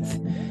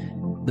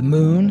 29th, the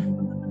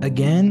moon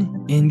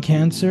again in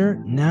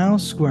Cancer, now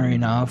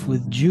squaring off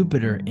with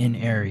Jupiter in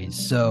Aries.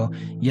 So,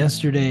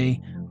 yesterday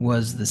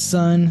was the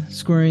sun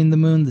squaring the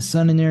moon, the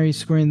sun in Aries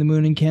squaring the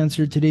moon in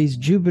Cancer. Today's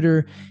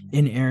Jupiter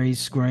in Aries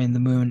squaring the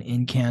moon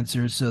in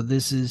Cancer. So,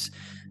 this is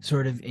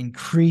sort of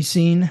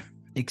increasing,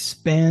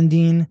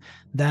 expanding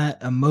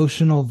that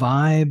emotional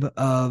vibe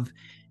of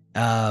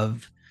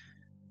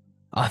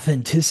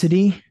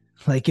authenticity.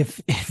 Like if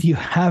you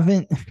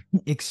haven't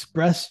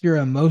expressed your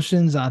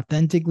emotions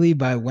authentically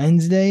by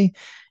Wednesday,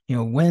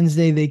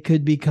 Wednesday they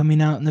could be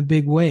coming out in a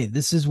big way.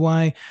 This is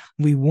why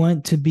we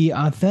want to be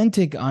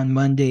authentic on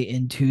Monday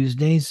and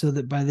Tuesday, so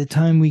that by the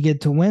time we get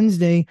to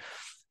Wednesday,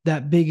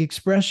 that big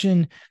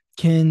expression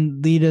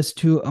can lead us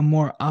to a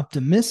more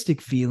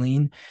optimistic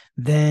feeling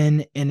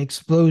than an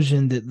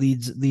explosion that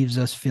leaves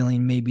us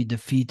feeling maybe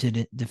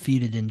defeated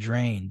and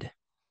drained.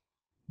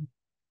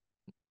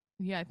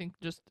 Yeah, I think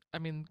just, I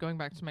mean, going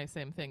back to my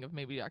same thing of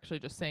maybe actually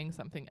just saying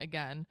something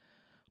again,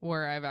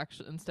 where I've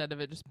actually, instead of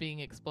it just being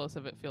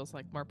explosive, it feels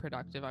like more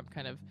productive. I'm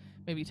kind of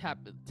maybe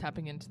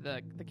tapping into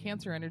the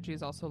Cancer energy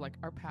is also like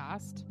our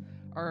past,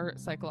 our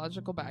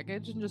psychological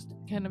baggage, and just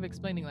kind of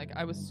explaining like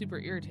I was super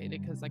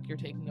irritated because like you're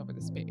taking over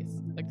the space.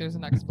 Like, there's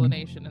an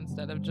explanation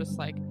instead of just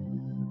like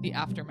the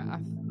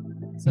aftermath,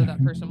 so that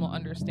Mhm. person will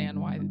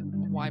understand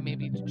why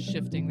maybe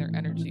shifting their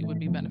energy would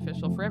be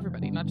beneficial for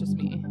everybody, not just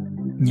me.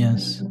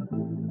 Yes.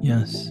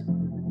 Yes.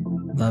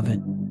 Love it.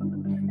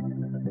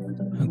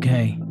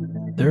 Okay.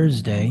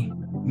 Thursday,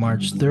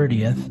 March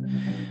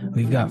 30th,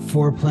 we've got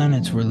 4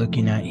 planets we're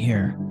looking at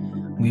here.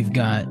 We've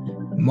got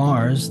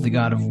Mars, the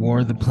god of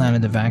war, the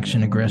planet of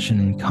action, aggression,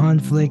 and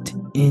conflict,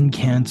 in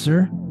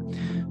Cancer,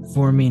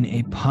 forming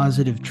a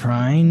positive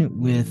trine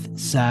with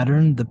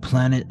Saturn, the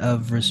planet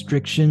of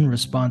restriction,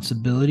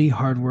 responsibility,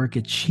 hard work,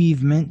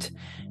 achievement,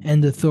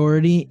 and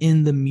authority,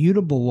 in the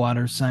mutable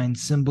water sign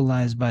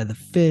symbolized by the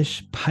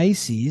fish,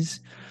 Pisces.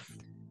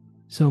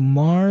 So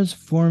Mars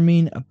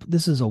forming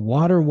this is a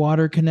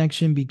water-water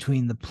connection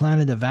between the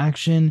planet of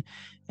action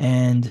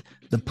and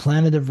the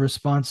planet of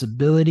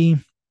responsibility.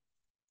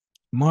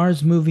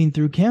 Mars moving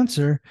through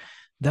Cancer,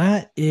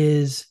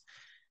 that's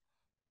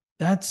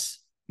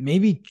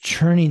maybe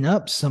churning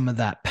up some of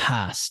that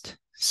past,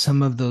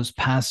 some of those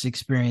past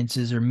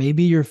experiences, or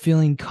maybe you're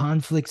feeling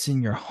conflicts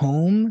in your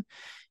home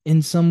in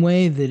some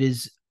way that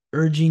is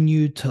urging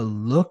you to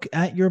look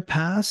at your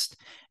past,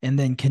 and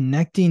then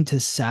connecting to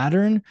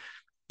Saturn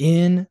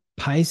in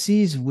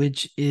Pisces,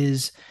 which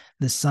is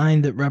the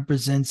sign that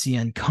represents the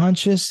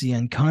unconscious. The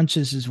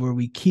unconscious is where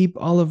we keep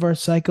all of our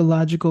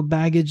psychological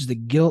baggage, the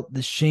guilt,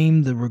 the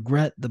shame, the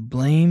regret, the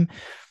blame.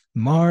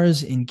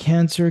 Mars in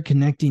Cancer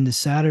connecting to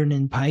Saturn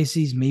in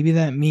Pisces. Maybe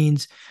that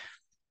means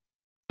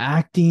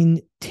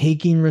acting,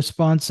 taking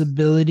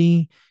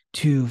responsibility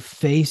to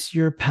face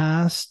your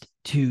past,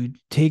 to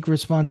take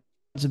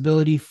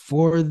responsibility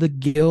for the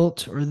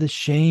guilt or the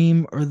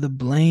shame or the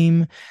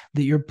blame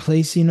that you're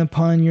placing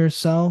upon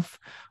yourself.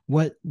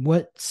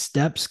 What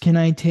steps can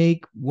I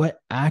take? What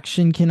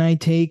action can I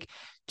take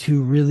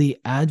to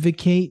really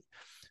advocate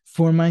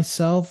for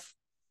myself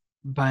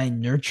by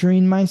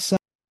nurturing myself?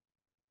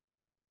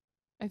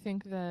 I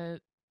think that,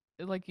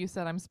 like you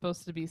said, I'm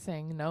supposed to be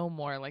saying no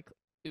more, like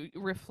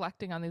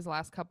reflecting on these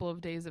last couple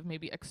of days of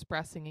maybe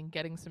expressing and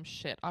getting some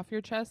shit off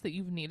your chest that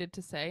you've needed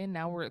to say. And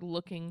now we're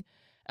looking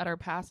at our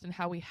past and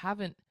how we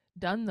haven't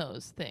done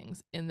those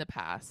things in the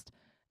past.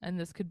 And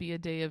this could be a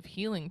day of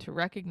healing to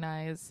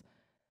recognize,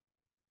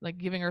 like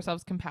giving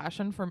ourselves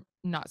compassion for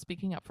not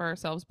speaking up for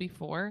ourselves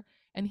before,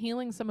 and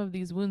healing some of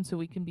these wounds so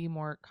we can be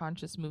more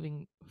conscious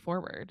moving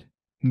forward.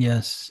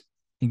 Yes,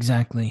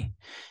 exactly.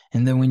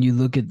 And then when you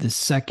look at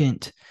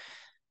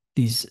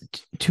these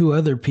 2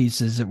 other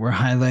pieces that we're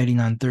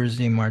highlighting on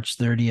Thursday, March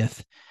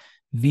 30th,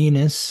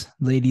 Venus,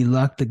 Lady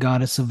Luck, the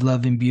goddess of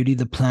love and beauty,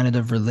 the planet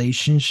of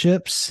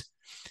relationships,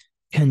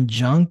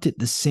 conjunct at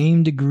the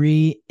same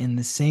degree in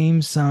the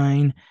same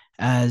sign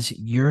as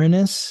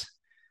Uranus,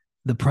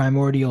 the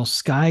primordial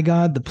sky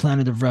god, the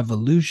planet of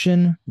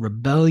revolution,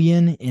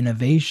 rebellion,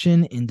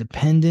 innovation,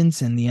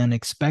 independence, and the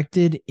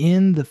unexpected,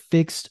 in the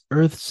fixed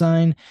earth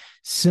sign,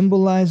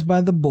 symbolized by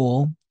the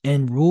bull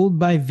and ruled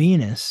by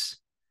Venus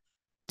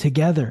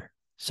together.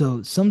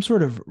 So some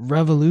sort of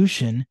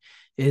revolution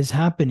is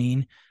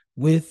happening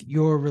with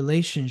your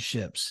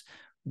relationships.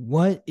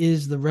 What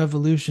is the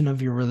revolution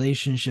of your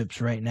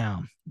relationships right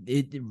now?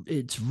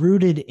 It's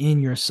rooted in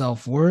your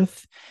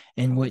self-worth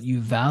and what you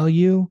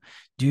value.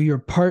 Do your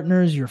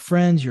partners, your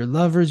friends, your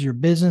lovers, your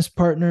business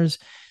partners,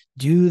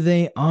 do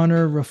they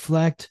honor,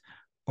 reflect,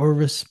 or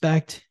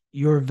respect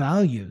your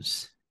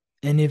values?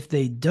 And if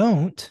they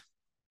don't,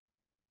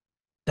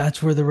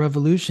 that's where the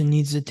revolution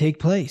needs to take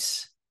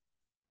place.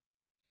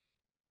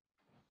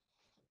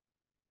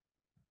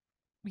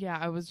 Yeah,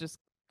 I was just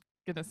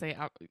gonna say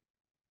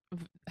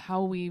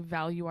how we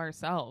value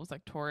ourselves.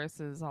 Like Taurus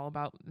is all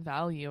about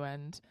value,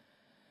 and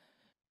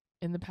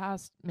in the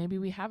past, maybe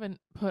we haven't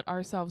put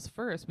ourselves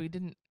first. We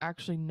didn't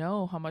actually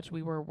know how much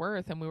we were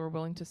worth, and we were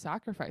willing to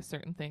sacrifice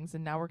certain things.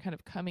 And now we're kind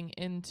of coming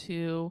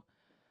into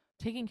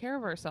taking care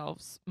of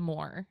ourselves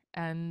more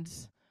and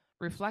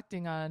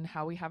reflecting on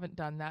how we haven't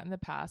done that in the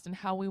past and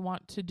how we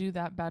want to do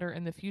that better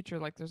in the future.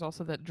 Like there's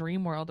also that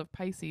dream world of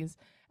Pisces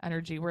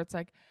energy where it's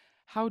like,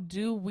 how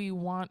do we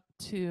want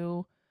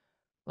to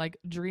like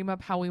dream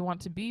up how we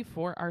want to be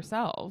for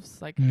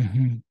ourselves? Like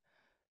Mm-hmm.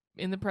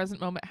 in the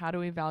present moment, how do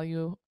we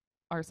value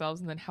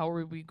ourselves, and then how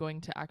are we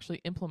going to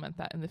actually implement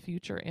that in the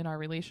future in our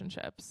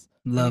relationships?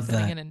 Maybe Love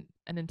setting that.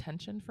 an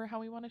intention for how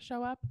we want to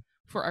show up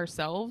for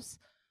ourselves.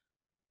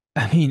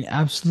 I mean,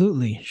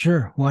 absolutely.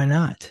 Sure. Why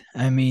not?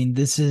 I mean,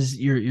 this is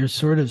you're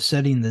sort of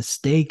setting the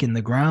stake in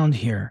the ground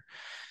here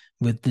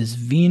with this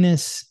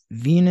Venus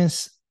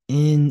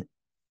in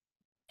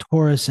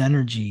Taurus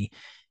energy.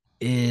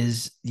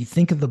 Is you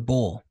think of the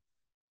bull.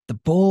 The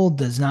bull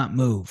does not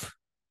move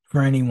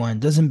for anyone,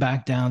 doesn't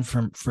back down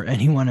from for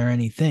anyone or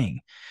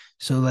anything.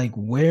 So like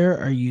where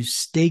are you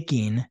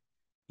staking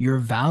your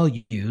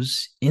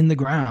values in the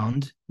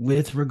ground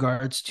with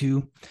regards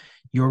to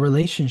your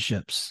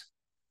relationships?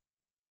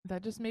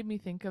 That just made me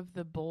think of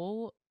the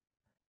bull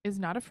is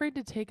not afraid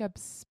to take up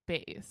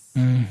space.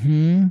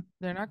 Mm-hmm.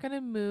 They're not going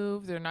to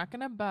move. They're not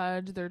going to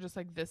budge. They're just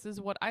like, this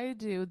is what I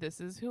do. This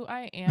is who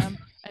I am.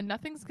 And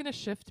nothing's going to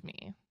shift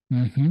me.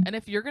 Mm-hmm. And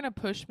if you're going to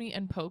push me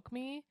and poke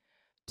me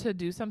to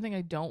do something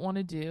I don't want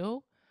to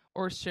do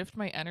or shift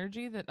my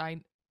energy that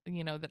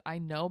that I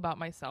know about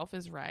myself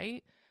is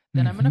right,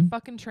 then I'm gonna Mm-hmm.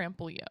 fucking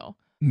trample you.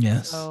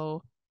 Yes.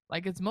 So,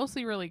 like, it's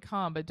mostly really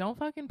calm, but don't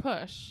fucking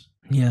push.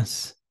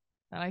 Yes.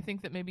 And I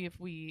think that maybe if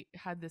we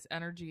had this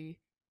energy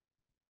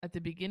at the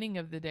beginning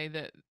of the day,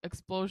 that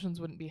explosions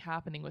wouldn't be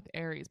happening with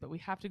Aries, but we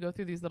have to go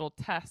through these little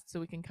tests so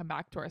we can come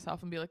back to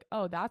ourselves and be like,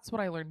 oh, that's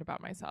what I learned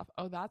about myself.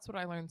 Oh, that's what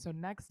I learned. So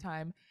next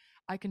time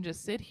I can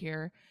just sit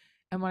here.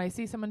 And when I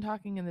see someone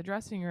talking in the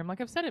dressing room, like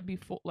I've said it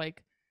before,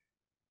 like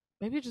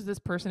maybe just this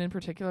person in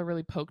particular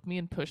really poked me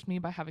and pushed me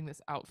by having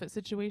this outfit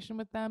situation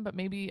with them. But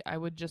maybe I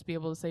would just be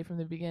able to say from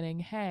the beginning,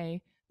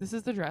 hey, this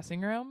is the dressing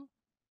room.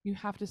 You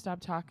have to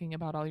stop talking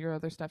about all your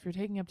other stuff. You're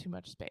taking up too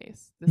much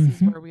space. This is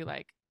Mm-hmm. where we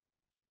like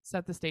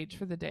set the stage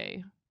for the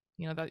day.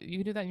 That you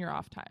can do that in your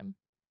off time.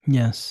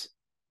 Yes.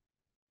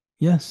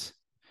 Yes.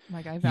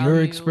 Like I You're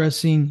value,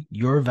 expressing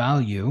your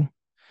value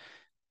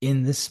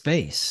in this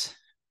space,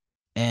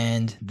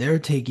 and they're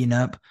taking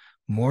up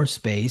more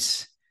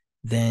space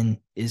than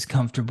is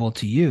comfortable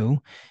to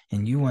you.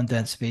 And you want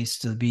that space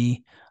to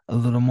be a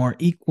little more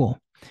equal.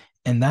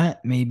 And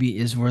that maybe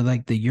is where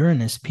like the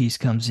Uranus piece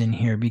comes in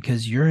here,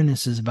 because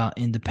Uranus is about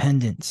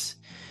independence,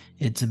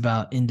 it's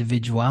about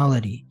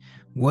individuality.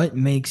 What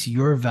makes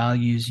your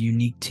values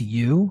unique to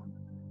you?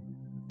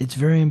 It's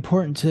very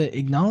important to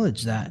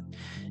acknowledge that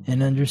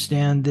and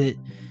understand that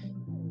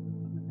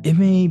it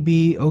may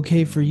be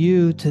okay for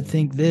you to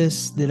think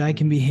that I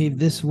can behave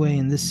this way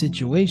in this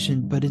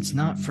situation, but it's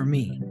not for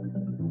me.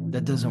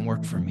 That doesn't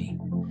work for me.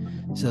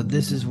 So,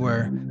 this is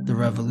where the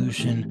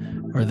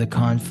revolution or the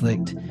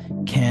conflict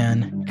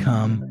can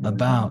come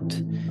about.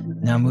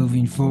 Now,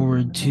 moving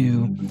forward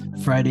to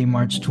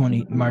March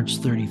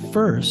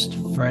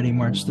 31st, Friday,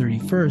 March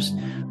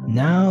 31st,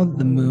 now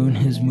the moon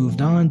has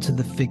moved on to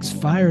the fixed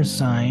fire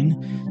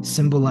sign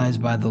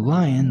symbolized by the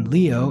lion,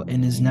 Leo,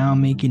 and is now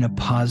making a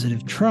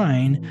positive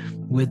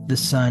trine with the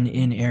sun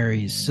in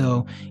Aries.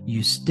 So,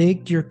 you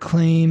staked your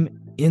claim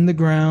in the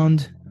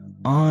ground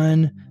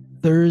on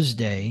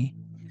Thursday,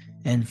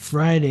 and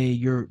Friday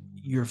you're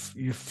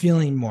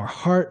feeling more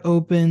heart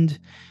opened.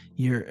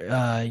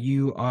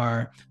 You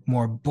are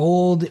more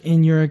bold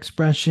in your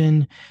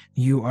expression.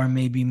 You are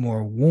maybe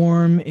more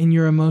warm in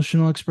your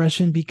emotional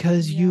expression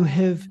because you yeah,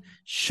 have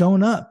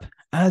shown up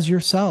as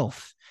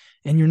yourself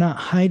and you're not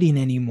hiding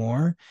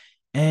anymore.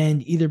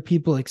 And either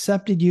people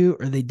accepted you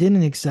or they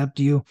didn't accept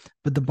you,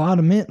 but the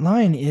bottom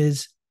line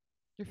is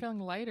you're feeling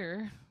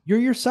lighter. you're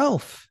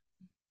yourself.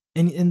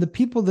 And the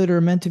people that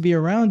are meant to be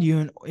around you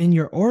and in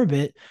your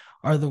orbit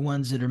are the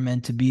ones that are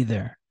meant to be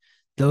there.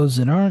 Those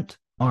that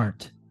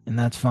aren't, and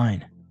that's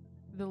fine.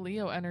 The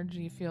Leo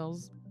energy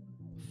feels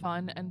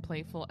fun and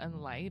playful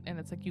and light, and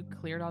it's like you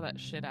cleared all that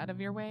shit out of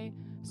your way.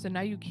 So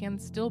now you can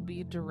still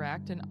be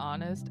direct and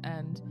honest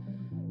and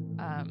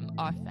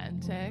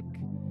authentic,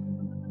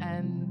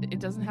 and it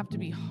doesn't have to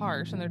be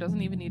harsh, and there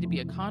doesn't even need to be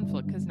a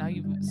conflict because now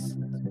you've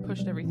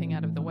pushed everything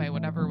out of the way.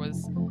 Whatever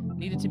was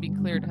needed to be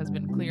cleared has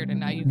been cleared, and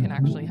now you can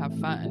actually have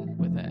fun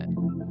with it.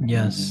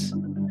 Yes.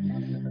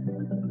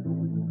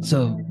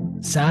 So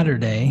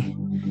Saturday,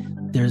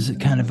 there's a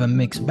kind of a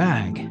mixed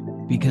bag,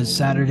 because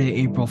Saturday,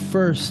 April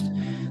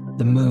 1st,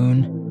 the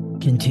moon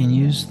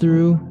continues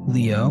through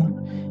Leo.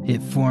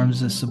 It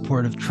forms a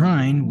supportive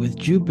trine with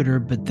Jupiter,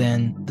 but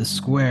then the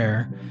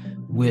square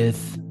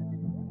with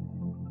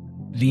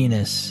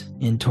Venus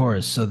in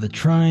Taurus. So the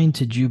trine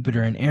to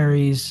Jupiter in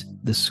Aries,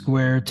 the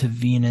square to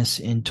Venus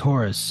in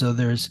Taurus. So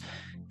there's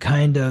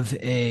kind of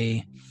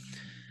the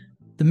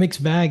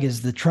mixed bag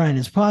is the trine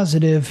is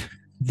positive,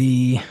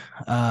 the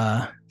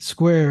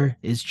square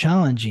is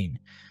challenging.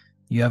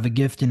 You have a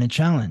gift and a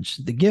challenge.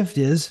 The gift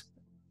is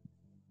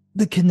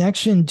the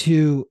connection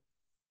to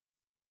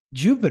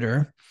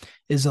Jupiter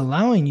is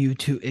allowing you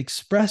to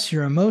express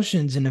your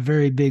emotions in a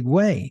very big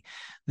way.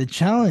 The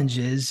challenge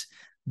is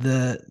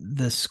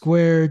the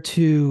square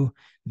to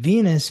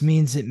Venus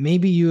means that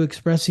maybe you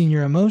expressing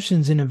your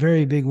emotions in a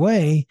very big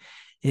way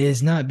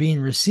is not being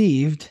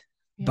received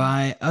Yeah,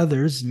 by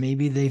others.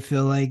 Maybe they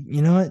feel like,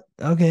 you know what?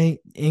 Okay,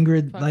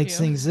 Ingrid fuck likes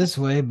you. things this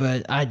way,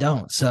 but I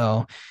don't.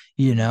 So,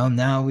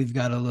 now we've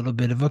got a little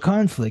bit of a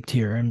conflict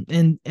here,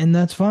 and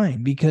that's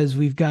fine, because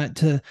we've got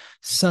to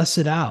suss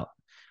it out.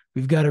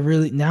 We've got to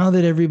really, now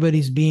that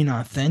everybody's being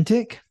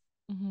authentic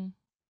Mm-hmm.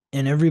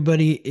 and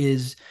everybody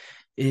is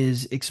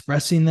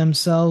expressing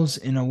themselves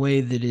in a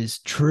way that is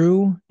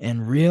true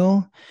and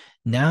real,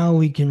 now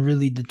we can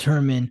really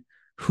determine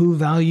who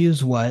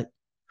values what,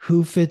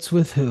 who fits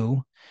with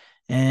who,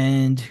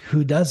 and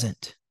who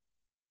doesn't.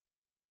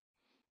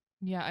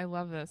 Yeah, I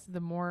love this. The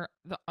more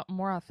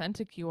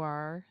authentic you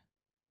are,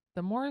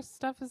 the more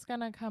stuff is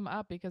gonna come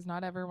up because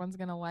not everyone's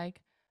gonna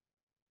like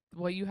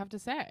what you have to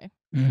say.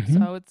 Mm-hmm.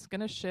 So it's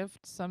gonna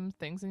shift some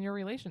things in your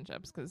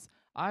relationships because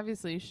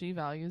obviously she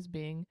values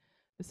being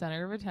the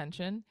center of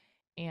attention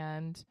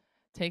and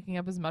taking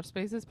up as much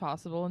space as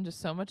possible and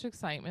just so much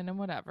excitement and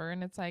whatever.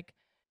 And it's like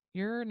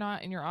you're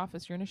not in your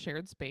office, you're in a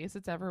shared space.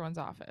 It's everyone's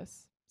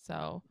office.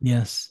 So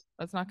Yes.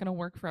 that's not gonna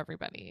work for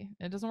everybody.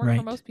 It doesn't work for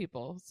Right. most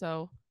people.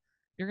 So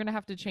you're going to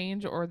have to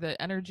change, or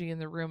the energy in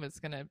the room is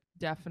going to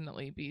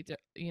definitely be,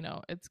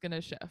 it's going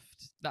to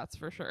shift. That's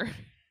for sure.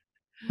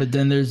 But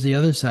then there's the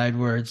other side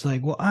where it's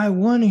like, well, I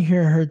want to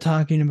hear her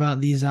talking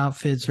about these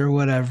outfits or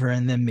whatever.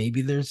 And then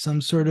maybe there's some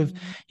sort of,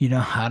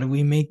 how do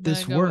we make I'm going to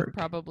this go with work?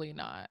 probably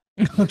not.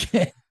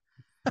 Okay.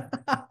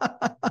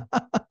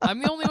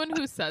 I'm the only one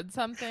who said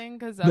something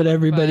but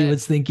everybody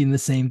was thinking the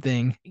same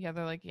thing. Yeah,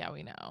 they're like, yeah,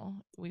 we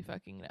know. We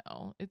fucking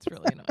know. It's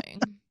really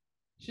annoying.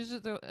 She's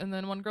just, and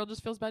then one girl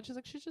just feels bad. She's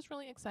like, she's just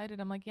really excited.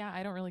 I'm like, yeah,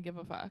 I don't really give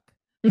a fuck.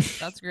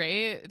 That's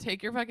great.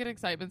 Take your fucking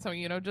excitement. So,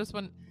 just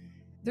when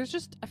I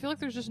feel like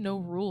there's just no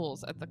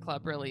rules at the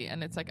club really.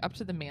 And it's like up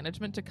to the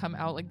management to come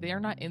out. Like they are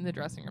not in the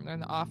dressing room. They're in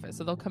the office.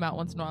 So they'll come out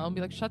once in a while and be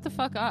like, shut the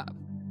fuck up.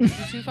 You're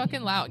too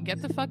fucking loud. Get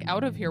the fuck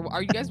out of here.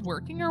 Are you guys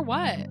working or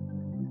what?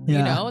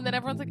 Yeah. And then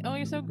everyone's like, oh,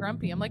 you're so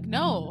grumpy. I'm like,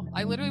 no,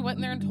 I literally went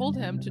in there and told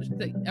him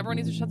that everyone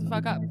needs to shut the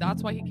fuck up.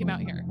 That's why he came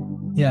out here.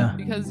 Yeah.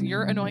 Because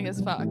you're annoying as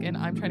fuck and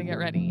I'm trying to get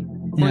ready.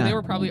 Or they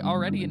were probably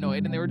already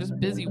annoyed and they were just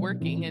busy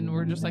working and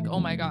we're just like, oh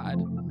my God.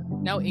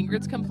 Now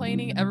Ingrid's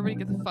complaining. Everybody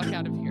get the fuck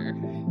out of here.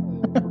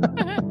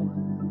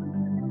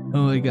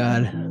 Oh my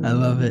God. I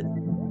love it.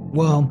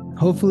 Well,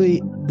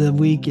 hopefully the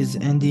week is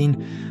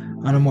ending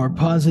on a more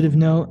positive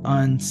note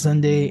on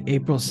Sunday,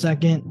 April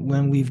 2nd,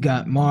 when we've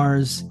got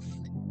Mars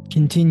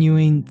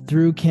continuing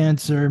through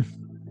Cancer,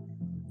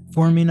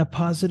 forming a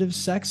positive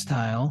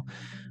sextile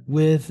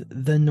with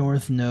the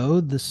North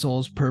Node, the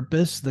soul's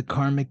purpose, the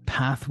karmic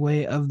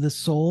pathway of the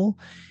soul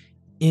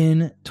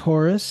in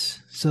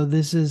Taurus. So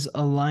this is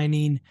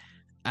aligning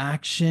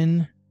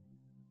action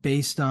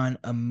based on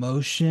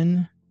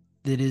emotion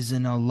that is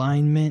in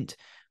alignment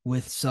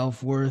with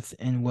self-worth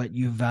and what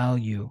you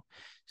value.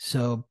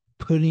 So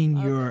putting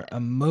your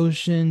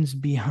emotions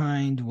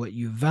behind what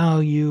you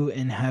value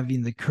and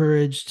having the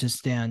courage to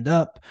stand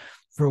up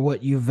for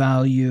what you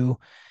value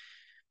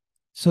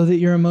so that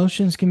your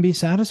emotions can be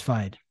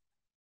satisfied.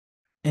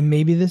 And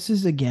maybe this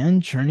is,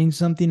 again, churning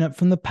something up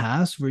from the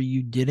past where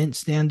you didn't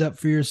stand up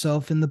for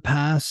yourself in the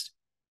past.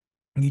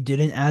 You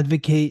didn't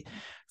advocate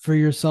for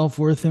your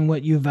self-worth and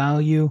what you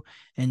value.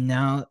 And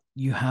now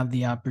you have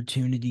the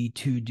opportunity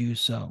to do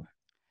so.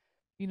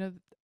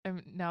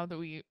 Now that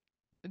we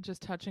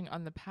just touching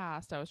on the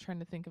past, I was trying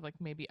to think of like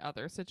maybe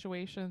other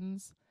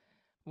situations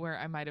where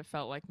I might have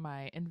felt like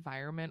my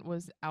environment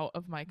was out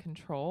of my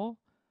control.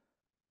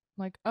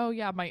 Like, oh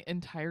yeah, my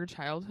entire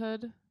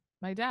childhood,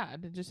 my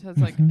dad just has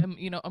like,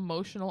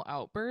 emotional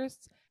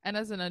outbursts. And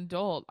as an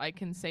adult, I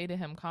can say to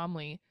him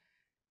calmly,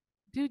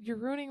 dude, you're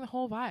ruining the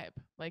whole vibe.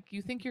 Like,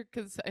 you think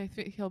because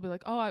he'll be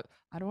like, oh,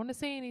 I don't want to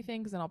say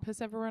anything because then I'll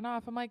piss everyone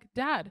off. I'm like,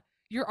 Dad,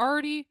 you're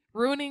already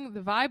ruining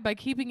the vibe by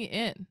keeping it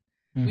in.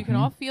 We can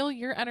all feel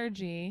your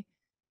energy.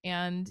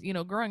 And,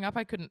 growing up,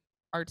 I couldn't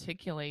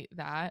articulate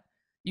that.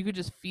 You could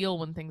just feel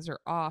when things are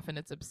off and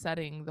it's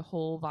upsetting the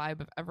whole vibe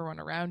of everyone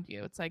around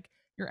you. It's like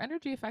your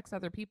energy affects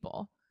other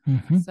people.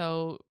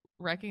 So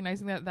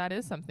recognizing that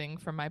is something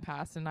from my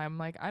past. And I'm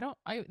like, I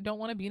don't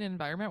want to be in an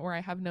environment where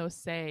I have no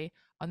say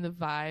on the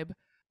vibe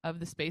of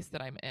the space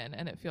that I'm in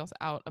and it feels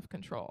out of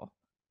control.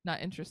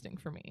 Not interesting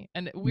for me.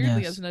 And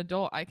weirdly, as an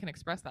adult, I can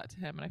express that to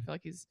him. And I feel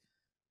like he's,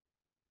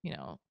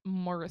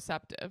 more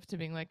receptive to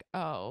being like,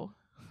 oh,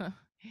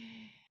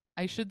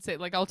 I should say,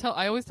 like,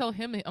 I always tell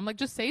him, I'm like,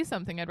 just say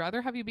something. I'd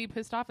rather have you be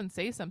pissed off and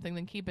say something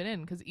than keep it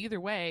in. Because either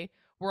way,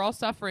 we're all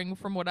suffering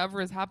from whatever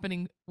is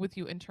happening with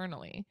you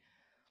internally.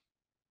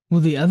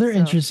 Well, the other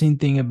interesting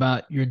thing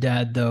about your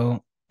dad,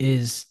 though,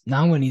 is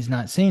not when he's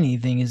not saying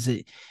anything, is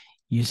that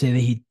you say that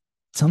he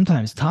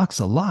sometimes talks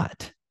a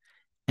lot.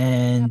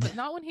 And but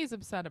not when he's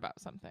upset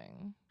about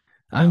something.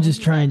 I'm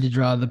just trying to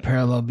draw the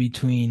parallel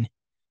between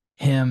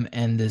him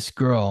and this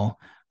girl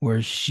where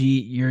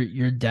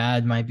your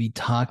dad might be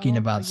talking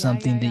about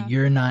something that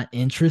you're not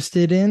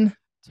interested in.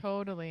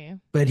 Totally.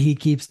 But he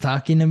keeps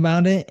talking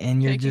about it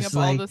and you're just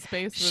like,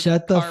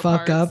 shut the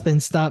fuck up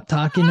and stop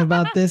talking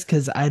about this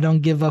because I don't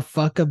give a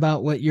fuck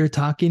about what you're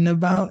talking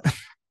about.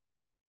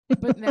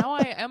 But now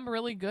I am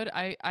really good.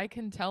 I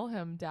can tell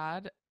him,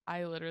 Dad,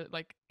 I literally,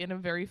 like, in a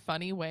very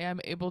funny way,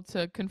 I'm able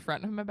to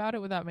confront him about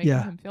it without making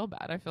him feel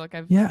bad. I feel like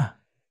I've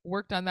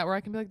worked on that where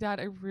I can be like, Dad,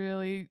 I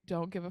really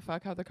don't give a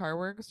fuck how the car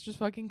works. Just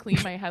fucking clean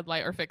my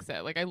headlight or fix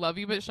it. Like, I love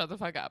you, but shut the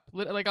fuck up.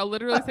 Like, I'll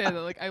literally say that.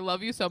 Like, I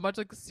love you so much.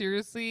 Like,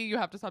 seriously, you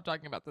have to stop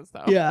talking about this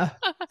though. Yeah.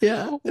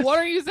 Yeah. What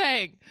are you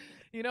saying?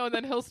 And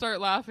then he'll start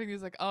laughing.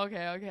 He's like,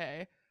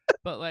 okay.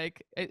 But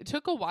like, it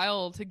took a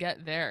while to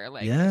get there.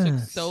 Like, it took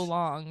so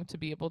long to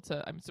be able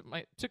to,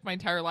 took my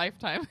entire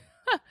lifetime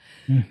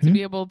to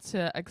be able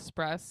to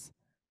express,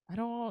 I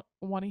don't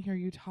want to hear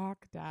you talk,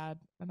 Dad.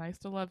 And I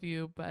still love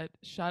you, but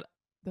shut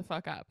the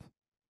fuck up.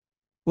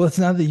 Well, it's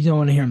not that you don't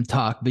want to hear him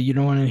talk, but you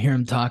don't want to hear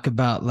him talk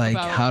about like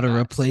how to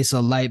replace a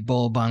light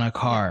bulb on a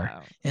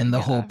car and the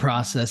whole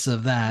process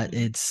of that.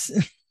 It's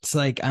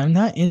like, I'm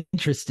not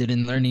interested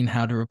in learning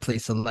how to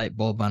replace a light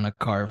bulb on a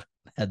car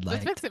headlight.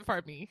 Just fix it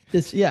for me.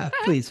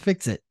 Please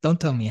fix it. Don't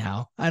tell me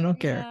how. I don't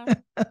care.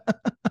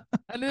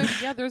 And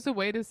there's a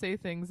way to say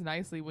things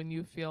nicely when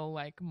you feel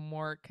like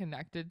more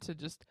connected to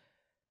just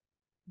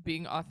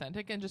being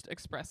authentic and just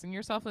expressing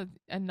yourself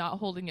and not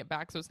holding it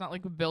back. So it's not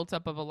like built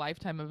up of a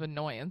lifetime of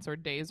annoyance or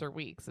days or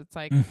weeks. It's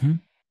like, Mm-hmm.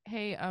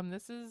 hey,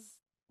 this is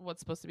what's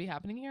supposed to be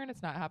happening here and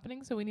it's not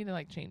happening. So we need to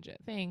like change it.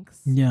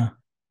 Thanks. Yeah.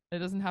 It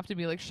doesn't have to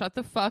be like, shut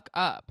the fuck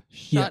up.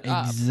 Yeah, Shut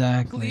up.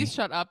 exactly. Please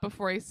shut up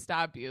before I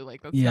stab you.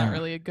 Like, that's Yeah. not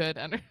really a good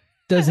energy.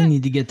 Doesn't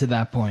need to get to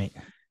that point.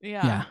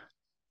 Yeah. Yeah.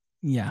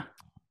 Yeah.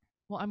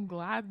 Well, I'm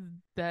glad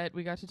that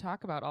we got to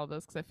talk about all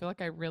this because I feel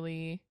like I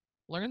really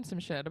learned some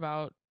shit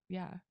about,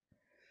 yeah.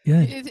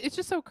 Good. It's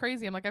just so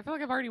crazy. I'm like, I feel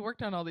like I've already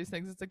worked on all these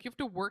things. It's like you have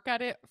to work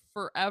at it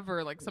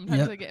forever. Like sometimes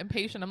Yep. I get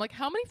impatient. I'm like,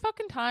 how many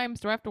fucking times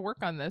do I have to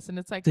work on this? And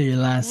it's like To your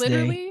last day.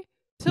 literally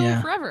till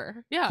Yeah.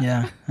 forever. Yeah.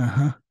 Yeah.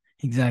 Uh-huh.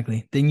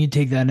 Exactly. Then you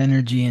take that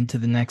energy into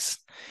the next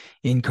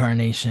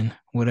incarnation,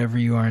 whatever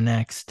you are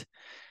next.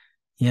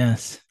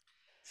 Yes.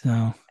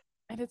 So,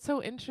 And it's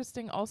so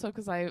interesting also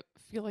because I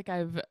feel like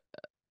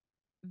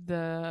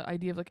the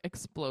idea of like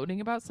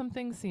exploding about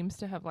something seems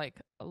to have like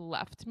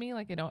left me.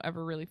 Like I don't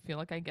ever really feel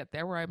like I get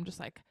there where I'm just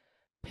like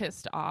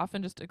pissed off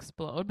and just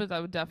explode, but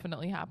that would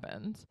definitely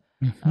happen.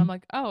 And I'm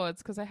like, oh,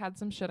 it's because I had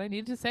some shit I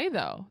needed to say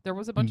though. There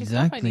was a bunch of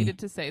stuff I Exactly. needed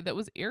to say that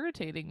was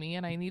irritating me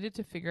and I needed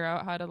to figure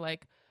out how to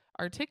like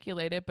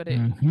articulate it, but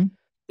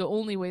the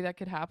only way that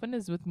could happen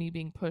is with me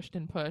being pushed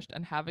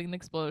and having an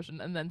explosion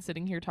and then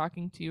sitting here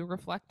talking to you,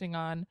 reflecting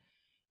on,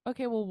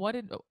 okay, well,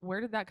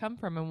 where did that come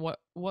from and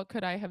what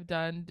could I have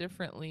done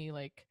differently?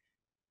 Like,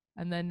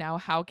 and then now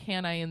how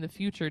can I in the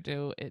future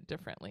do it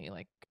differently?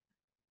 Like,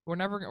 we're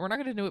not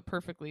going to do it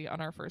perfectly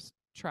on our first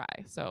try.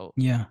 So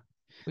yeah.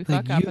 we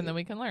Like fuck up and then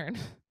we can learn.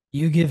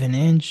 You give an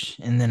inch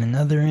and then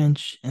another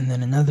inch and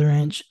then another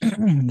inch,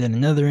 then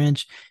another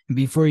inch. And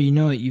before you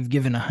know it, you've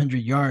given 100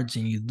 yards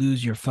and you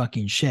lose your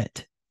fucking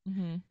shit.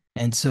 Mm-hmm.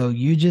 And so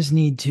you just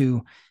need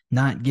to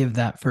not give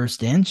that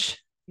first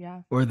inch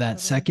or that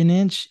second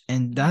inch.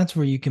 And that's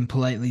where you can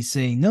politely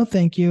say, no,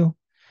 thank you.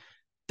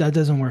 That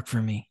doesn't work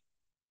for me.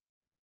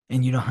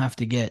 And you don't have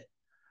to get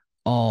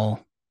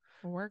all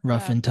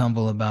rough and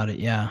tumble about it.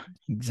 Yeah,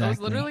 exactly. I was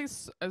literally,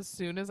 as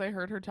soon as I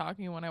heard her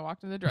talking, when I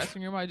walked in the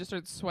dressing room, I just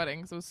started sweating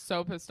because I was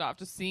so pissed off.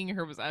 Just seeing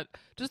her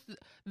just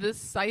the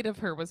sight of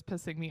her was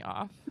pissing me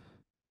off.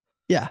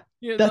 Yeah,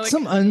 that's like,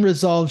 some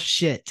unresolved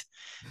shit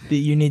that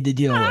you need to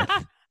deal with.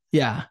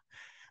 Yeah.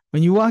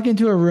 When you walk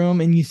into a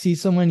room and you see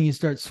someone, you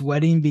start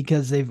sweating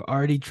because they've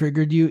already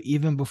triggered you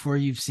even before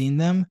you've seen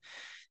them.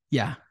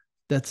 Yeah,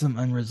 that's some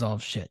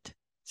unresolved shit.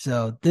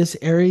 So this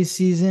Aries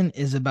season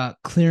is about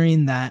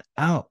clearing that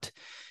out.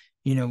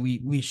 You know,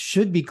 we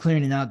should be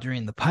clearing it out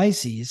during the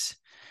Pisces,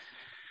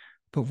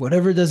 but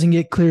whatever doesn't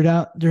get cleared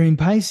out during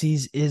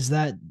Pisces is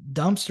that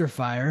dumpster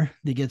fire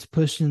that gets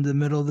pushed into the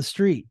middle of the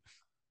street.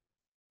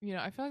 You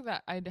know, I feel like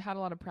that I had a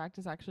lot of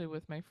practice actually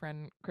with my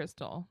friend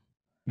Crystal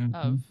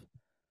of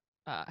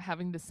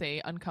having to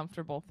say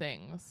uncomfortable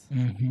things.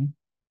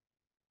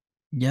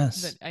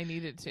 Yes. That I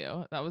needed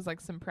to. That was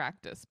like some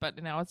practice,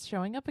 but now it's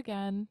showing up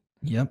again.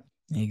 Yep,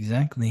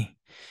 exactly.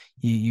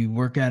 You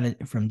work at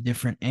it from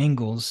different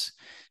angles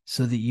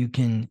so that you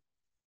can,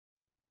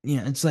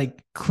 it's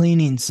like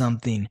cleaning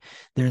something.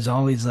 There's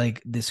always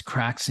like this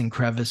cracks and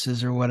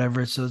crevices or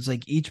whatever. So it's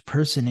like each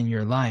person in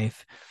your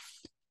life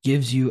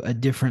gives you a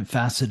different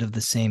facet of the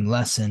same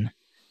lesson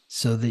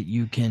so that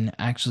you can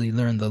actually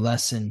learn the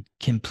lesson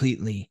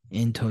completely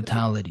in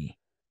totality.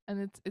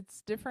 And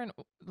it's different,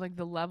 like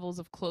the levels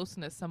of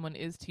closeness someone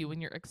is to you when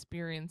you're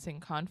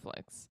experiencing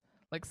conflicts.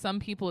 Like some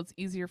people, it's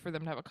easier for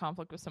them to have a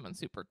conflict with someone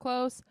super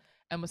close,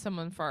 and with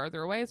someone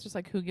farther away, it's just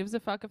like, who gives a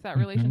fuck if that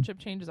relationship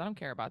changes? I don't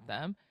care about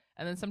them.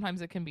 And then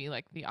sometimes it can be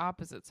like the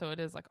opposite. So it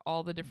is like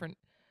all the different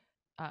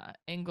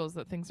angles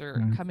that things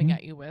are coming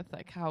at you with,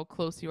 like how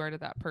close you are to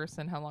that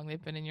person, how long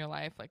they've been in your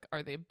life, like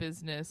are they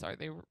business, are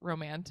they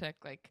romantic,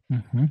 like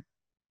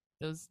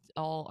those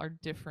all are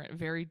different,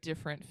 very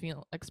different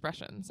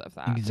expressions of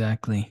that.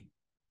 Exactly.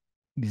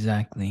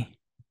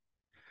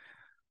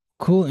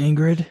 Cool,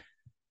 Ingrid.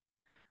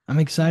 I'm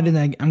excited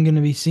that I'm going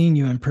to be seeing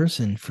you in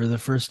person for the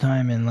first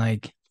time in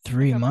like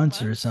 3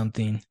 months or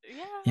something.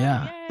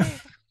 Yeah. Yay.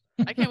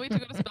 I can't wait to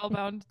go to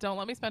Spellbound. Don't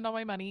let me spend all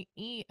my money.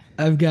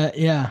 I've got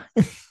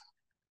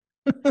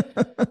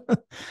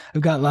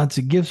lots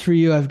of gifts for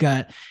you. I've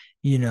got,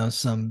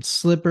 some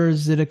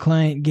slippers that a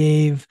client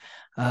gave.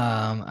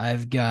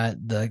 I've got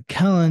the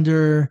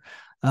calendar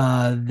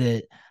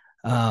that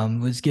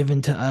was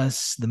given to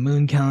us, the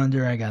moon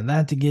calendar. I got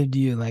that to give to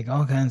you, like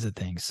all kinds of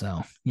things.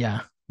 So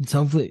yeah, it's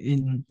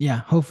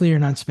hopefully you're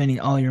not spending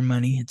all your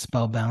money at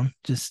Spellbound,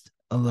 just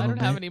a little bit. I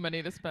don't have any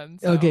money to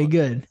spend. So. Okay,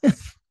 good.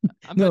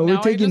 No,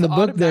 we're taking the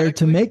book there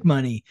to make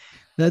money.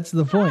 That's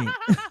the point.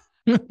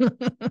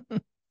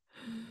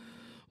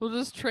 We'll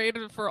just trade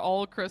it for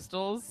all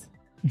crystals.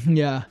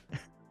 Yeah.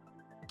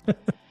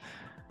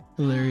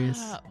 Hilarious.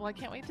 Well, I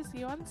can't wait to see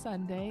you on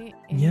Sunday.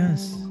 And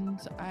yes.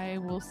 I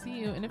will see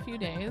you in a few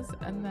days,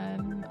 and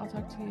then I'll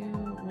talk to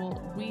you.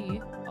 Well,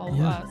 all of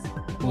us,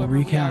 we'll whoever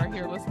recap. we are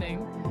here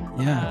listening.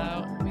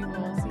 Yeah. We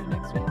will see you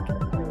next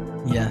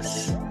week.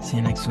 Yes. See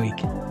you next week.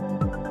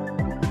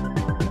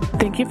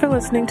 Thank you for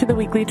listening to the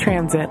Weekly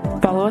Transit.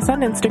 Follow us on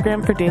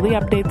Instagram for daily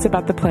updates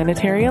about the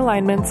planetary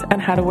alignments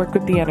and how to work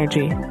with the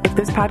energy. If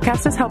this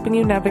podcast is helping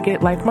you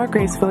navigate life more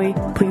gracefully,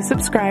 please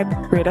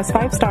subscribe, rate us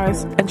 5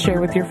 stars, and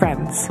share with your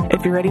friends.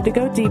 If you're ready to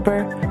go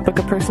deeper, book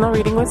a personal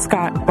reading with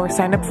Scott or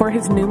sign up for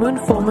his new moon,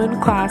 full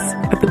moon class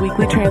at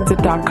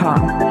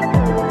theweeklytransit.com.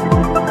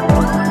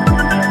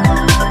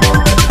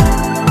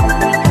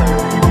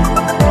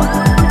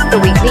 The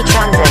Weekly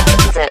Transit.